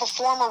 People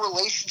form a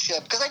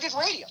relationship, because I did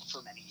radio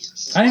for many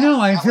years. I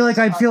know. I feel like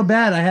I feel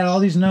bad. I had all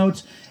these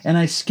notes, and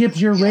I skipped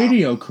your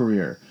radio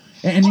career.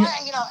 And it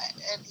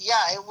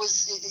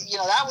was,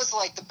 that was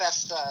like the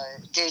best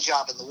day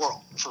job in the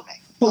world for me.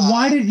 But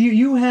why did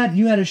you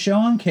had a show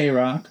on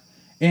K-Rock,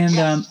 and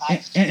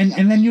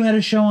and then you had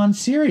a show on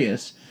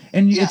Sirius,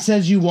 and it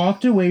says you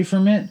walked away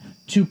from it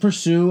to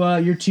pursue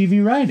your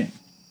TV writing.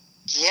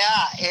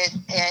 Yeah, it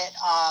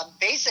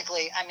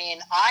basically, I mean,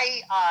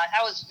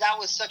 that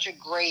was such a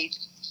great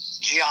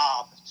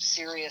job,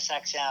 Sirius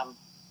XM.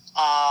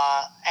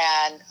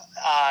 I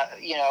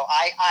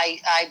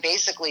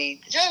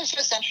basically was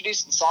just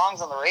introducing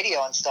songs on the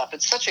radio and stuff.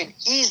 It's such an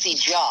easy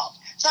job.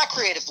 It's not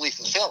creatively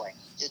fulfilling.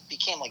 It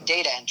became like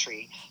data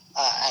entry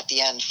at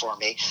the end for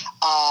me.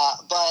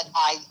 But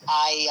I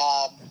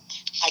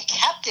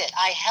kept it.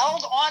 I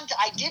held on to.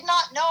 I did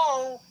not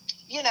know.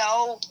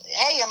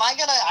 Hey,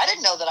 I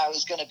didn't know that I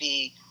was gonna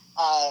be,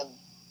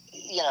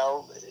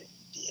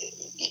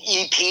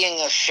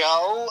 EPing a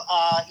show,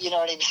 you know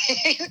what I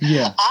mean?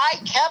 Yeah. I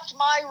kept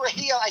my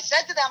radio. I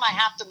said to them, I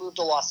have to move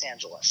to Los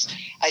Angeles.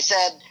 I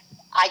said,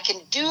 I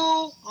can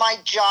do my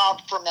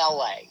job from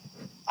LA.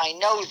 I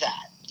know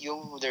that.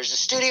 There's a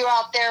studio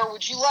out there.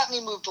 Would you let me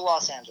move to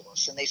Los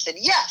Angeles? And they said,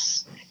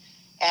 yes.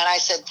 And I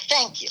said,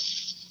 thank you.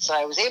 So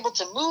I was able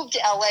to move to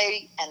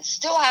LA and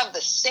still have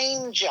the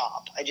same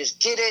job. I just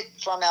did it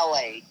from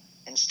LA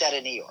instead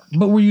of New York.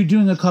 But were you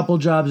doing a couple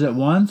jobs at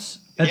once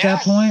at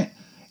that point?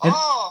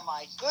 Oh,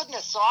 my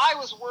goodness. So I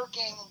was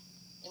working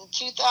in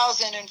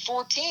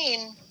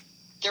 2014.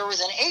 There was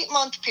an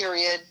 8-month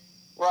period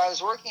where I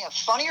was working at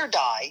Funny or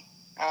Die.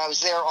 I was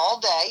there all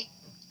day.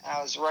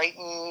 I was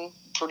writing,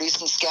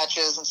 producing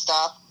sketches and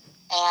stuff.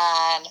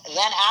 And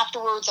then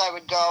afterwards I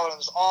would go, and it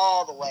was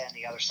all the way on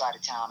the other side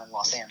of town in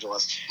Los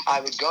Angeles. I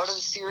would go to the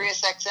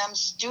Sirius XM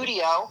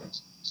studio,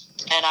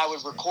 and I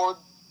would record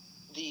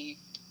the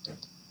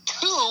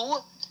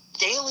 2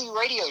 daily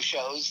radio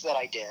shows that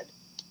I did.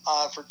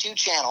 For 2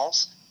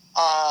 channels,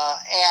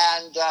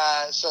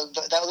 so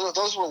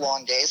those were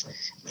long days.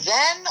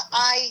 Then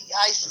I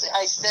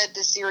said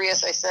to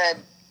Sirius, I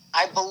said,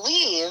 I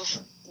believe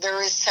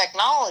there is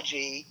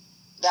technology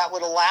that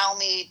would allow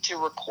me to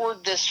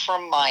record this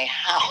from my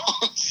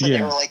house. And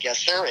they were like,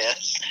 yes, there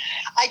is.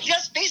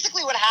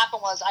 Basically what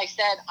happened was I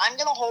said, I'm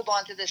going to hold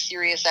on to this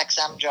Sirius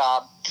XM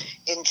job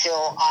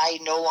until I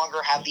no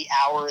longer have the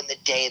hour in the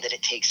day that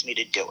it takes me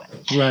to do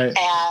it. Right.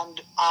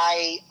 And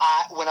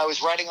when I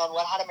was writing on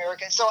Wet Hot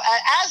American, so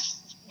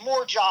as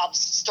more jobs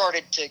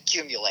started to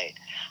accumulate,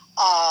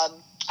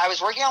 I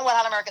was working on Wet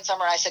Hot American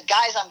Summer, and I said,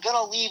 guys, I'm going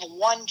to leave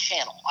one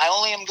channel. I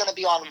only am going to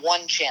be on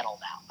one channel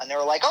now. And they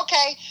were like,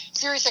 okay.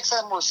 Sirius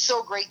XM were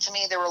so great to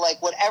me. They were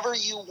like, whatever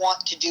you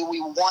want to do,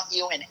 we want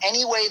you in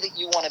any way that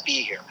you want to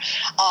be here.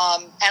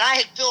 And I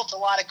had built a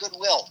lot of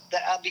goodwill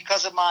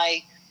because of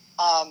my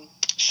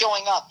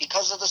showing up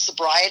because of the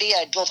sobriety.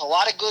 I built a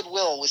lot of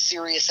goodwill with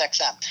Sirius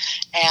XM.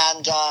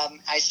 And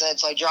I said,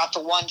 so I dropped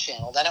to one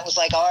channel. Then it was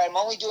like, all right, I'm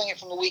only doing it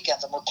from the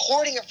weekends. I'm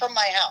recording it from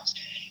my house.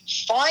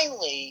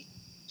 Finally,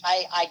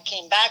 I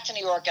came back to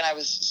New York and I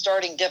was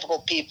starting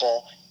Difficult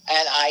People.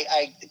 And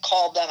I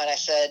called them and I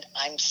said,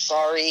 I'm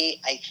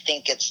sorry, I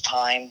think it's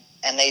time.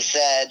 And they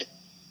said,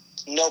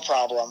 no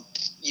problem.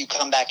 You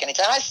come back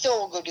anytime. I still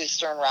will go do the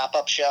Stern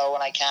wrap-up show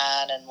when I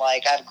can, and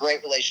like I have a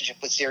great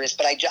relationship with Sirius.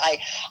 But I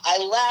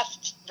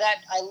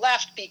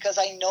left because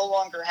I no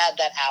longer had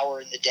that hour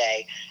in the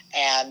day,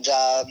 and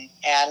the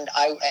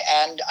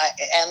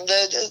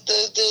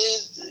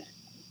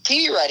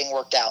TV writing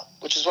worked out,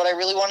 which is what I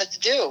really wanted to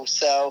do.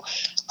 So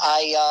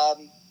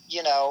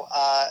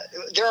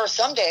there are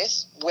some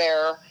days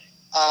where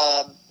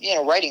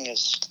writing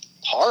is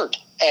hard,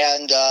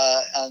 and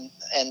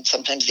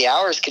sometimes the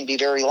hours can be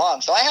very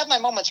long. So I have my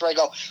moments where I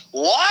go,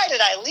 why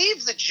did I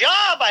leave the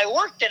job? I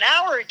worked an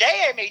hour a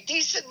day. I made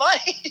decent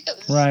money. It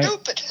was right.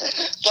 Stupid.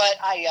 But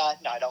I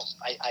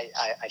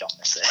don't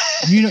miss it.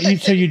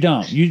 You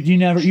don't. You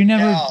never.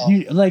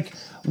 No. Like,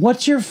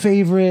 what's your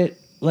favorite?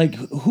 Like,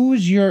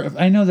 who's your?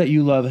 I know that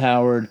you love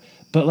Howard,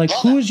 but like,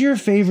 who's your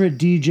favorite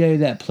DJ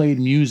that played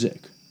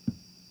music?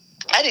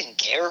 I didn't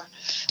care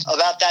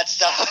about that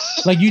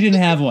stuff. Like, you didn't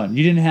have one.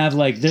 You didn't have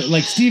like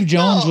Steve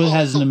Jones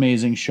has an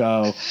amazing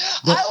show.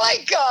 But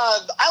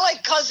I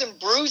like Cousin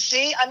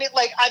Brucey. I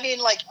mean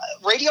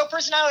radio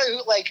personality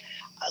who like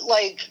I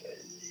like.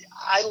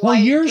 Well,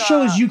 your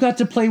shows you got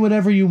to play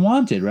whatever you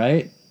wanted,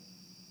 right?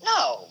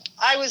 No.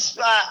 I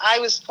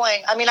was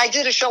playing. I mean, I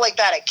did a show like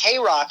that at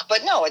K-Rock,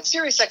 but no, at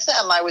Sirius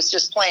XM, I was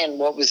just playing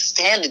what was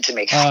handed to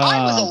me.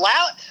 I was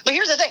allowed, but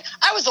here's the thing: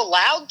 I was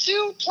allowed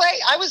to play.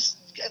 I was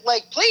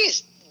like,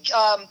 please,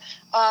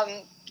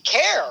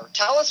 care.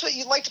 Tell us what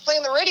you'd like to play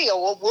on the radio.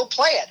 We'll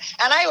play it.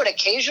 And I would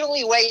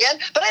occasionally weigh in,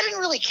 but I didn't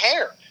really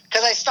care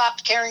because I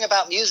stopped caring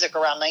about music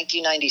around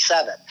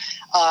 1997.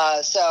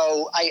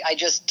 So I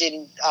just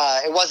didn't.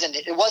 It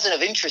wasn't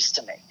of interest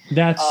to me.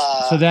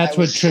 That's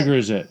what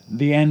triggers it.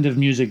 The end of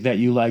music that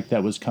you liked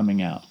that was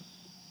coming out.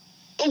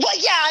 Well,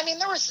 yeah. I mean,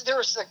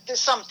 there's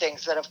some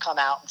things that have come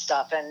out and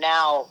stuff, and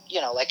now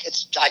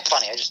it's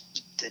funny.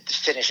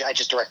 I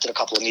just directed a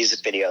couple of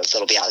music videos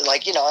that'll be out.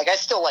 I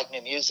still like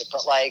new music,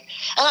 but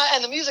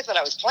and the music that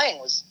I was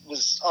playing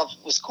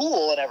was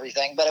cool and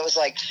everything. But it was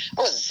like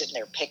I wasn't sitting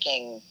there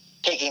picking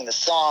the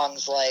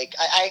songs. Like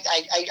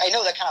I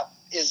know that kind of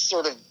is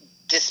sort of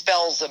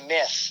dispels a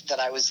myth that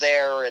I was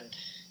there and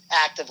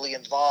actively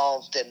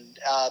involved, and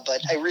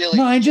but I really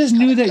I just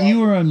knew that you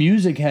were a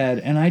music head,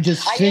 and I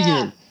just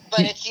figured.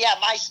 But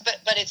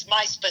it's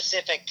my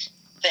specific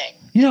thing.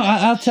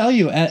 I'll tell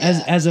you,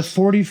 as a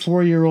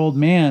 44-year-old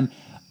man,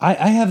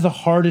 I have the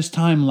hardest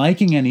time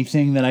liking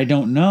anything that I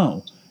don't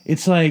know.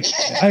 It's like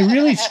I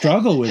really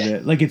struggle with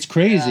it. Like, it's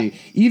crazy.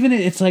 Yeah. Even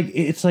it's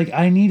like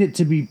I need it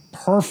to be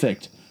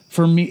perfect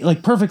for me,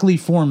 like perfectly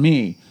for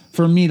me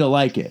to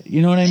like it.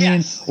 You know what I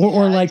mean?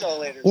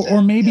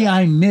 Or maybe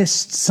I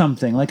missed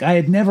something. Like, I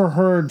had never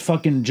heard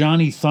fucking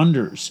Johnny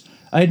Thunders.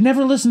 I had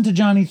never listened to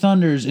Johnny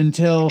Thunders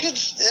until.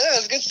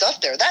 There's good stuff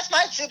there. That's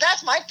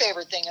my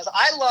favorite thing is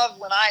I love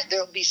when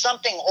there'll be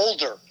something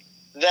older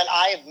that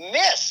I've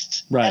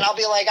missed, right? And I'll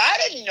be like, I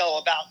didn't know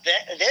about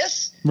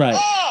this, right?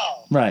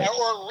 Oh, right.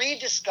 Or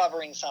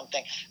rediscovering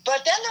something.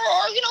 But then there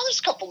are, there's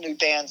a couple new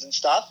bands and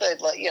stuff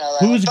that,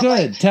 Who's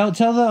good? Tell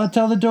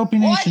the Dopey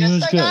Nation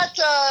who's good.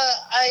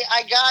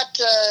 I got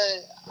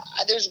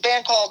there's a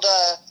band called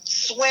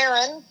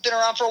Swearin', been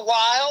around for a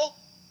while.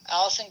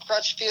 Allison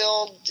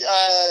Crutchfield,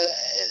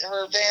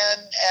 her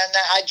band, and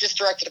I just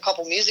directed a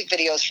couple music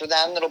videos for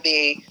them that'll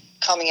be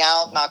coming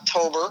out in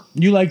October.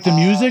 You like the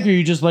music, or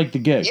you just like the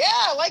gig? Yeah,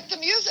 I like the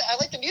music.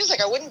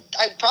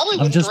 I probably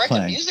wouldn't direct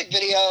a music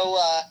video.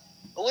 I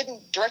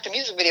wouldn't direct a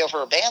music video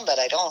for a band that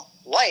I don't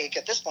like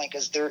at this point,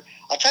 because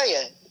I'll tell you,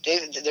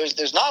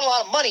 there's not a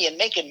lot of money in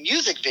making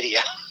music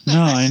videos.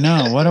 No, I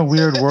know. What a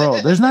weird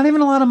world. There's not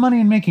even a lot of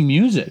money in making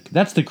music.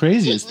 That's the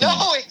craziest thing.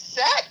 No,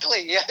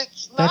 exactly.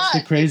 That's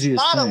the craziest thing.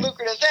 It's not a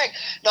lucrative thing.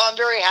 No, I'm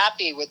very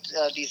happy with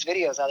these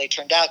videos, how they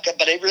turned out.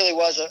 But it really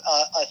was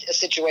a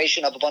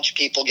situation of a bunch of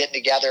people getting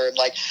together and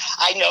like,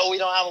 I know we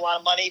don't have a lot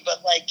of money,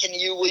 but like,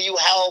 will you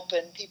help?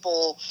 And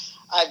people,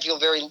 I feel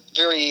very,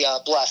 very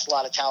blessed. A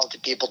lot of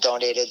talented people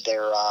donated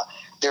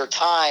their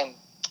time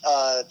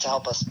to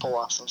help us pull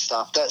off some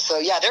stuff. So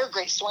yeah, they're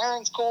great.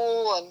 Swearing's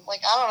cool, and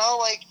like, I don't know,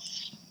 like,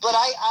 but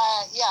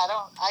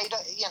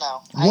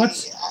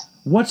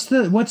what's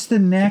the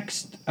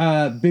next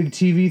big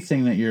TV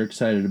thing that you're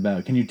excited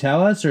about? Can you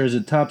tell us, or is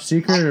it top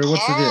secret, or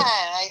what's the deal?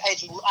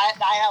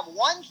 I have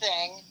one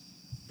thing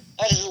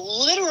that is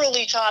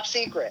literally top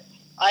secret.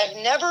 I've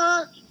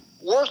never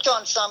worked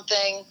on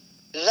something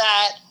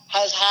that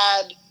has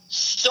had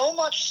so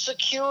much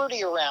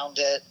security around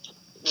it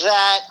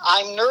that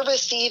I'm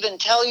nervous to even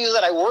tell you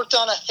that I worked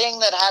on a thing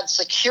that had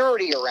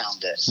security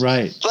around it.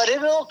 Right. But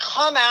it'll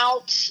come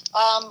out.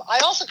 I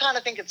also kind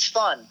of think it's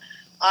fun.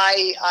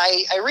 I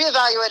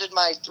reevaluated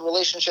my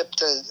relationship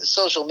to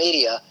social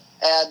media,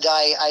 And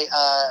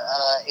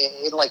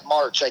in like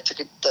March, I took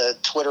the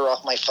Twitter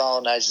off my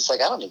phone. I was just like,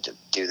 I don't need to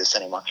do this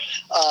anymore.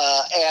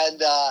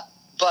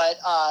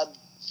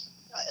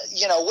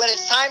 You know, when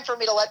it's time for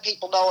me to let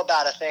people know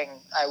about a thing,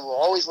 I will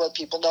always let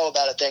people know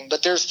about a thing.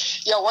 But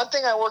there's, one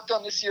thing I worked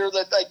on this year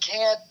that I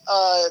can't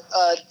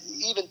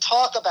even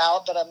talk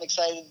about, but I'm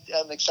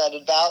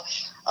excited about.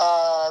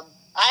 I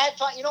had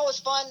fun. You know what was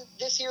fun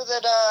this year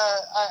that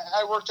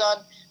I worked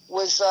on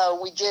was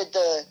we did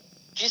the.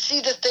 Do you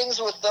see the things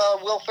with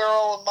Will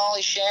Ferrell and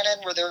Molly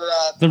Shannon where they're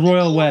the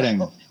royal wedding?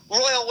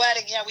 Royal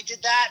wedding. Yeah, we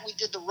did that. We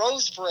did the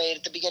Rose Parade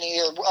at the beginning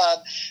of the year.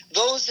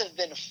 Those have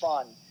been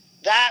fun.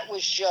 That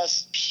was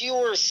just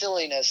pure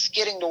silliness.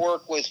 Getting to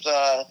work with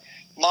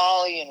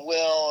Molly and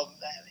Will,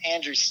 and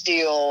Andrew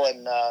Steele,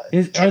 and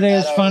are they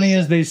as funny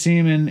as they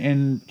seem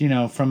in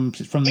from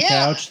the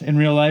couch in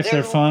real life?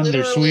 They're fun.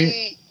 They're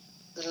sweet.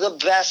 The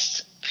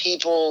best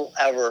people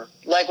ever.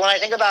 Like when I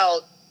think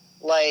about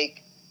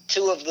like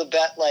two of the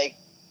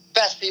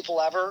best people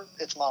ever,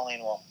 it's Molly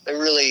and Will. They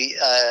really,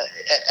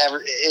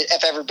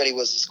 if everybody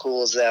was as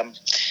cool as them,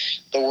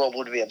 the world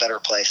would be a better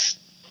place.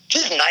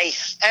 Just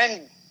nice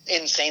and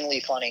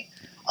insanely funny.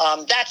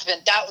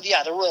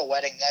 The royal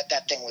wedding,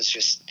 that thing was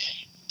just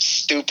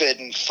stupid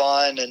and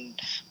fun and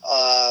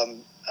a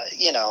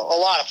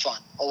lot of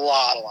fun. A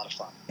lot of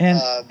fun.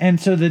 And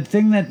so the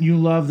thing that you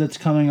love that's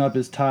coming up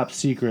is Top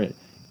Secret.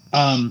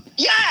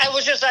 It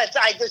was just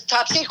this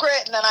Top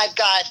Secret, and then I've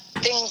got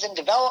things in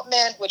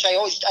development, which I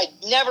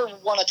never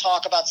want to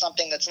talk about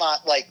something that's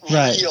not like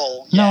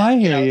real. No, I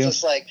hear you. It's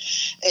just like,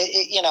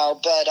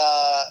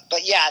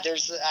 but yeah,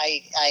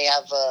 I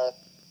have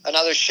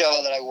another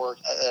show that I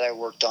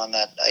worked on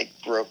that I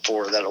wrote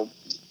for that'll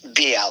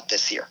be out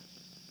this year.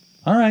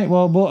 All right.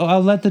 Well,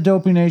 I'll let the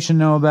Dopey Nation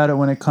know about it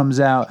when it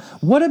comes out.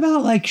 What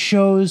about like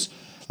shows?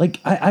 Like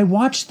I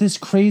watched this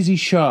crazy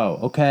show,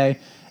 okay?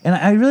 And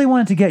I really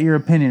wanted to get your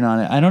opinion on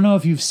it. I don't know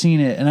if you've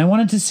seen it. And I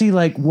wanted to see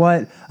like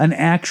what an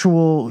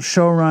actual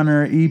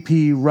showrunner,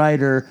 EP,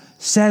 writer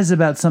says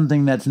about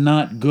something that's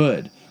not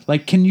good.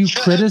 Like, can you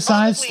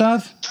criticize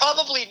stuff?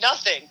 Probably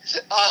nothing.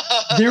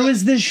 There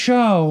was this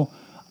show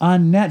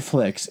on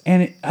Netflix,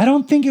 and I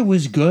don't think it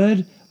was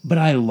good, but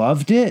I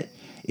loved it.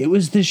 It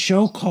was this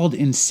show called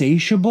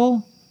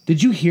Insatiable.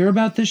 Did you hear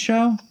about this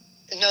show?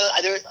 No,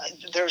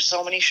 there's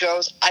so many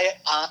shows. I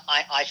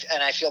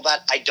feel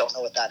bad. I don't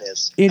know what that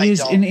is. It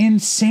is an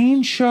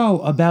insane show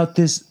about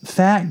this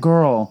fat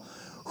girl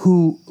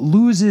who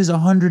loses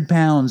 100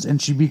 pounds and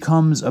she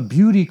becomes a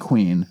beauty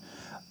queen.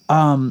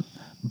 But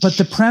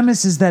the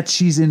premise is that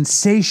she's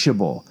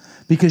insatiable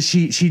because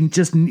she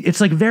just, it's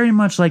like very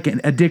much like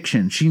an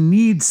addiction. She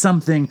needs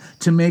something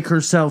to make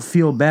herself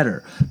feel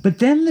better. But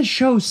then the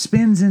show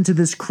spins into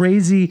this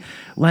crazy,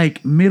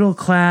 like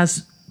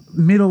middle-class,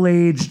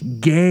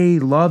 middle-aged gay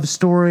love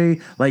story.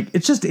 Like,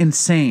 it's just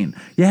insane.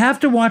 You have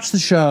to watch the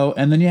show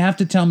and then you have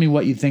to tell me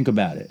what you think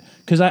about it,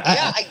 because I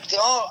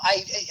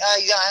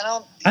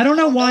don't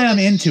know why I'm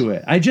into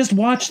it. I just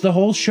watched the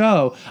whole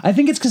show. I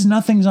think it's because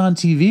nothing's on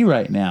TV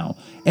right now,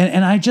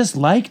 and I just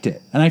liked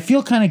it, and I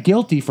feel kind of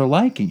guilty for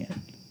liking it.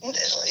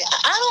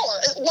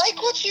 I don't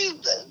like what you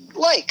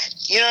like.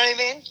 You know what I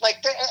mean?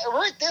 Like,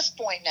 we're at this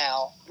point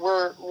now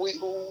where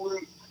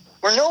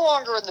we're no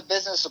longer in the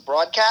business of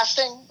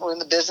broadcasting. We're in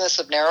the business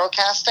of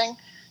narrowcasting.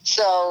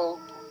 So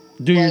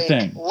do your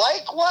thing.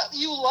 Like what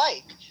you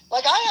like.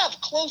 Like, I have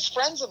close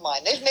friends of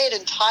mine. They've made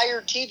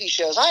entire TV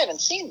shows. I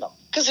haven't seen them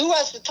because who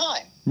has the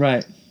time?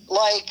 Right.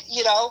 Like,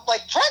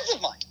 like friends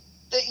of mine.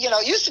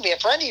 It used to be a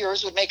friend of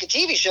yours would make a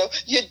TV show.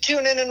 You'd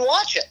tune in and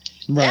watch it.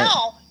 Right.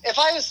 Now, if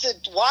I was to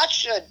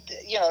watch, and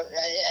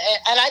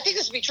I think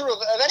this would be true of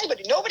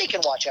anybody. Nobody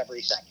can watch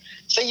everything.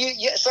 So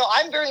so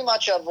I'm very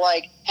much of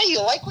like, hey, you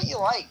like what you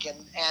like,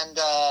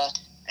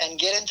 and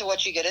get into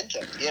what you get into.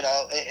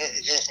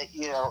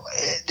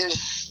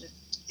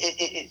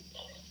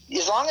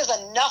 As long as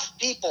enough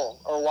people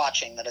are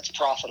watching that it's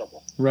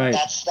profitable. Right.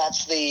 That's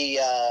the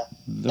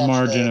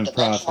margin of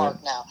profit.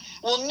 Benchmark now.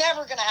 We're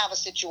never going to have a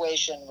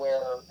situation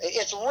where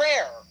it's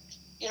rare.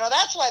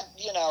 That's why,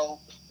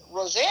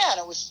 Roseanne,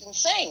 it was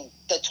insane.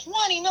 The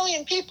 20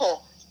 million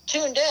people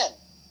tuned in.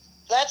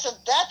 That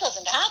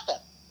doesn't happen,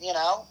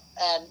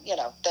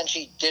 and, then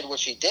she did what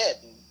she did.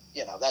 And,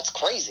 that's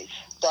crazy.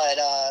 But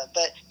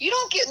you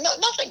don't get,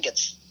 nothing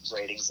gets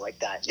ratings like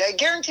that. I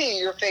guarantee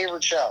you your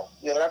favorite show,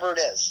 whatever it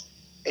is,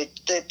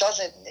 it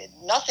doesn't,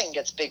 nothing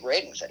gets big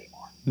ratings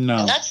anymore. No.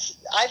 And that's,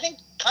 I think,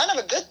 kind of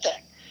a good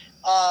thing.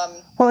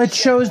 Well, it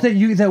shows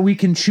that we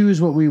can choose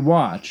what we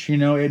watch.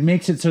 It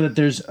makes it so that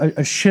there's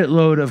a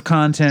shitload of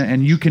content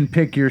and you can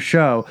pick your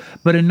show.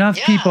 But enough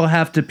people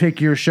have to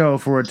pick your show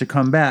for it to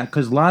come back,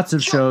 because lots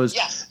of shows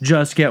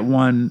just get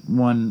one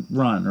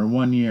run or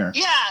 1 year.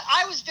 Yeah,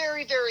 I was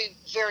very, very,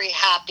 very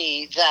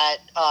happy that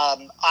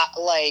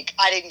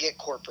I didn't get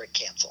corporate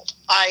canceled.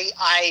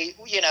 I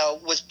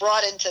was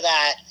brought into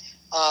that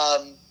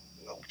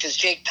because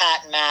Jake,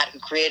 Pat, and Matt, who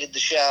created the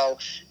show,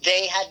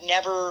 they had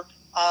never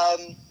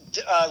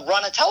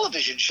run a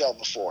television show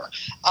before.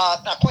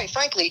 Now, quite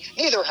frankly,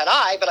 neither had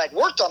I, but I'd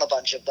worked on a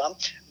bunch of them.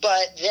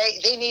 But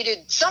they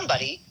needed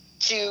somebody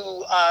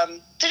to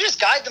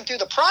just guide them through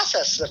the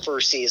process the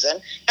first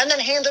season, and then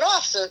hand it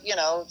off. So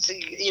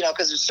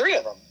because there's 3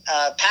 of them.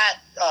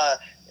 Pat,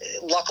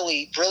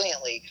 luckily,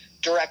 brilliantly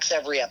directs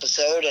every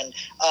episode, and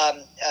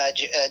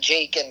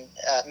Jake and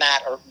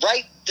Matt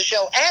write the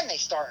show and they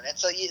star in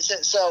it.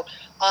 It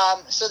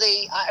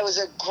was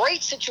a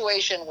great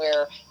situation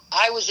where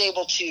I was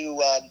able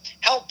to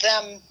help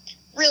them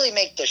really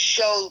make the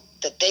show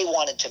that they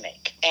wanted to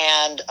make,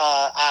 and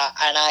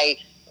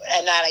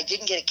that I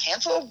didn't get it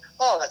canceled.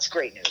 Oh, that's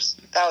great news.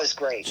 That was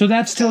great. So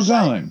that's still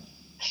going.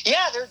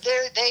 Yeah,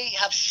 they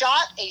have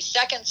shot a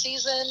second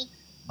season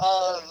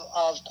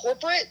of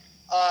Corporate.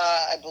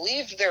 I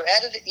believe they're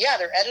editing. Yeah,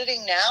 they're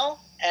editing now,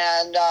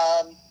 and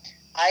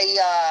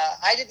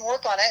I didn't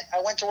work on it.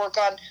 I went to work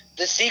on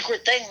the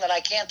secret thing that I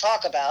can't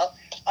talk about.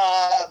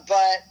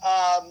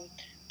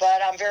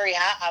 But I'm very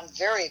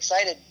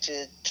excited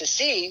to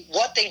see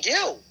what they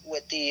do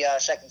with the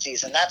second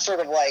season. That's sort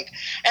of like,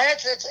 and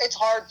it's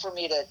hard for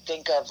me to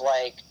think of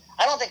like.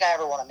 I don't think I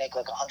ever want to make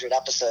like 100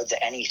 episodes of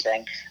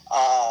anything.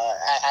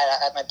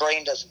 My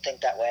brain doesn't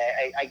think that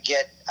way. I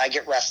get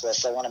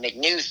restless. I want to make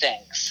new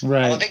things.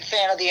 Right. I'm a big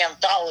fan of the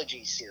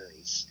anthology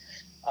series,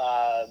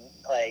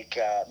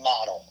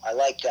 model. I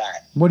like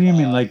that. What do you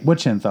mean? Like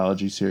which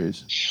anthology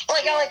series?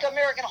 Like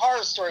American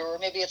Horror Story, where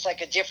maybe it's like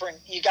a different.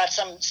 You got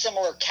some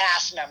similar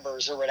cast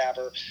members or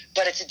whatever,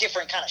 but it's a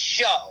different kind of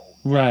show.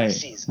 Right.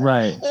 Season.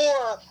 Right.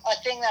 Or a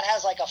thing that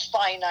has like a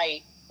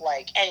finite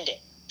ending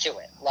to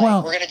it.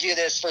 We're going to do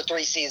this for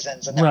 3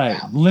 seasons. And then we're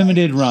out.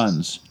 Limited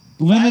runs.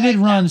 Limited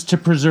runs to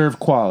preserve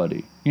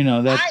quality.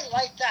 That's... I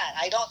like that.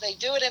 They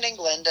do it in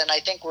England, and I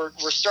think we're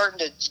starting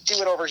to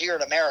do it over here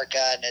in America,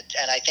 and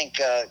I think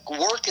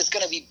work is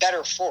going to be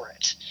better for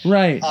it.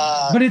 Right.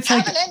 But it's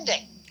have an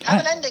ending.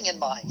 Have an ending in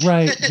mind.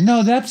 Right.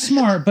 No, that's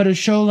smart. But a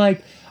show I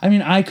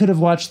could have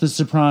watched The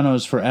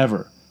Sopranos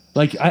forever.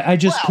 I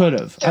just could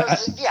have.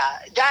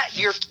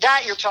 You're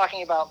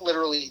talking about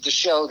literally the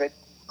show that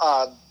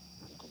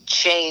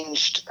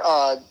changed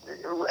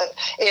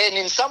and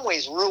in some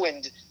ways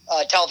ruined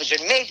television.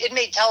 It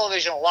made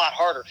television a lot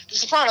harder. The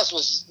Sopranos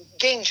was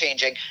game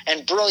changing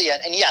and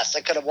brilliant, and yes,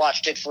 I could have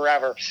watched it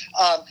forever.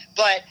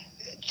 But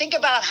think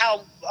about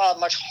how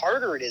much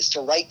harder it is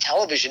to write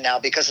television now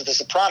because of The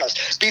Sopranos.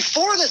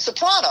 Before The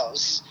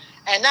Sopranos,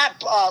 and that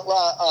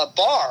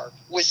bar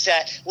was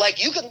set,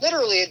 you could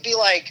literally, it'd be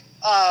like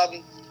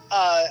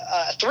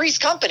Three's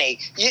Company.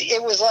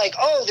 It was like,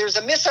 oh, there's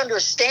a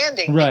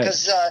misunderstanding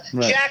because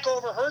Jack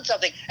overheard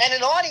something, and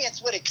an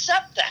audience would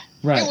accept that.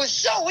 It was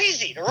so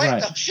easy to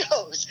write those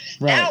shows.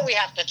 Now we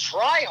have to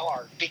try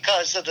hard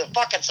because of the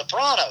fucking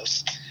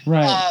Sopranos,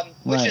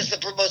 which is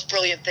the most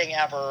brilliant thing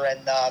ever.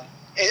 And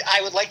I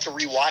would like to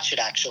rewatch it,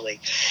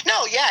 actually.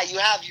 No, yeah, you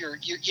have your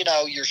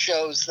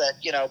shows that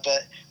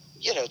but.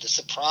 The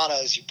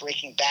Sopranos, your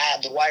Breaking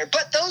Bad, The Wire,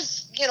 but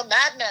those,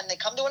 Mad Men, they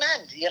come to an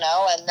end,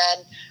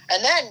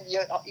 and then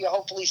you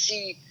hopefully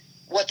see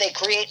what they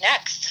create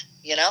next,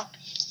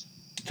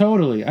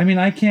 Totally.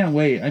 I can't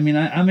wait.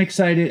 I'm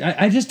excited.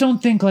 I just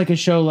don't think a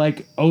show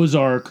like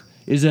Ozark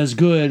is as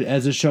good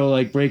as a show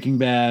like Breaking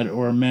Bad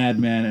or Mad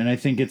Men, and I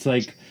think it's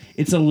a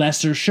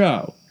lesser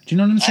show. Do you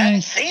know what I'm saying? I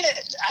haven't seen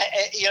it.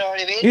 You know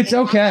what I mean? It's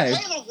okay.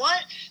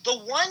 The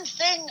one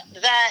thing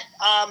that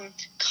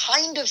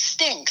kind of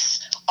stinks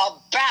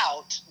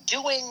about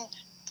doing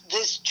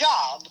this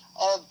job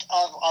of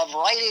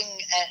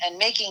writing and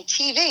making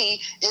TV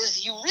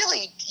is you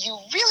really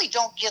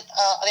don't get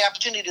the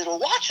opportunity to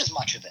watch as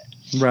much of it.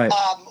 Right.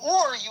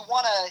 Or you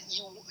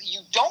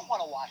don't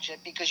want to watch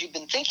it because you've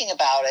been thinking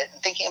about it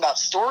and thinking about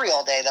story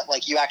all day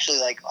that you actually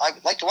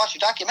I'd like to watch a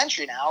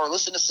documentary now or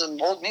listen to some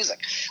old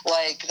music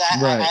like that.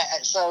 Right.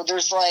 So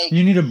there's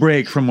you need a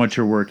break from what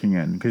you're working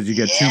in because you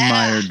get too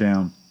mired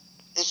down.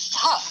 It's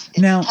tough.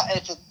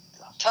 It's a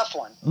tough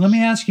one. Let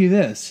me ask you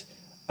this.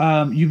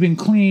 You've been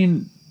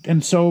clean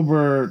and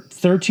sober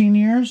 13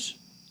 years?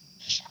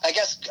 I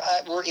guess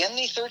we're in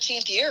the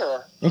 13th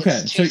year. Okay.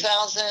 It's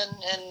 2000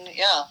 and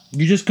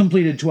You just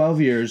completed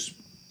 12 years.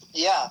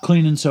 Yeah.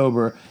 Clean and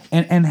sober.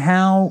 And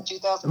how,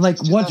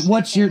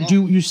 what's your,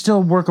 do you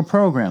still work a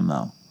program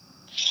though?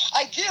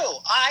 I do.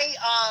 I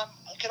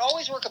could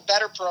always work a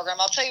better program.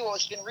 I'll tell you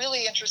what's been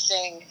really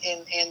interesting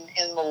in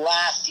the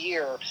last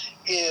year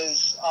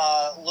is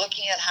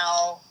looking at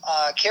how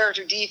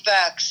character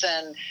defects,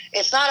 and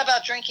it's not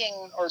about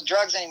drinking or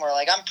drugs anymore.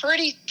 I'm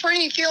feeling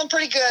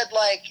pretty good.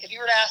 If you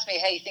were to ask me,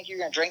 hey, you think you're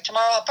going to drink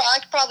tomorrow? I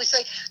could probably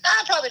say,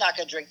 I'm probably not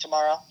going to drink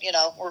tomorrow.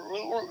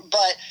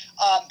 But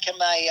can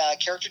my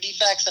character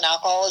defects and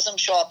alcoholism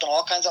show up in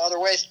all kinds of other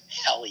ways?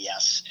 Hell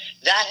yes.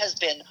 That has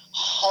been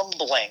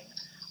humbling.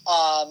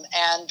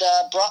 And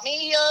brought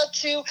me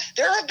to.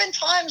 There have been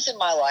times in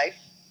my life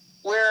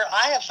where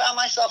I have found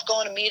myself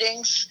going to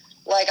meetings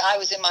like I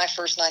was in my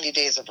first 90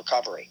 days of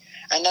recovery,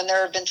 and then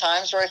there have been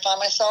times where I find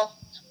myself,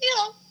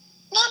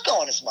 not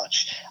going as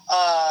much.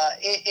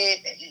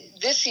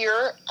 This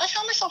year, I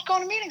found myself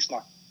going to meetings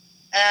more.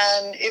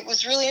 and it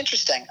was really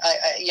interesting.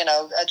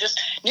 Just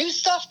new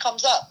stuff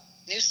comes up.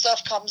 New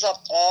stuff comes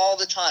up all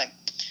the time,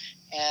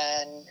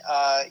 and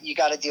you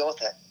got to deal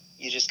with it.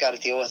 You just got to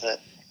deal with it.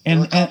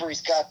 And recovery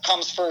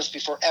comes first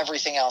before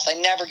everything else. I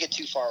never get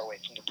too far away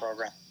from the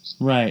program.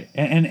 Right,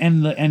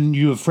 and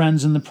you have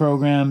friends in the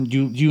program.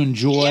 Do you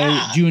enjoy?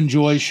 Yeah. Do you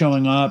enjoy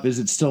showing up? Is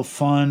it still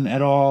fun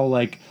at all?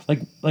 Like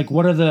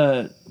what is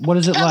it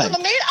Depends like?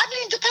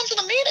 Depends on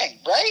the meeting,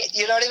 right?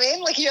 You know what I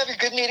mean? Like you have your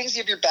good meetings,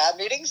 you have your bad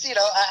meetings. You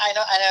know, I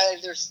know.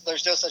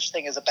 There's no such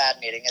thing as a bad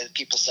meeting, as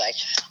people say.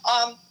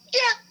 Yeah,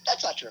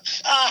 that's not true.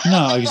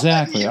 No,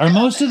 exactly. Are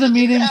most of the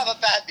meetings have a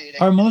bad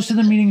meeting? Are most of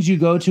the meetings you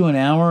go to an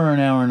hour or an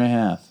hour and a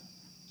half?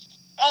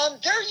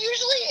 They're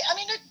usually,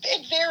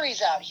 it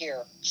varies out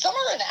here. Some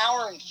are an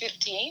hour and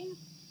 15.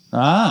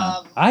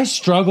 I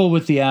struggle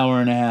with the hour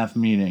and a half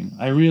meeting.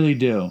 I really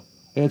do.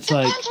 It's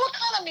depends what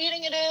kind of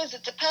meeting it is.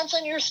 It depends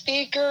on your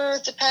speaker.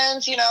 It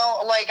depends, I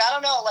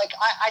don't know. Like,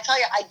 I tell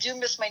you, I do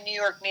miss my New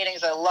York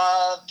meetings. I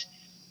loved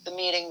the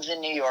meetings in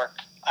New York.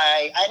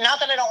 I not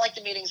that I don't like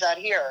the meetings out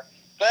here,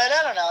 but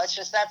I don't know. It's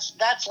just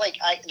that's like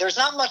there's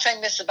not much I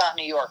miss about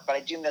New York, but I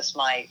do miss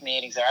my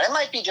meetings there. It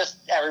might be just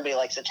everybody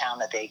likes a town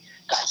that they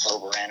got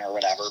sober in or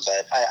whatever,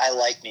 but I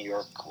like New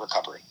York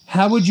recovery.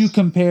 How would you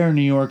compare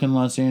New York and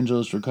Los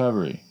Angeles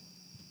recovery?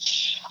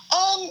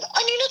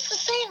 It's the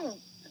same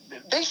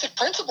basic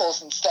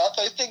principles and stuff.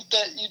 I think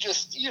that you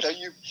just, you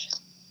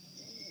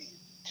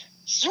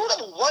sort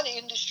of one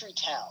industry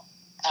town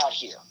out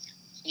here,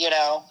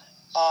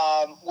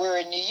 where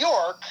in New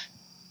York,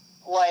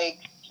 like,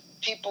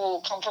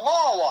 people come from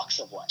all walks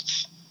of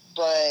life,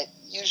 but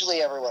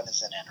usually everyone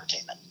is in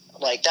entertainment.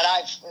 Like that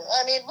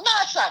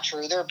that's not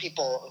true. There are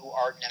people who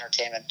aren't in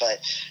entertainment, but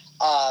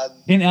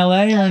in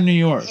LA or in New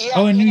York? Yeah,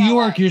 in New LA.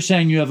 York, you're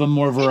saying you have a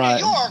more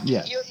variety.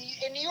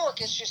 In New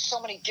York, it's just so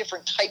many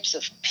different types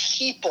of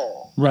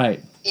people.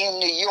 Right. In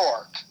New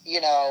York,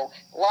 a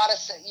lot of,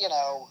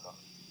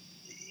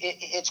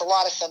 it's a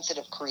lot of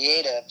sensitive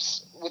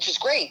creatives, which is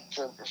great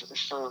for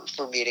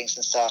meetings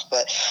and stuff.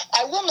 But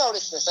I will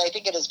notice this. I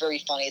think it is very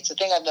funny. It's a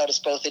thing I've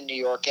noticed both in New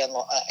York and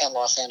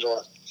Los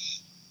Angeles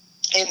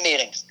in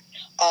meetings.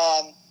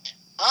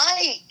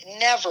 I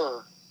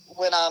never,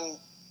 when I'm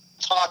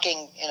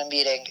talking in a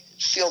meeting,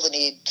 feel the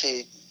need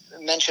to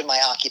mention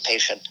my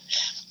occupation.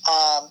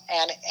 But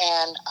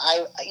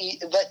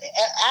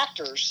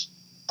actors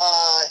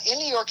in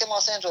New York and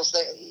Los Angeles,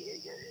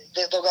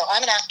 they'll go,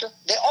 I'm an actor.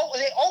 They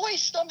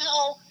always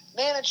somehow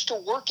manage to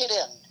work it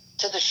in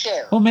to the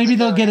share. Well, maybe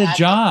they'll get a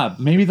job.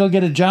 Maybe they'll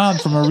get a job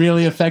from a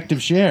really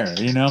effective share.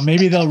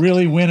 Maybe they'll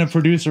really win a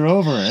producer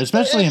over,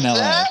 especially in LA.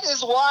 That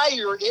is why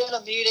you're in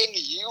a meeting.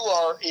 You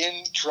are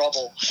in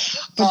trouble.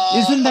 But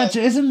isn't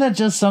that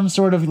just some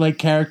sort of like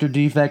character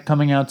defect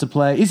coming out to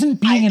play?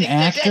 Isn't being an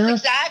actor?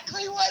 That's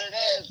exactly what it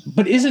is.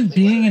 But isn't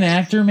being an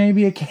actor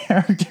maybe a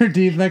character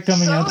defect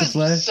coming out to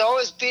play? So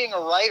is being a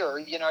writer.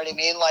 You know what I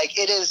mean? Like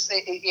it is.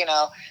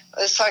 I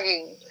was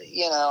talking.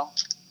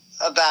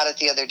 About it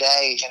the other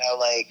day,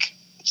 like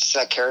just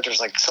that character's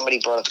like somebody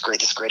brought up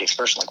this great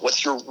expression, like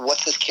what's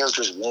this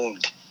character's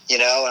wound,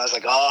 and I was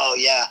like, oh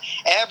yeah,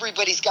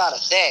 everybody's got a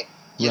thing,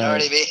 you know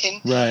what I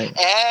mean? Right.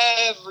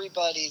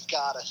 Everybody's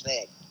got a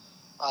thing.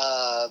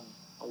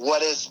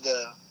 What is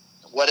the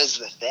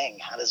thing?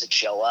 How does it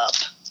show up?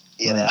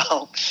 You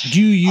know?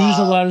 Do you use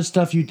a lot of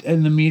stuff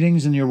in the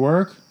meetings in your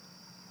work?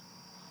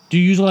 Do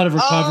you use a lot of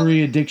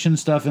recovery addiction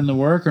stuff in the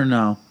work or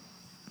no?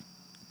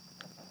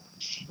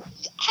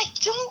 I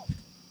don't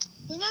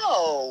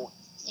know.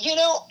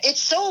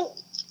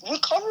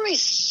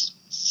 Recovery's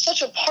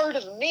such a part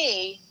of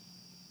me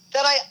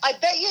that I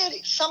bet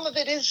you some of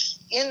it is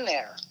in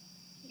there,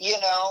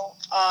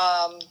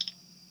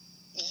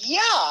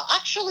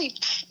 actually,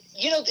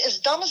 as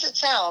dumb as it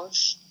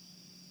sounds,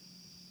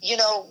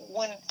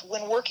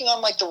 when working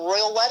on like the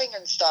royal wedding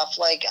and stuff,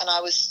 like, and I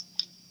was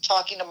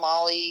talking to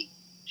Molly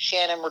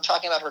Shannon, we're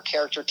talking about her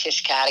character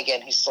Tish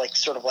Cadigan, who's like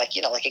sort of like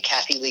like a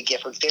Kathy Lee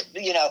Gifford,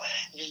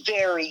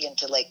 very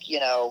into like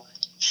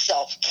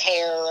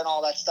self-care and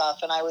all that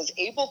stuff, and I was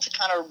able to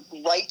kind of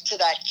write to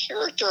that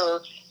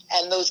character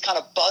and those kind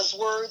of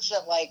buzzwords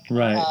that like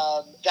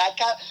that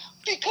kind,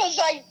 because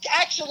I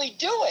actually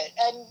do it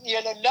and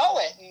know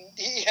it, and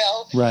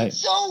right.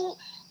 So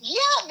yeah,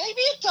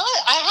 maybe it does.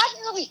 I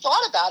hadn't really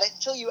thought about it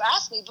until you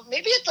asked me, but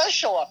maybe it does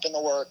show up in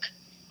the work.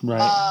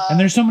 Right. And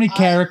there's so many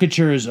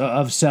caricatures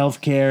of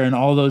self-care and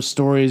all those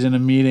stories in a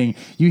meeting.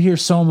 You hear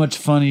so much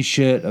funny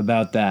shit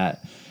about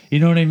that. You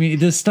know what I mean?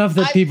 The stuff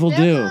that people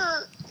do.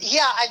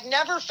 Yeah, I've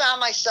never found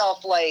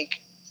myself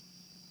like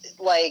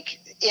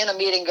in a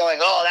meeting going,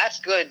 "Oh, that's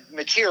good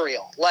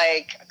material."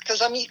 Like,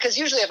 because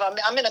usually if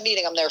I'm in a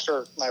meeting, I'm there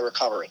for my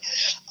recovery.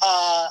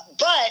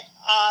 But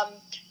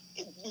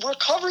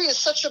recovery is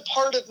such a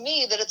part of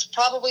me that it's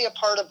probably a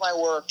part of my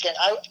work, and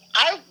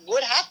I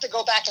would have to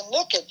go back and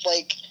look at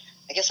like,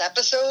 I guess,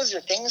 episodes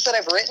or things that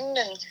I've written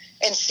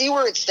and see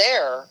where it's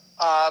there.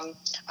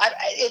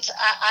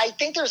 I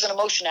think there's an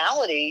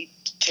emotionality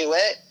to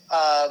it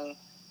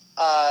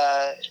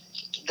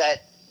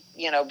that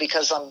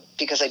because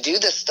I do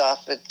this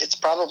stuff, it's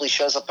probably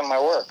shows up in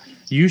my work.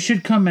 You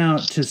should come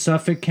out to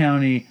Suffolk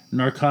County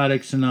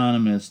Narcotics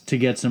Anonymous to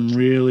get some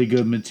really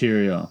good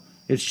material.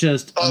 It's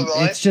just,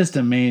 really? It's just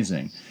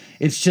amazing.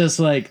 It's just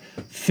like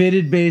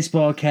fitted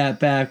baseball cap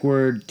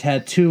backward,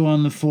 tattoo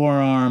on the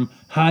forearm,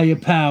 higher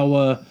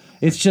power.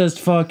 It's just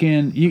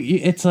fucking.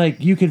 It's like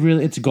you could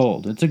really. It's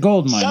gold. It's a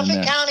gold mine.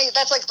 Suffolk County.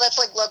 That's like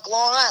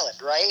Long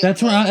Island, right?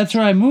 That's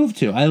where I moved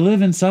to. I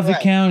live in Suffolk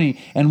County,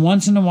 and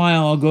once in a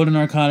while I'll go to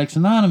Narcotics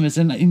Anonymous,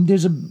 and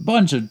there's a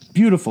bunch of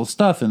beautiful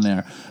stuff in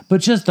there.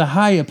 But just the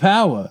higher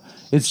power.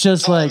 It's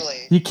just like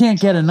you can't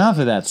get enough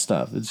of that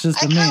stuff. It's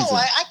just amazing.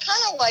 I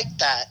kind of like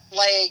that.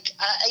 Like,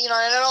 I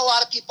know a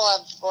lot of people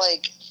have,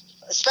 like,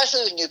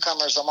 especially with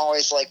newcomers, I'm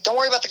always like, don't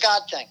worry about the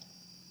God thing.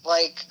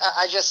 Like,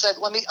 I just said,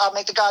 I'll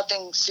make the God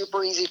thing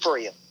super easy for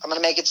you. I'm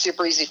going to make it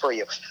super easy for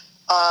you.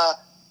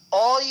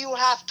 All you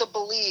have to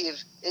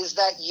believe is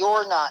that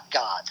you're not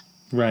God.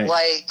 Right.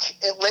 Like,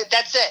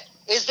 that's it.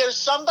 Is there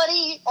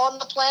somebody on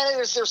the planet,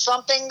 or is there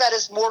something that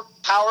is more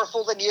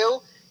powerful than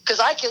you? Because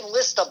I can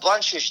list a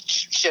bunch of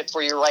shit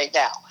for you right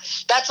now.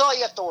 That's all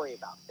you have to worry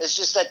about. It's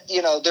just that,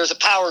 there's a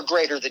power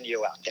greater than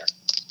you out there.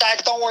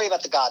 Don't worry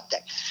about the God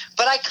thing.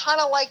 But I kind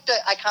of like the,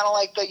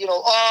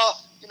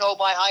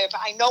 my higher.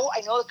 I know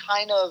the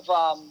kind of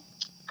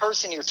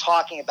person you're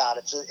talking about.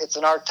 It's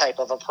an archetype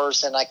of a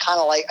person. I kind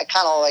of like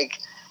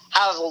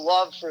have a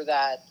love for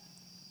that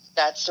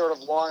sort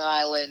of Long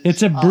Island.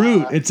 It's a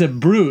brute. It's a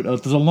brute.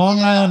 It's a Long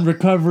Island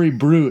recovery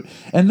brute.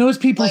 And those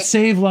people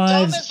save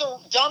lives.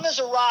 Dumb as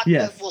a rock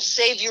that will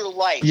save your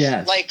life.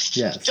 Yes.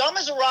 Dumb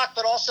as a rock,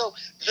 but also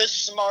the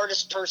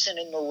smartest person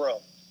in the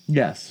room.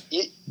 Yes.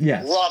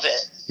 Yes. Love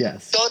it.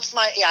 Yes. So it's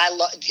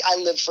I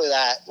live for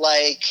that.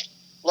 Like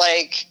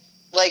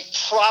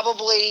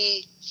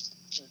probably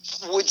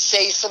would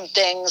say some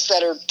things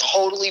that are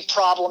totally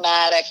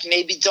problematic.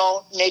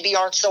 Maybe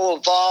aren't so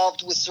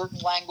evolved with certain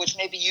language.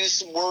 Maybe use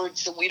some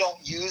words that we don't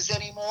use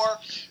anymore.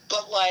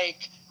 But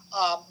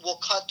we'll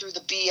cut through the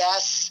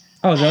BS.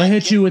 Oh, they'll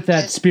hit you with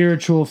that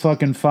spiritual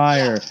fucking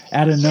fire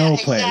out of no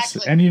place,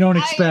 and you don't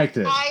expect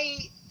it.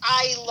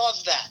 I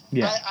love that.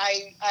 Yeah.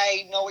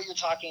 I know what you're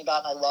talking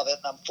about, and I love it,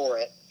 and I'm for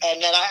it.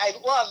 And then I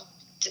love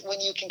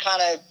when you can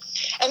kind of,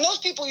 and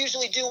most people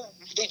usually do.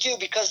 They do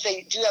because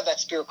they do have that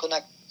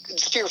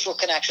spiritual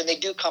connection. They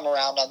do come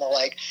around on the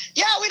like,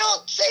 yeah, we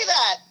don't say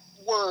that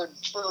word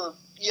for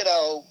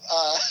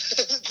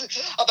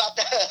about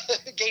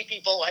the gay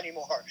people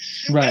anymore.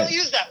 Right. We don't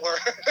use that word.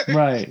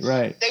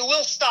 Right. They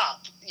will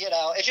stop.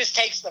 It just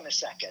takes them a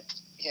second.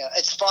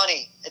 It's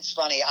funny.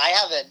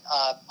 I didn't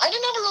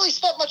ever really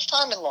spend much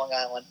time in Long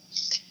Island.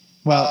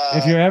 Well,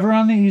 if you're ever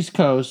on the East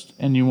Coast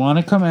and you want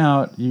to come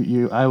out,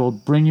 I will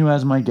bring you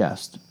as my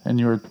guest, and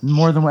you're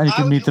more than welcome. You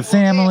can meet the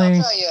family.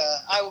 I'll tell you,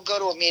 I will go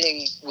to a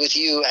meeting with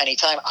you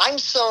anytime. I'm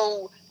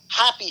so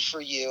happy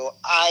for you.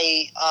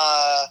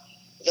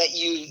 That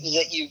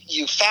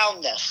you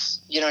found this.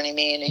 You know what I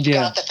mean? And you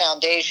got the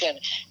foundation,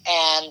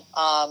 and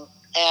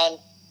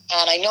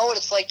I know what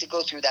it's like to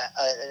go through that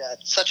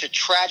such a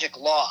tragic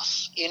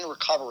loss in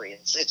recovery.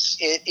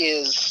 It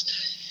is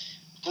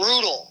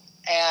brutal,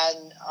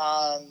 and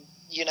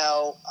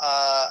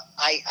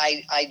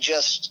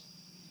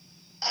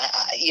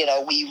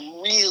we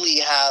really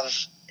have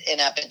an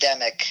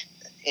epidemic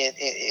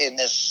in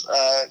this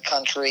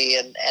country,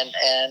 and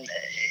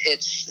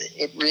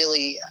it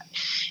really,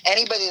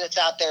 anybody that's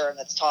out there and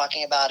that's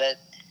talking about it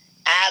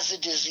as a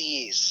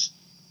disease.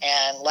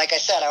 And like I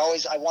said,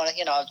 I want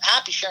to, I'm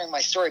happy sharing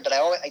my story, but I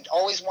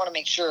always want to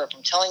make sure if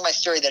I'm telling my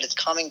story that it's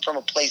coming from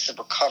a place of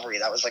recovery.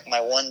 That was like my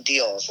one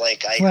deal. It's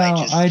like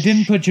I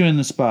didn't put you in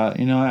the spot.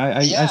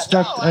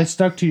 I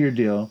stuck to your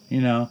deal.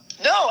 No,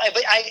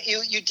 but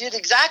you did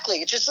exactly.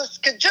 It's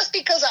just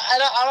because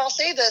I'll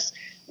say this.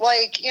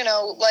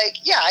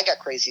 I got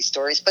crazy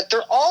stories, but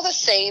they're all the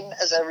same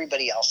as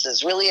everybody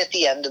else's, really, at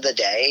the end of the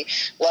day.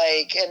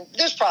 And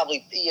there's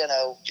probably,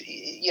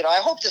 I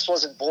hope this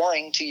wasn't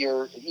boring to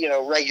your,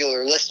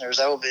 regular listeners.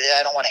 I don't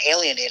want to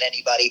alienate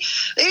anybody.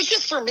 It's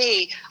just for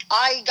me,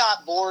 I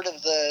got bored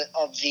of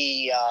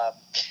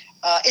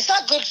it's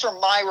not good for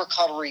my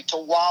recovery to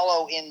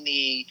wallow in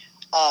the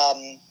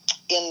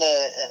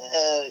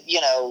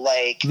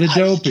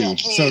dopey,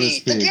 so to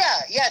speak.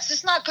 It's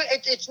just not good.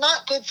 It's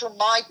not good for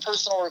my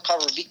personal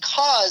recovery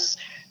because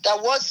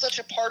that was such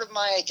a part of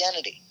my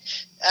identity.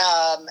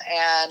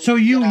 And so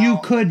you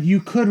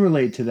could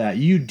relate to that.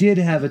 You did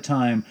have a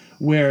time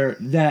where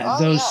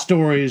those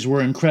stories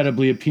were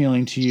incredibly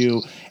appealing to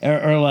you,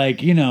 or like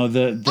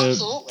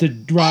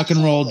the rock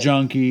and roll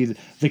junkie,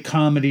 the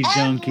comedy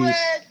junkie.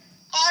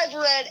 I've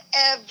read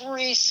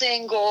every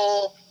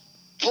single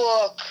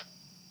book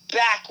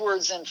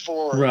backwards and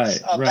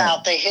forwards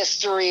about the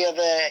history of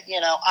it.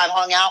 I've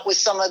hung out with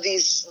some of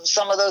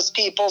those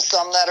people,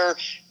 some that are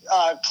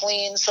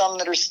clean, some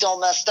that are still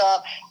messed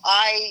up.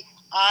 I'm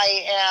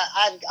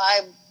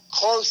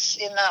close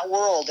in that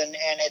world, and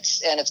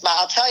it's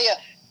I'll tell you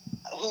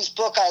whose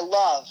book I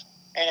love,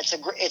 and it's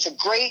a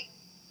great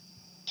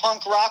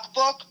punk rock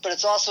book, but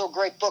it's also a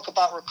great book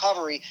about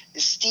recovery,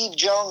 is Steve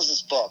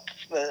Jones's book,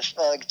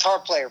 the guitar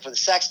player for the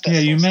Sex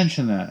Pistols. Yeah, you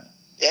mentioned that.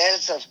 Yeah,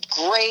 it's a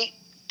great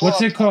book.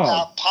 What's it called?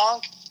 About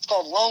punk. It's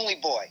called Lonely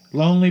Boy.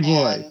 Lonely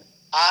Boy. And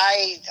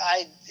I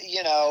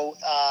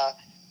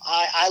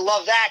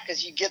love that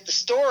because you get the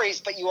stories,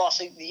 but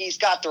he's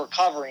got the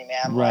recovery,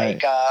 man.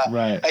 Right.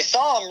 Right. I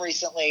saw him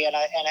recently, and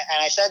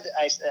I said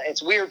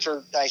it's weird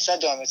I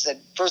said to him, I said,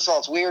 first of all,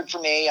 it's weird for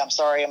me. I'm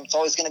sorry, it's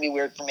always going to be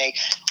weird for me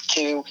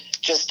to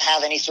just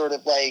have any sort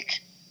of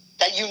like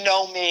that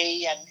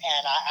me, and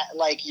I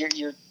like you're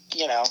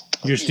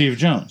Steve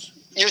Jones.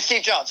 You're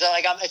Steve Jones.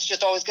 Like it's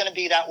just always going to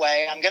be that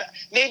way.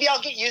 Maybe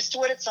I'll get used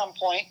to it at some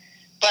point,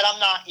 but I'm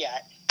not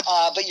yet.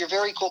 But you're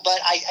very cool. But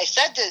I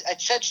said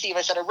Steve,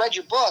 I said, I read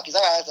your book. He's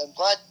like, I'm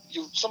glad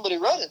somebody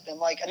wrote it. I'm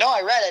like, no,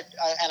 I read it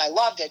and I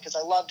loved it because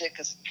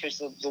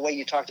the way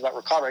you talked about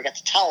recovery. I got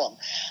to tell him,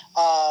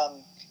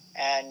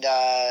 and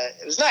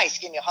it was nice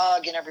getting a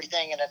hug and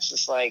everything. And it's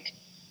just like,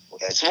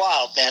 it's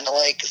wild, man.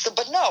 Like, so,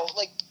 but no,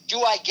 like, do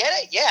I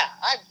get it? Yeah,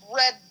 I've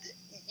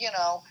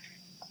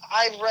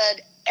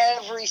read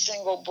every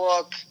single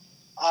book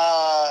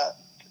on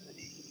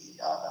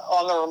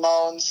the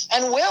Ramones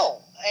and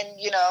will. And,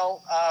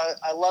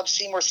 I love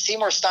Seymour.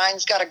 Seymour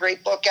Stein's got a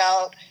great book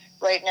out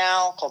right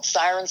now called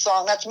Siren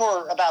Song. That's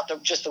more about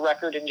just the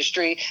record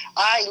industry.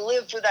 I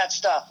live for that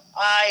stuff.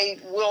 I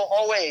will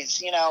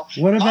always,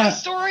 What about, my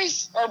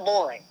stories are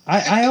boring.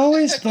 I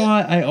always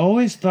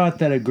thought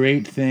that a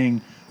great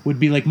thing would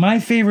be like my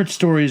favorite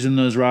stories in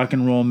those rock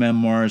and roll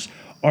memoirs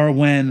are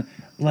when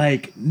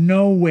like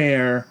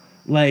nowhere,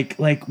 like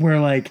where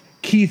like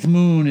Keith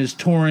Moon is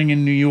touring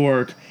in New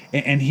York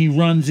and he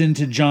runs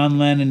into John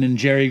Lennon and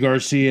Jerry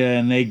Garcia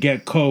and they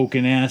get coke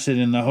and acid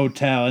in the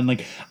hotel. And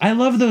like, I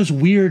love those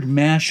weird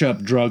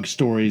mashup drug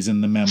stories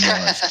in the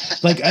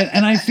memoirs.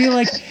 And I feel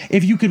like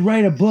if you could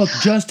write a book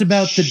just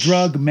about the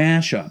drug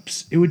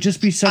mashups, it would just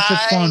be such a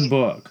fun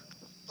book.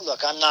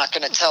 Look, I'm not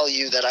going to tell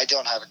you that I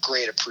don't have a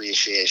great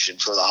appreciation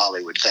for the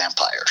Hollywood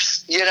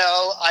vampires.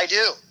 I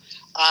do.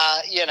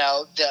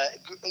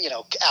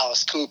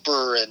 Alice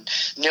Cooper and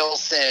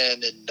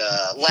Nilsson and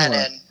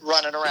Lennon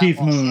running around.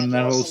 Keith Moon,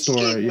 that whole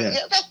story, yeah.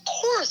 Of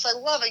course, I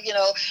love it.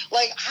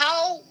 Like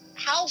how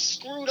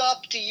screwed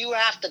up do you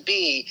have to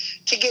be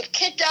to get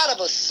kicked out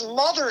of a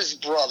Smothers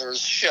Brothers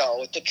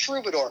show at the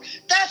Troubadour?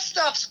 That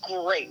stuff's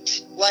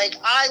great. Like,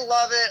 I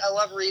love it. I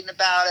love reading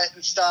about it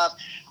and stuff.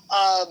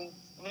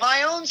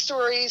 My own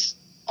stories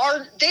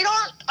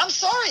I'm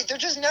sorry, they're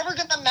just never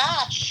going to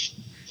match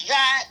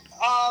that.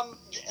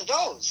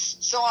 Those.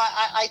 So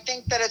I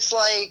think that it's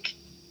like,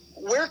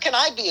 where can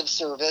I be of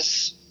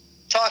service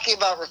talking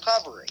about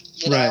recovery?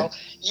 Right.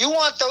 You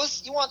want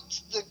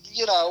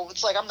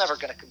it's like I'm never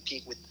going to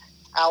compete with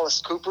Alice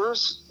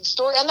Cooper's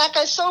story. And that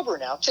guy's sober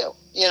now too,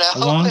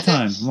 Long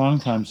time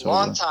sober.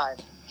 Long time.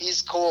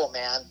 He's cool,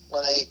 man.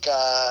 Like,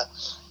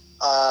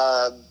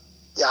 I'm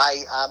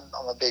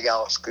a big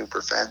Alice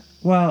Cooper fan.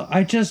 Well,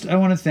 I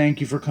want to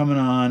thank you for coming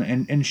on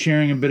and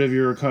sharing a bit of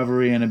your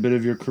recovery and a bit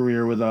of your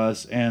career with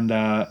us, and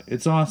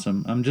it's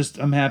awesome. I'm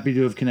happy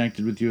to have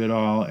connected with you at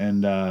all,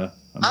 and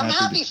I'm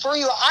happy for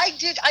you. I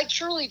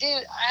truly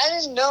did. I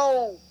didn't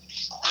know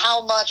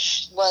how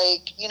much,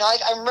 like,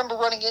 I remember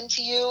running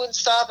into you and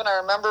stuff, and I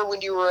remember when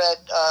you were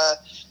at that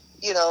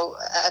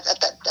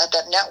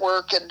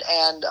network, and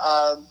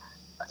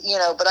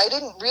but I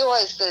didn't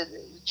realize that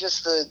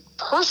just the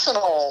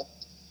personal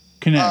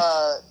connect.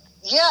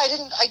 I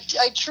didn't.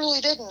 I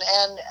truly didn't,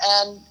 and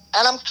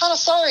I'm kind of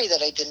sorry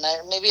that I didn't.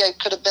 Maybe I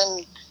could have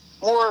been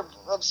more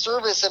of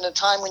service in a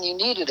time when you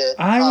needed it.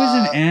 I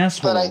was an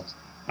asshole.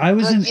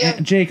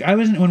 Jake.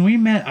 When we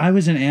met. I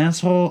was an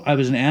asshole. I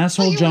was an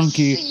asshole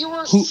junkie. You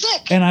were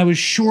sick, and I was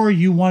sure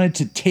you wanted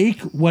to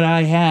take what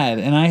I had,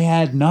 and I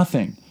had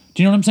nothing.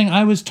 Do you know what I'm saying?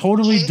 I was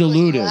totally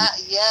deluded.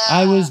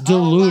 I was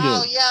deluded. Oh,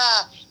 wow,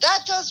 yeah.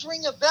 That does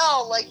ring a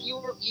bell. Like you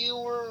were.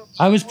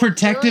 I was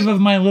protective of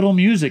my little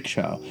music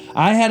show.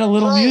 I had a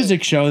little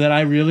music show that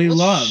I really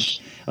loved.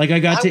 Like I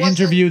got to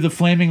interview the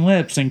Flaming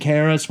Lips and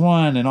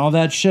KRS-One and all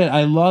that shit.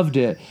 I loved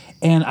it.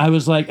 And I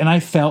was like, and I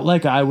felt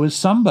like I was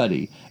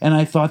somebody. And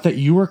I thought that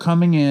you were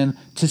coming in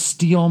to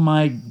steal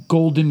my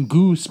golden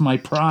goose, my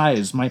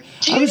prize. I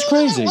was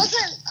crazy.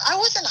 I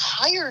wasn't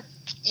hired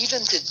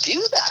even to do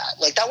that.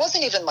 Like that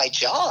wasn't even my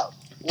job.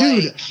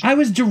 Dude, I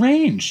was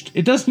deranged.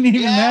 It doesn't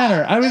even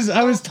matter. I was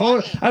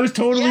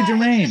totally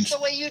deranged. Just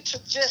the way you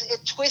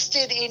it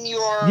twisted in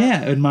your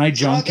in my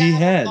junkie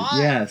head.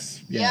 Yes.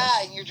 Yeah,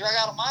 and you drug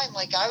out of mine.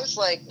 Like I was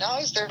like, no,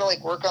 I was there to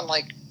like work on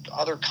like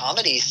other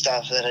comedy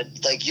stuff.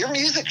 Like your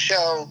music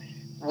show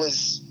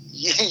was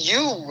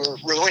you were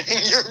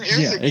ruining your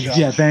music show.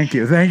 Yeah. Thank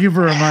you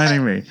for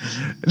reminding me.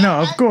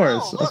 No, of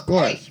course.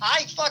 Hey,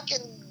 I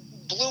fucking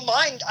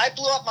I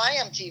blew up my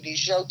MTV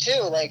show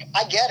too. Like,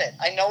 I get it.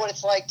 I know what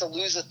it's like to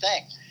lose a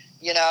thing.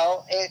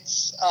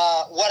 It's,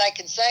 what I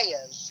can say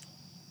is,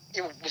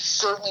 it was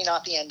certainly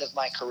not the end of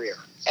my career.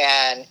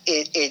 And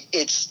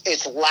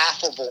it's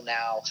laughable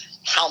now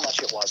how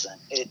much it wasn't.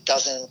 It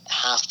doesn't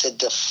have to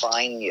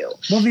define you.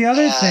 Well, the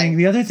other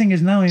thing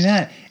is not only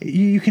that,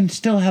 you can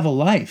still have a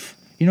life.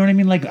 You know what I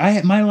mean? Like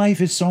my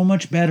life is so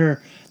much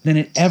better than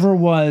it ever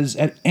was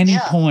at any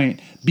point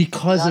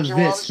because of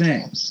this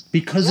thing.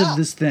 Because of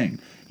this thing.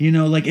 You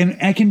know, like, and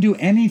I can do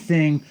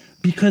anything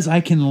because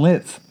I can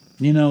live.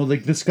 You know,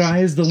 like the sky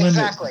is the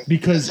limit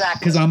because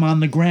I'm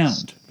on the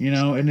ground, you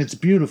know, and it's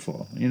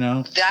beautiful, you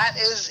know. That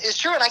is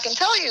true. And I can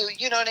tell you,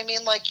 you know what I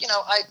mean? Like, you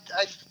know, I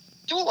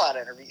do a lot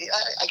of interviews.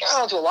 I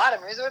don't do a lot of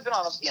interviews. I've been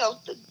on, you know,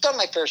 done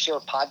my fair share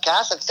of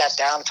podcasts. I've sat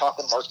down and talked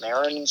with Mark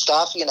Maron and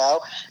stuff, you know,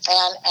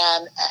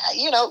 and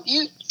you know,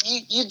 you're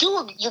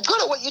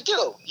good at what you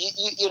do.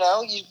 You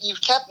know,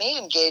 you've kept me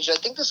engaged. I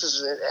think this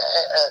is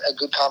a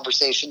good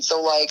conversation.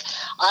 So, like,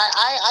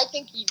 I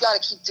think you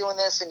got to keep doing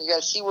this, and you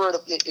got to see where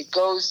it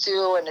goes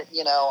to. And,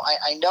 you know,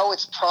 I know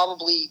it's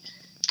probably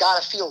got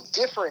to feel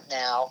different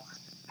now,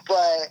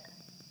 but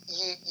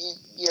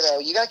you know,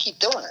 you got to keep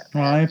doing it.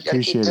 Well, I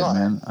appreciate it,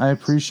 man. I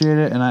appreciate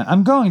it, and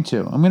I'm going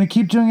to. I'm going to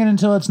keep doing it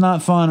until it's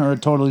not fun or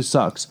it totally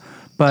sucks.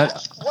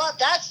 But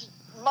that's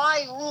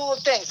my rule of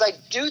things. I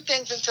do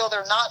things until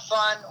they're not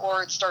fun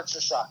or it starts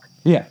to suck.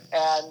 Yeah.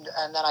 And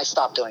then I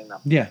stop doing them.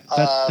 Yeah,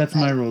 that's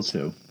my rule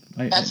too.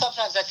 And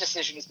sometimes that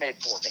decision is made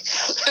for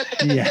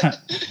me. Yeah.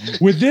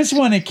 With this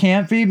one, it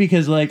can't be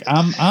because, like,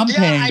 I'm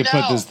paying to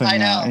put this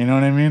thing out. You know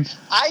what I mean?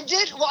 I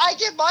did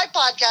my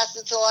podcast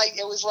until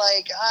it was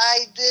like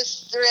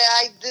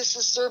this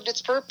has served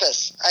its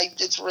purpose.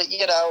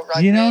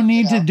 You don't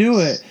need to do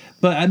it,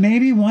 but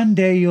maybe one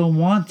day you'll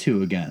want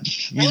to again.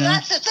 You know?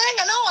 That's the thing.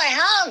 I know I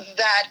have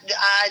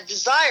that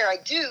desire. I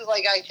do.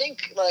 Like, I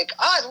think, like,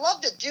 I'd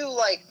love to do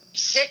like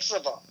 6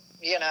 of them.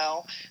 You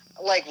know,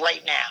 like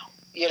right now.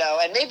 You know,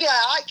 and maybe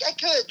I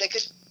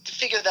could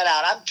figure that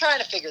out. I'm trying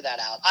to figure that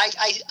out.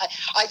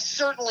 I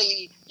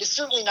certainly, it's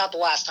certainly not the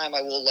last time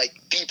I will, like,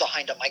 be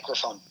behind a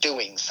microphone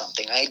doing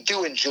something. I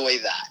do enjoy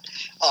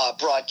that,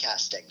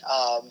 broadcasting.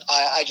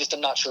 I just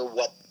am not sure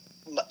what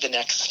the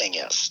next thing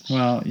is.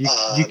 Well,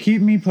 you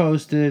keep me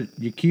posted.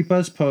 You keep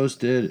us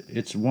posted.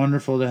 It's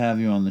wonderful to have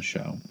you on the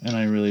show, and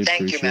I really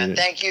appreciate it. Thank you, man.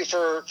 Thank you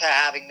for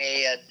having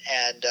me,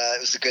 and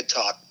it was a good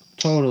talk.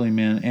 Totally,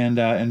 man.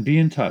 And be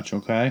in touch,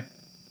 okay?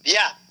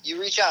 Yeah. You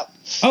reach out.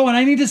 Oh, and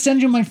I need to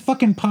send you my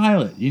fucking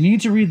pilot. You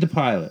need to read the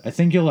pilot. I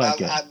think you'll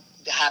like it. I'm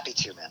happy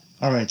to, man.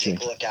 All right, Jake.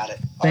 Take a look at it.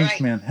 Thanks,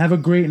 man. Have a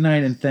great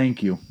night, and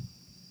thank you.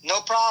 No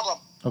problem.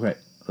 Okay,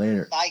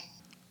 later. Bye.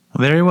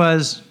 Well, there he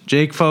was,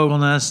 Jake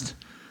Fogelnest.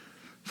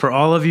 For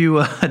all of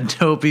you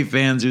Dopey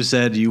fans who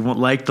said you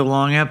like the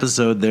long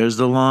episode, there's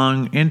the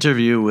long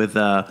interview with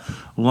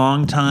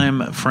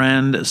longtime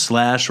friend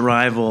 /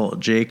 rival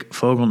Jake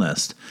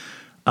Fogelnest.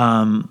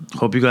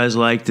 Hope you guys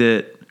liked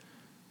it.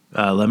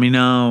 Let me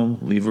know.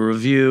 Leave a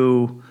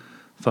review.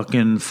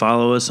 Fucking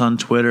follow us on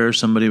Twitter.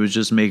 Somebody was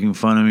just making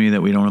fun of me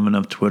that we don't have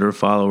enough Twitter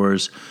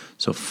followers.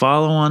 So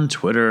follow on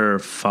Twitter.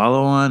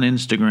 Follow on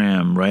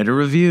Instagram. Write a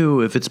review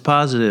if it's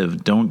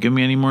positive. Don't give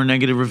me any more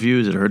negative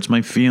reviews. It hurts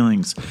my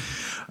feelings.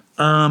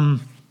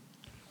 And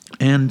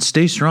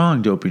stay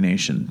strong, Dopey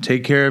Nation.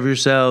 Take care of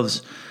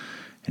yourselves.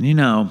 And you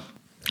know,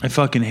 I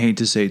fucking hate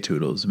to say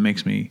toodles.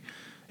 It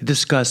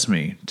disgusts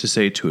me to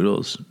say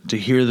toodles. To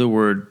hear the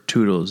word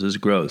toodles is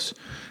gross.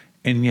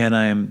 And yet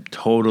I am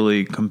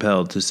totally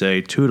compelled to say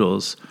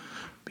toodles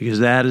because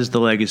that is the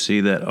legacy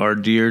that our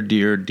dear,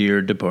 dear,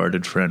 dear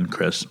departed friend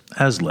Chris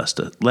has left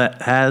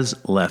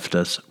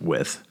us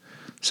with.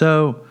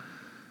 So,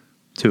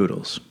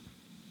 toodles.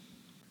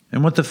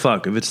 And what the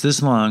fuck? If it's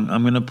this long,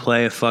 I'm going to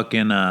play a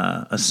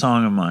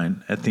song of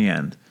mine at the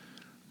end.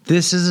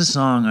 This is a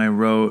song I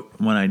wrote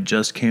when I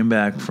just came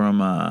back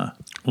from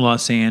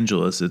Los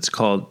Angeles. It's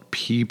called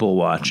People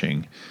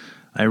Watching.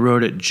 I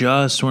wrote it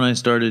just when I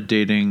started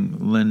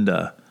dating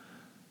Linda.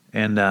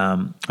 And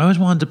I always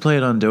wanted to play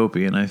it on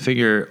Dopey, and I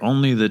figure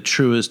only the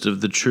truest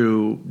of the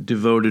true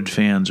devoted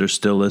fans are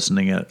still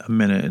listening at a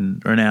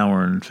minute or an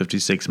hour and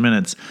 56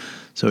 minutes.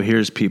 So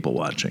here's People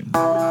Watching.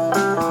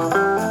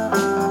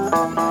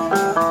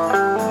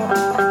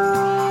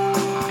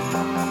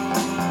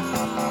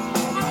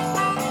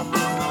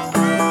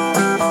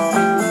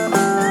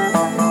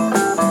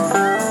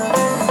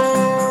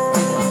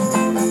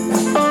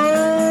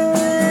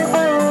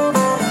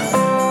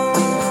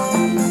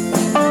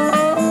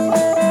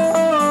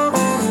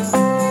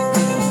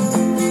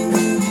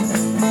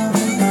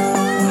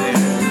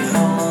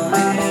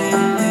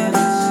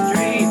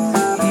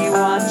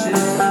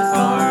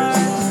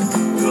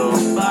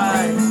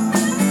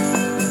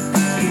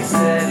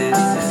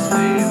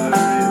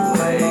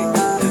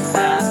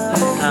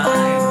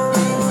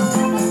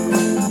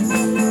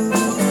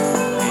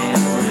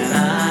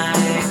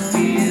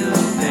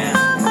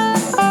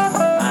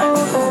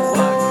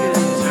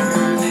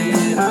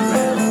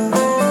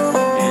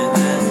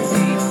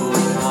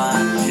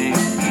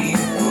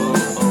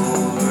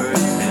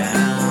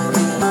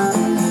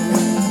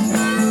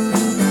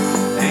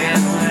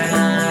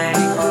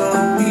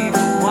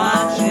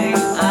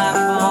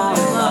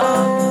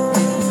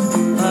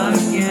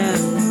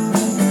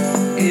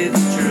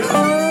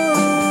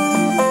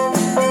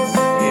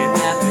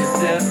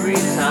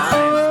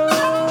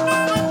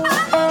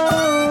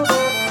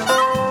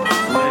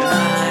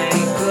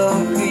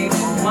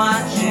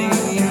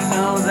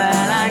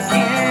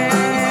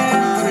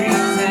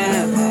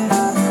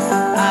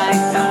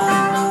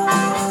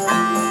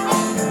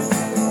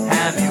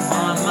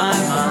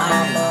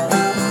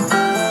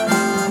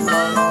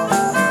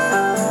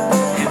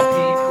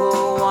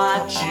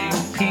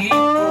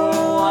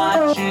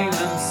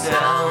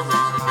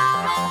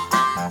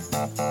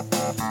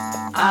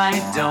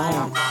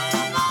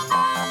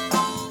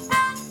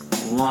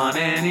 want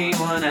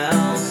anyone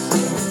else.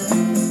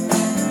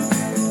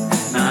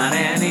 Not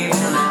anyone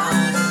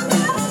else.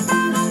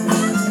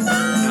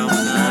 No,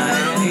 not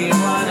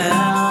anyone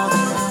else.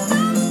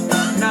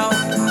 No,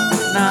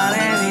 not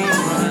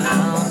anyone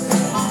else.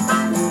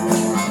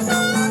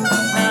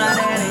 Not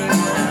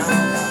anyone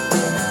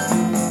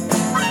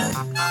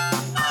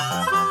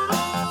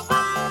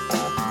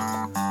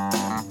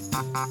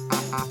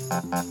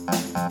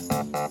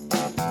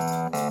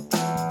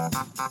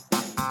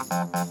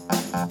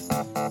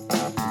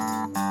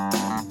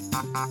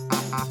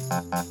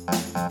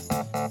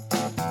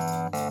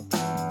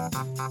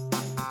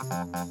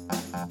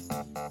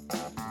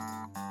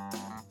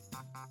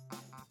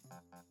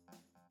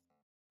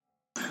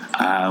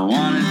I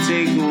wanna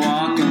take a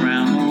walk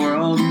around the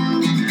world.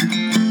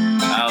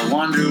 I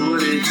wonder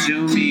would it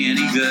do me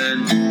any good?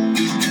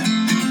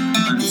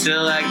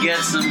 Until I get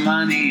some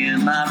money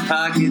in my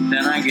pocket,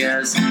 then I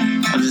guess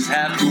I'll just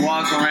have to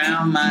walk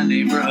around my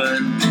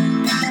neighborhood.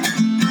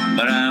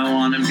 But I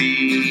wanna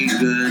be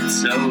good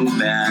so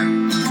bad.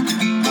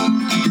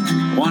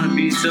 Wanna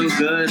be so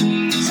good,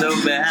 so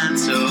bad,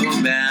 so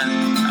bad.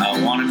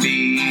 I wanna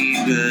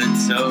be good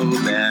so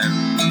bad.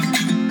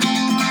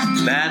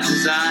 Bad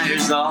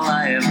desire's all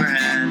I ever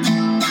had.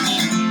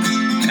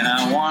 And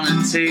I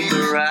wanna take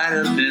a ride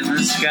up in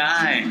the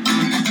sky.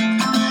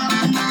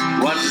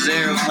 Watch this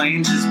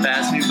aeroplane just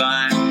pass me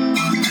by.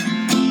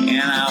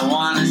 And I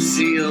wanna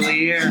see a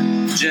Lear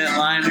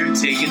jetliner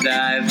take a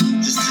dive,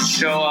 just to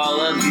show all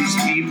of these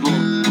people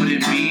what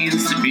it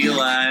means to be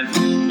alive.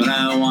 But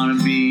I wanna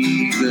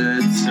be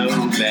good so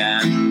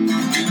bad.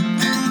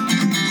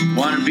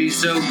 Wanna be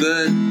so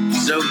good,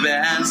 so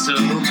bad, so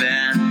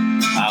bad.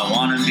 I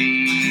wanna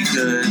be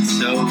good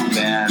so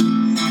bad.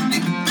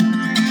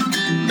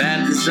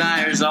 Bad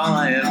desire's all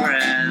I ever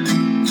had.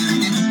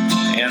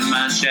 And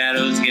my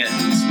shadow's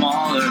getting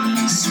smaller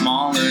and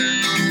smaller.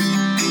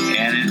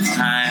 And it's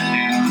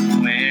time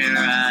to where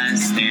I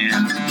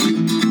stand.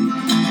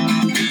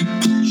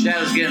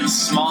 Shadow's getting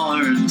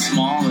smaller and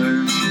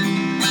smaller.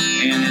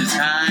 And it's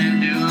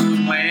time to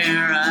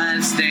where I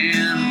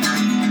stand.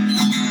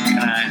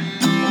 And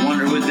I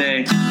wonder would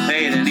they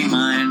pay it any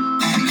mind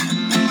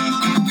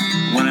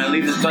when I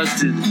leave this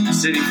busted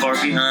city far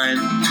behind.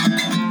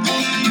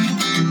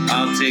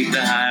 I'll take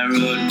the high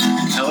road,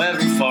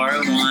 however far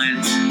it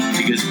winds,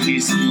 because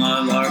peace and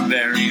love are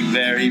very,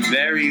 very,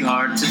 very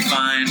hard to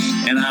find.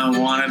 And I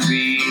wanna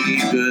be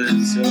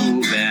good so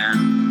bad.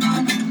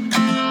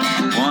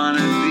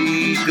 Wanna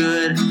be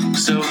good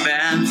so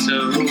bad,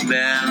 so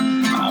bad.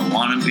 I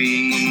wanna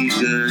be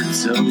good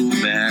so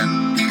bad.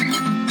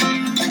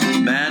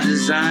 Bad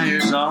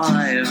desire's all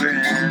I ever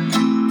had.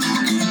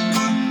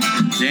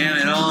 Damn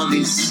it, all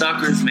these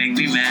suckers make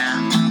me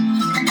mad.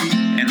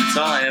 And it's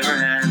all I ever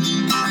had.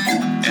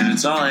 And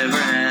it's all I ever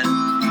had.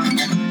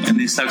 And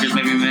these suckers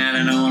make me mad,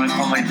 and I wanna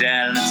call my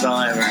dad, and it's all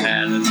I ever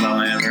had, and it's all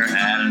I ever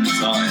had, and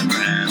it's all I ever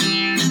had.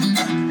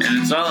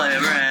 And it's all I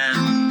ever had.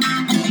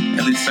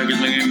 And these suckers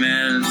make me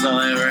mad, and it's all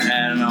I ever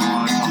had,